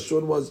pasuk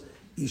lashon was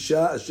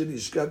isha asher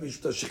yishkav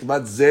ishta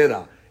shechvat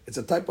zera. It's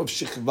a type of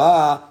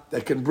shechva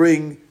that can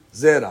bring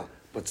zera,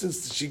 but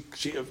since she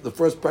the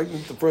first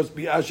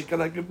bi'ah she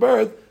cannot give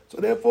birth,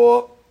 so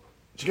therefore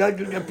she cannot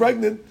get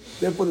pregnant.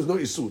 Therefore there's no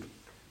isur.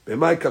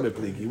 B'mai kameh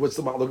pligi. What's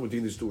the ma'alok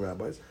between these two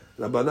rabbis?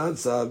 Rabbanan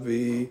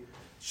savi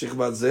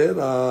shechvat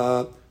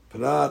zera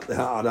prat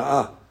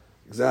leha'ara'ah.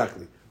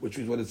 Exactly. Which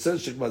means when it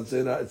says shechvat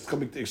zera, it's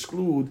coming to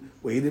exclude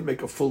where he didn't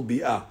make a full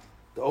bi'ah.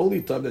 The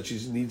only time that she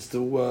needs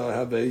to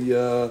have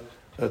a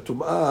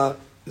tum'ah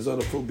is on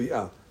a full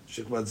bi'ah.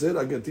 Shechvat zera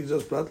again teaches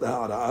us prat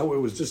leha'ara'ah, where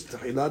it was just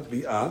tahilat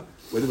bi'ah,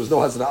 where there was no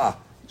hazra'ah.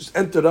 Just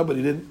entered up, but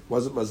he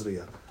wasn't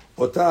mazriya.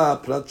 Ota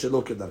prat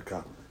shelo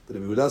kedarka. The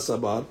Rebbe Yehuda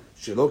Sabar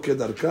shelo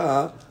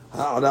kedarka.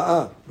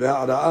 Ha'ara'ah,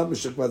 ve'ha'ara'ah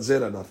mishekvat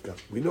zera nafka.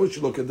 We know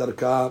shelo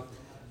kedarka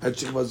and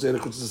shekvat zera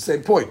because it's the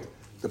same point.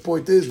 The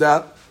point is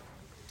that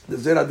the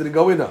zera didn't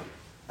go in her,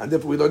 and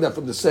therefore we learn that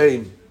from the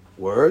same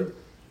word.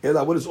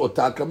 Ela, what does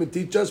ota come and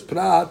teach us?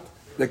 Prat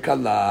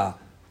lekala.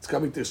 It's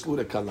coming to exclude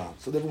a kala.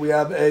 So therefore we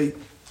have a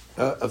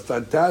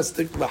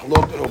fantastic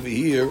mahloket over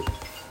here.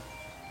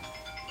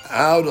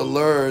 How to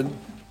learn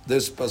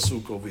this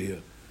pasuk over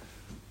here.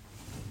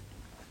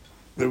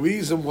 The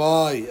reason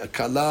why a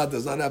kala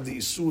does not have the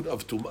isur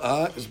of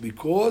tum'ah is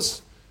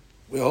because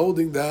we're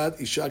holding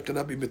that isha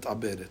cannot be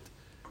mit'aberet.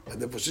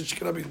 And therefore, since she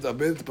cannot be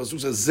mit'aberet, the pasuk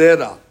says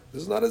zera.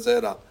 This is not a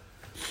zera.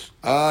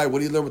 What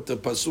do you learn with the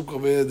pasuk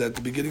over here, at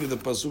the beginning of the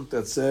pasuk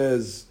that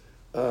says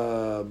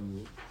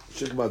shekvat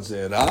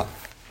zera?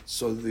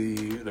 So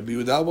the Rabbi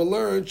Yehuda will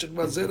learn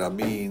shekvat zera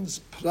means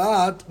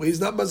prat, where he's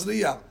not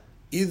mazriya.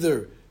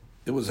 Either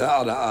it was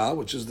ha'ara'ah,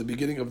 which is the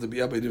beginning of the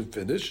bi'ah, but he didn't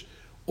finish,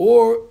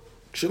 or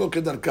shelo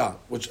kedarka,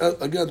 which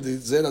again the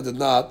zera did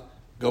not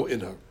go in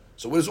her.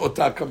 So where does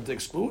otah come to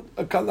exclude?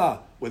 A kala,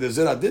 where the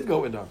zera did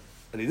go in her,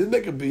 and he didn't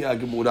make a bi'ah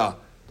gemura.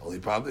 The only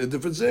problem, the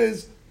difference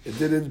is it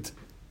didn't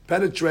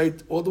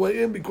penetrate all the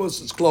way in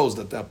because it's closed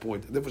at that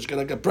point. And therefore, she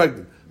cannot get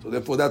pregnant. So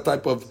therefore, that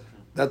type of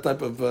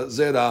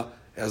zera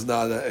is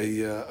not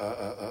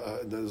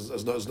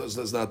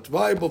is not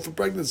viable for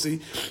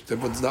pregnancy.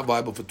 Therefore, it's not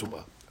viable for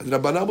tumah. And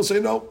Rabbanan will say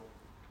no.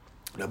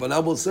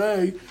 Rabbanan will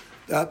say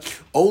that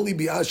only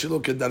bi'ah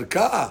shelo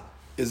kedarka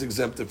is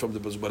exempted from the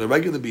pasuk, but a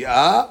regular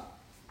bi'ah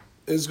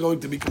is going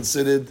to be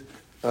considered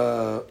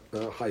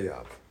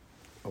hayav.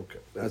 Okay,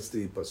 that's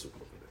the pasuk.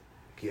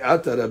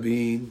 Ki'ata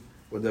Rabin,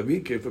 when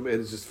Rabin came from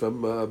Eretz,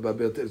 from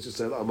Babel to Eretz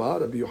Yisrael, Amar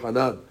Rabbi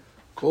Yochanan,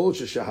 Kol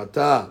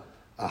sheshahata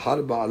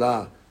ahar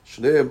ba'ala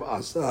shneim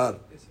asar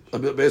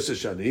b'esher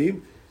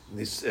shanim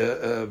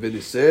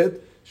v'nised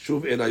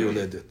shuv ena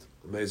yoledet.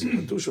 Amazing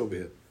Katush over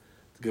here.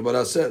 The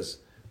Gemara says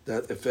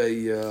that if a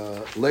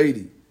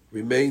lady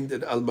remained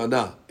in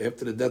almanah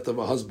after the death of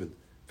her husband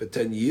for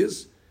 10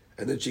 years,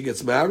 and then she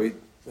gets married,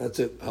 that's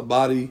it. Her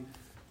body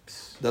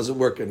doesn't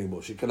work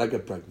anymore. She cannot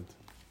get pregnant.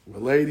 A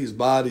lady's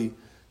body,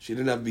 she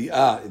didn't have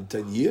bi'ah in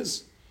 10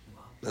 years,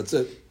 that's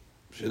it.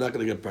 She's not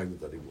going to get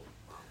pregnant anymore.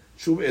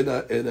 Shuv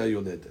ena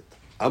yoledet.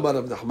 Amar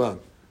Rav Nachman,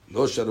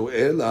 lo sharu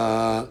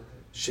ela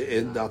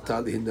she'en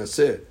da'ata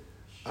lihinnaseh,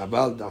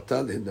 aval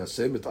da'ata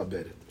lihinnaseh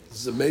mit'aberet. This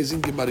is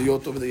amazing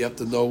Gemariyot over there. You have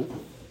to know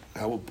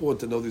how important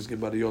to know these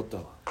Gemariyot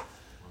are.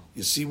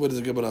 You see what does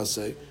the Gemara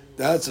say?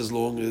 That's as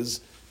long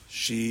as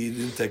she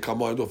didn't take her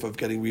mind off of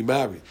getting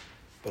remarried.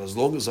 But as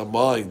long as her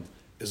mind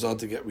is on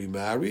to get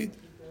remarried,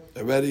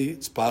 already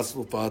it's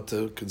possible for her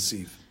to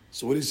conceive.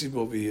 So what do you see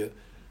over here?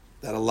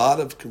 That a lot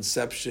of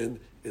conception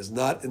is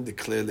not in the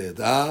Klei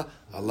Le'edah,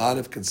 a lot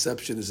of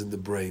conception is in the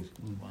brain.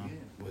 Wow.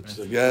 Which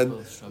again,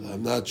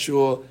 I'm not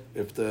sure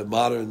if the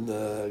modern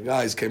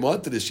guys came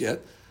onto this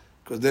yet,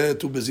 because they're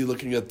too busy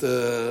looking at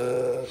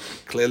the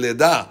Klei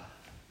Le'edah.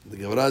 The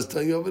Gemara is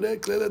telling you over there,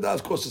 Klei Le'edah,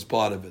 of course, is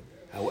part of it.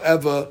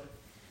 However,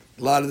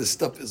 a lot of this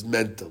stuff is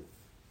mental.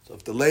 So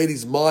if the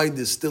lady's mind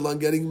is still on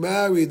getting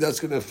married, that's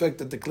going to affect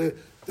that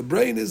the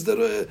brain is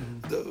the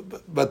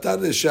Batar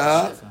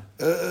Nesha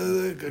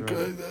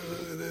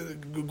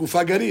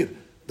Gufa Garir.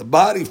 The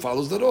body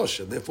follows the Rosh,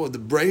 and therefore the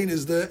brain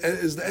is the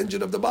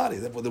engine of the body.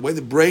 Therefore, the way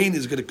the brain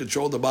is going to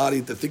control the body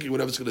into thinking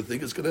whatever it's going to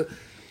think, it's going to.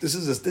 This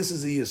is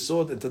the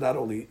yesod into not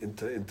only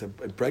into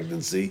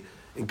pregnancy,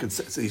 in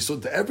conception, yesod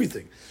into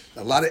everything.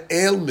 A lot of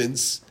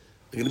ailments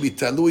are going to be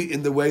talui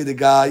in the way the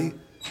guy.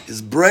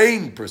 His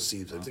brain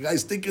perceives it. If the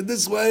guy's thinking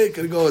this way, it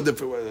can go a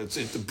different way.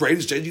 The brain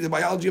is changing the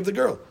biology of the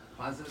girl.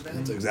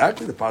 It's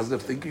exactly the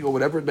positive thinking or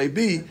whatever it may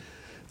be.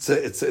 It's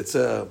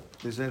a.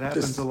 It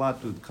happens a lot.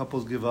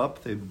 Couples give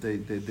up. They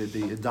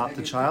adopt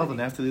a child,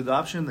 and after the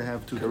adoption, they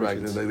have two.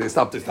 Correct. They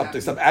stop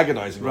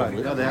agonizing. Right.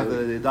 Right. No,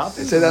 they adopt.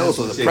 They say that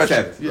also. The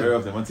pressure. Very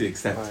often, once you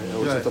accept,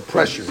 it's the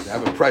pressure. They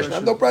have a pressure. They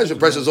have no pressure.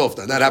 Pressure's off.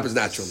 That happens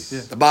naturally.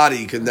 Yeah. The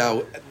body can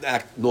now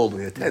act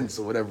normally, tense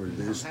or whatever it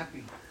is.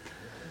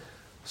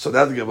 So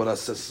that the Gemara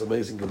says, it's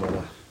amazing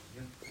Gemara.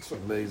 It's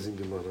amazing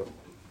Gemara.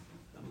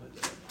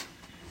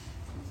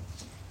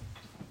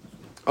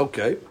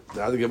 Okay,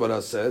 now the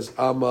Gemara says,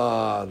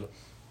 Amar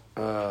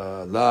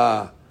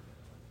la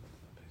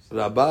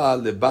Rabba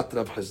lebat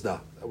Rav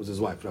Chizda. That was his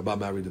wife. Rabba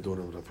married the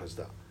daughter of Rav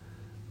Chizda.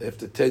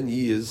 After 10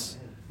 years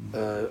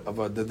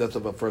of the death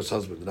of her first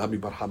husband, Rami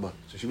Bar Hama.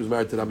 So she was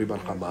married to Rami Bar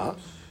Hama,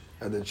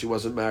 and then she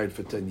wasn't married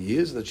for 10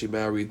 years, and then she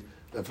married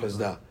Rav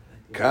Chizda.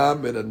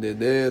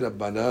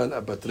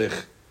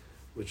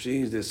 Which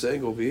means they're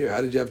saying over here,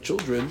 how did you have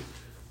children?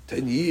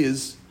 10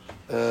 years,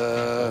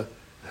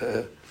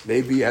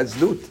 maybe you had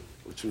znut,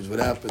 which was what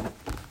happened.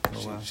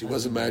 She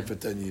wasn't married for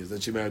 10 years. Then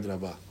she married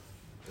Rabbah.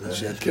 And then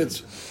she had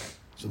kids.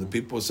 So the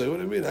people say, what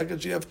do you mean? How can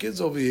she have kids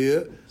over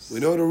here? We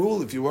know the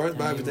rule. If you weren't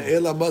married for the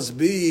Ela, must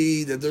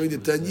be that during the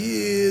 10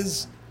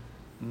 years,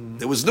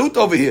 there was znut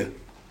over here.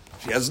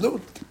 She has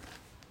znut.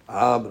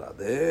 I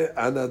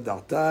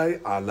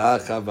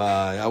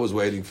was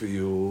waiting for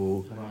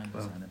you.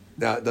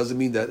 Now, it doesn't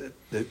mean that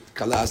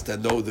Kala has to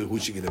know who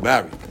she's going to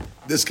marry.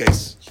 In this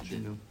case,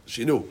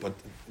 she knew. But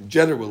in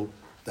general,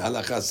 the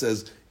halakha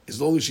says, as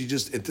long as she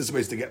just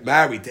anticipates to get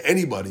married to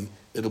anybody,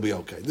 it'll be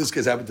okay. In this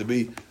case, happened to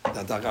be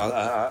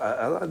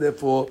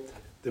therefore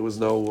there was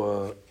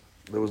no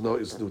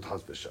isnut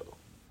has b'shalom.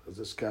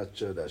 This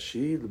catch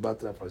Rashid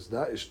bat Rav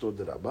Chizda ishto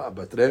derabah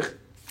batrech.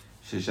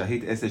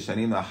 ששהית 10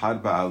 שנים אחר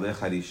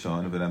בעלך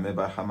הראשון ורמי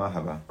בר חמה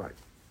הבא. Right.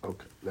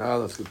 Okay. Now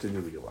let's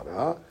continue the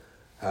Gemara.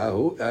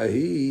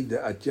 Ahi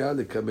de'atya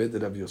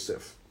lekamed Rav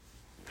Yosef.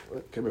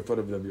 Came in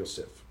front of Rav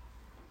Yosef.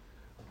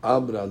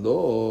 Amra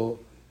lo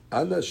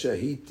ana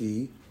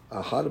shahiti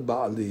ahar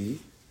ba'ali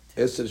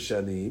 10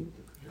 shanim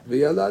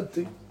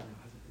v'yaladti.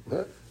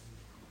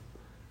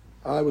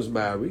 I was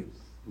married.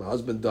 My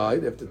husband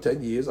died. After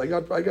 10 years, I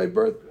got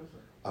birth.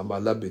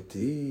 Amala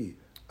beti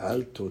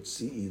al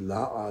totzi'i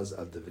la'az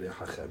al devrei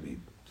hachamim.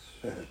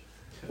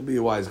 Don't be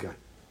a wise guy.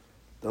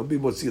 Don't be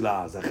motzi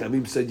la'az.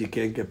 Hachamim said you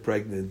can't get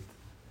pregnant,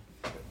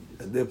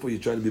 and therefore you're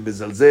trying to be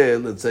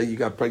mezalzel and say you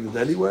got pregnant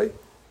anyway.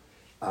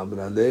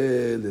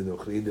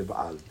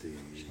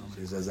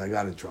 She says, I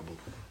got in trouble.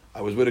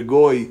 I was with a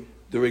goy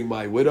during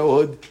my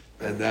widowhood,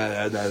 and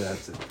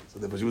that's it. So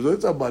therefore she was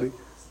with somebody.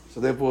 So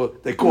therefore,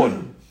 they caught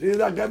him.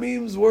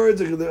 Gamim's words,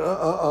 you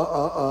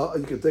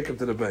can take him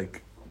to the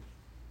bank.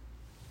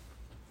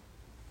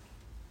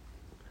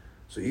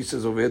 So he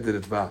says over here,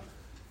 Diritva,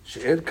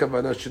 she'en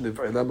kavana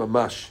sheniv'ela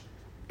mamash,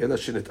 ela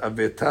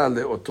shenit'aveta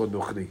le'oto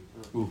nochri.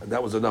 And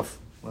that was enough.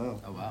 Wow.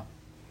 Oh wow.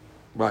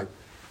 Right.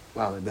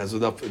 Wow, and that's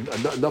enough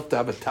to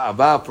have a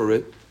ta'ava for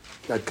it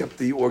that kept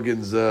the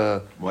organs.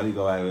 Why do you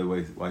go?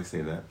 Why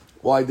say that?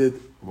 Why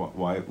did?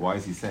 Why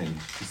is he saying?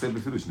 He said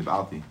b'fidush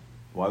niv'alti.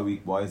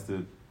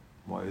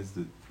 Why is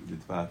the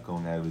Tvat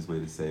going out of his way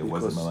to say it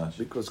wasn't Malash?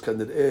 Because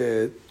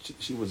Kaned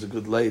she was a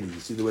good lady. You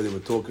see the way they were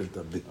talking to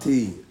her.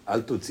 Biti,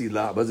 al tutzi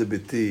la, was it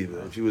Biti?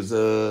 She was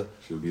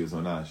she would be his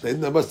onash. They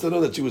must have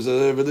known that she was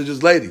a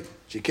religious lady.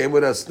 She came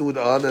with her snood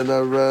on and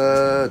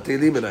her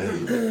teilim in her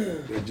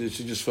hand.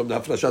 She just from the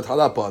Haflashat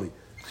Hala party.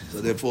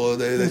 So therefore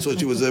they thought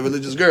she was a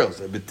religious girl.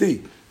 So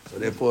Biti. So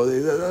therefore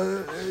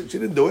she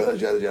didn't do it.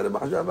 She had a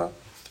mahjaba.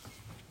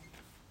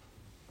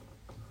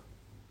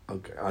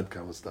 Okay, I'd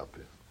come and stop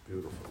here.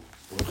 Beautiful.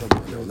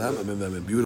 Beautiful.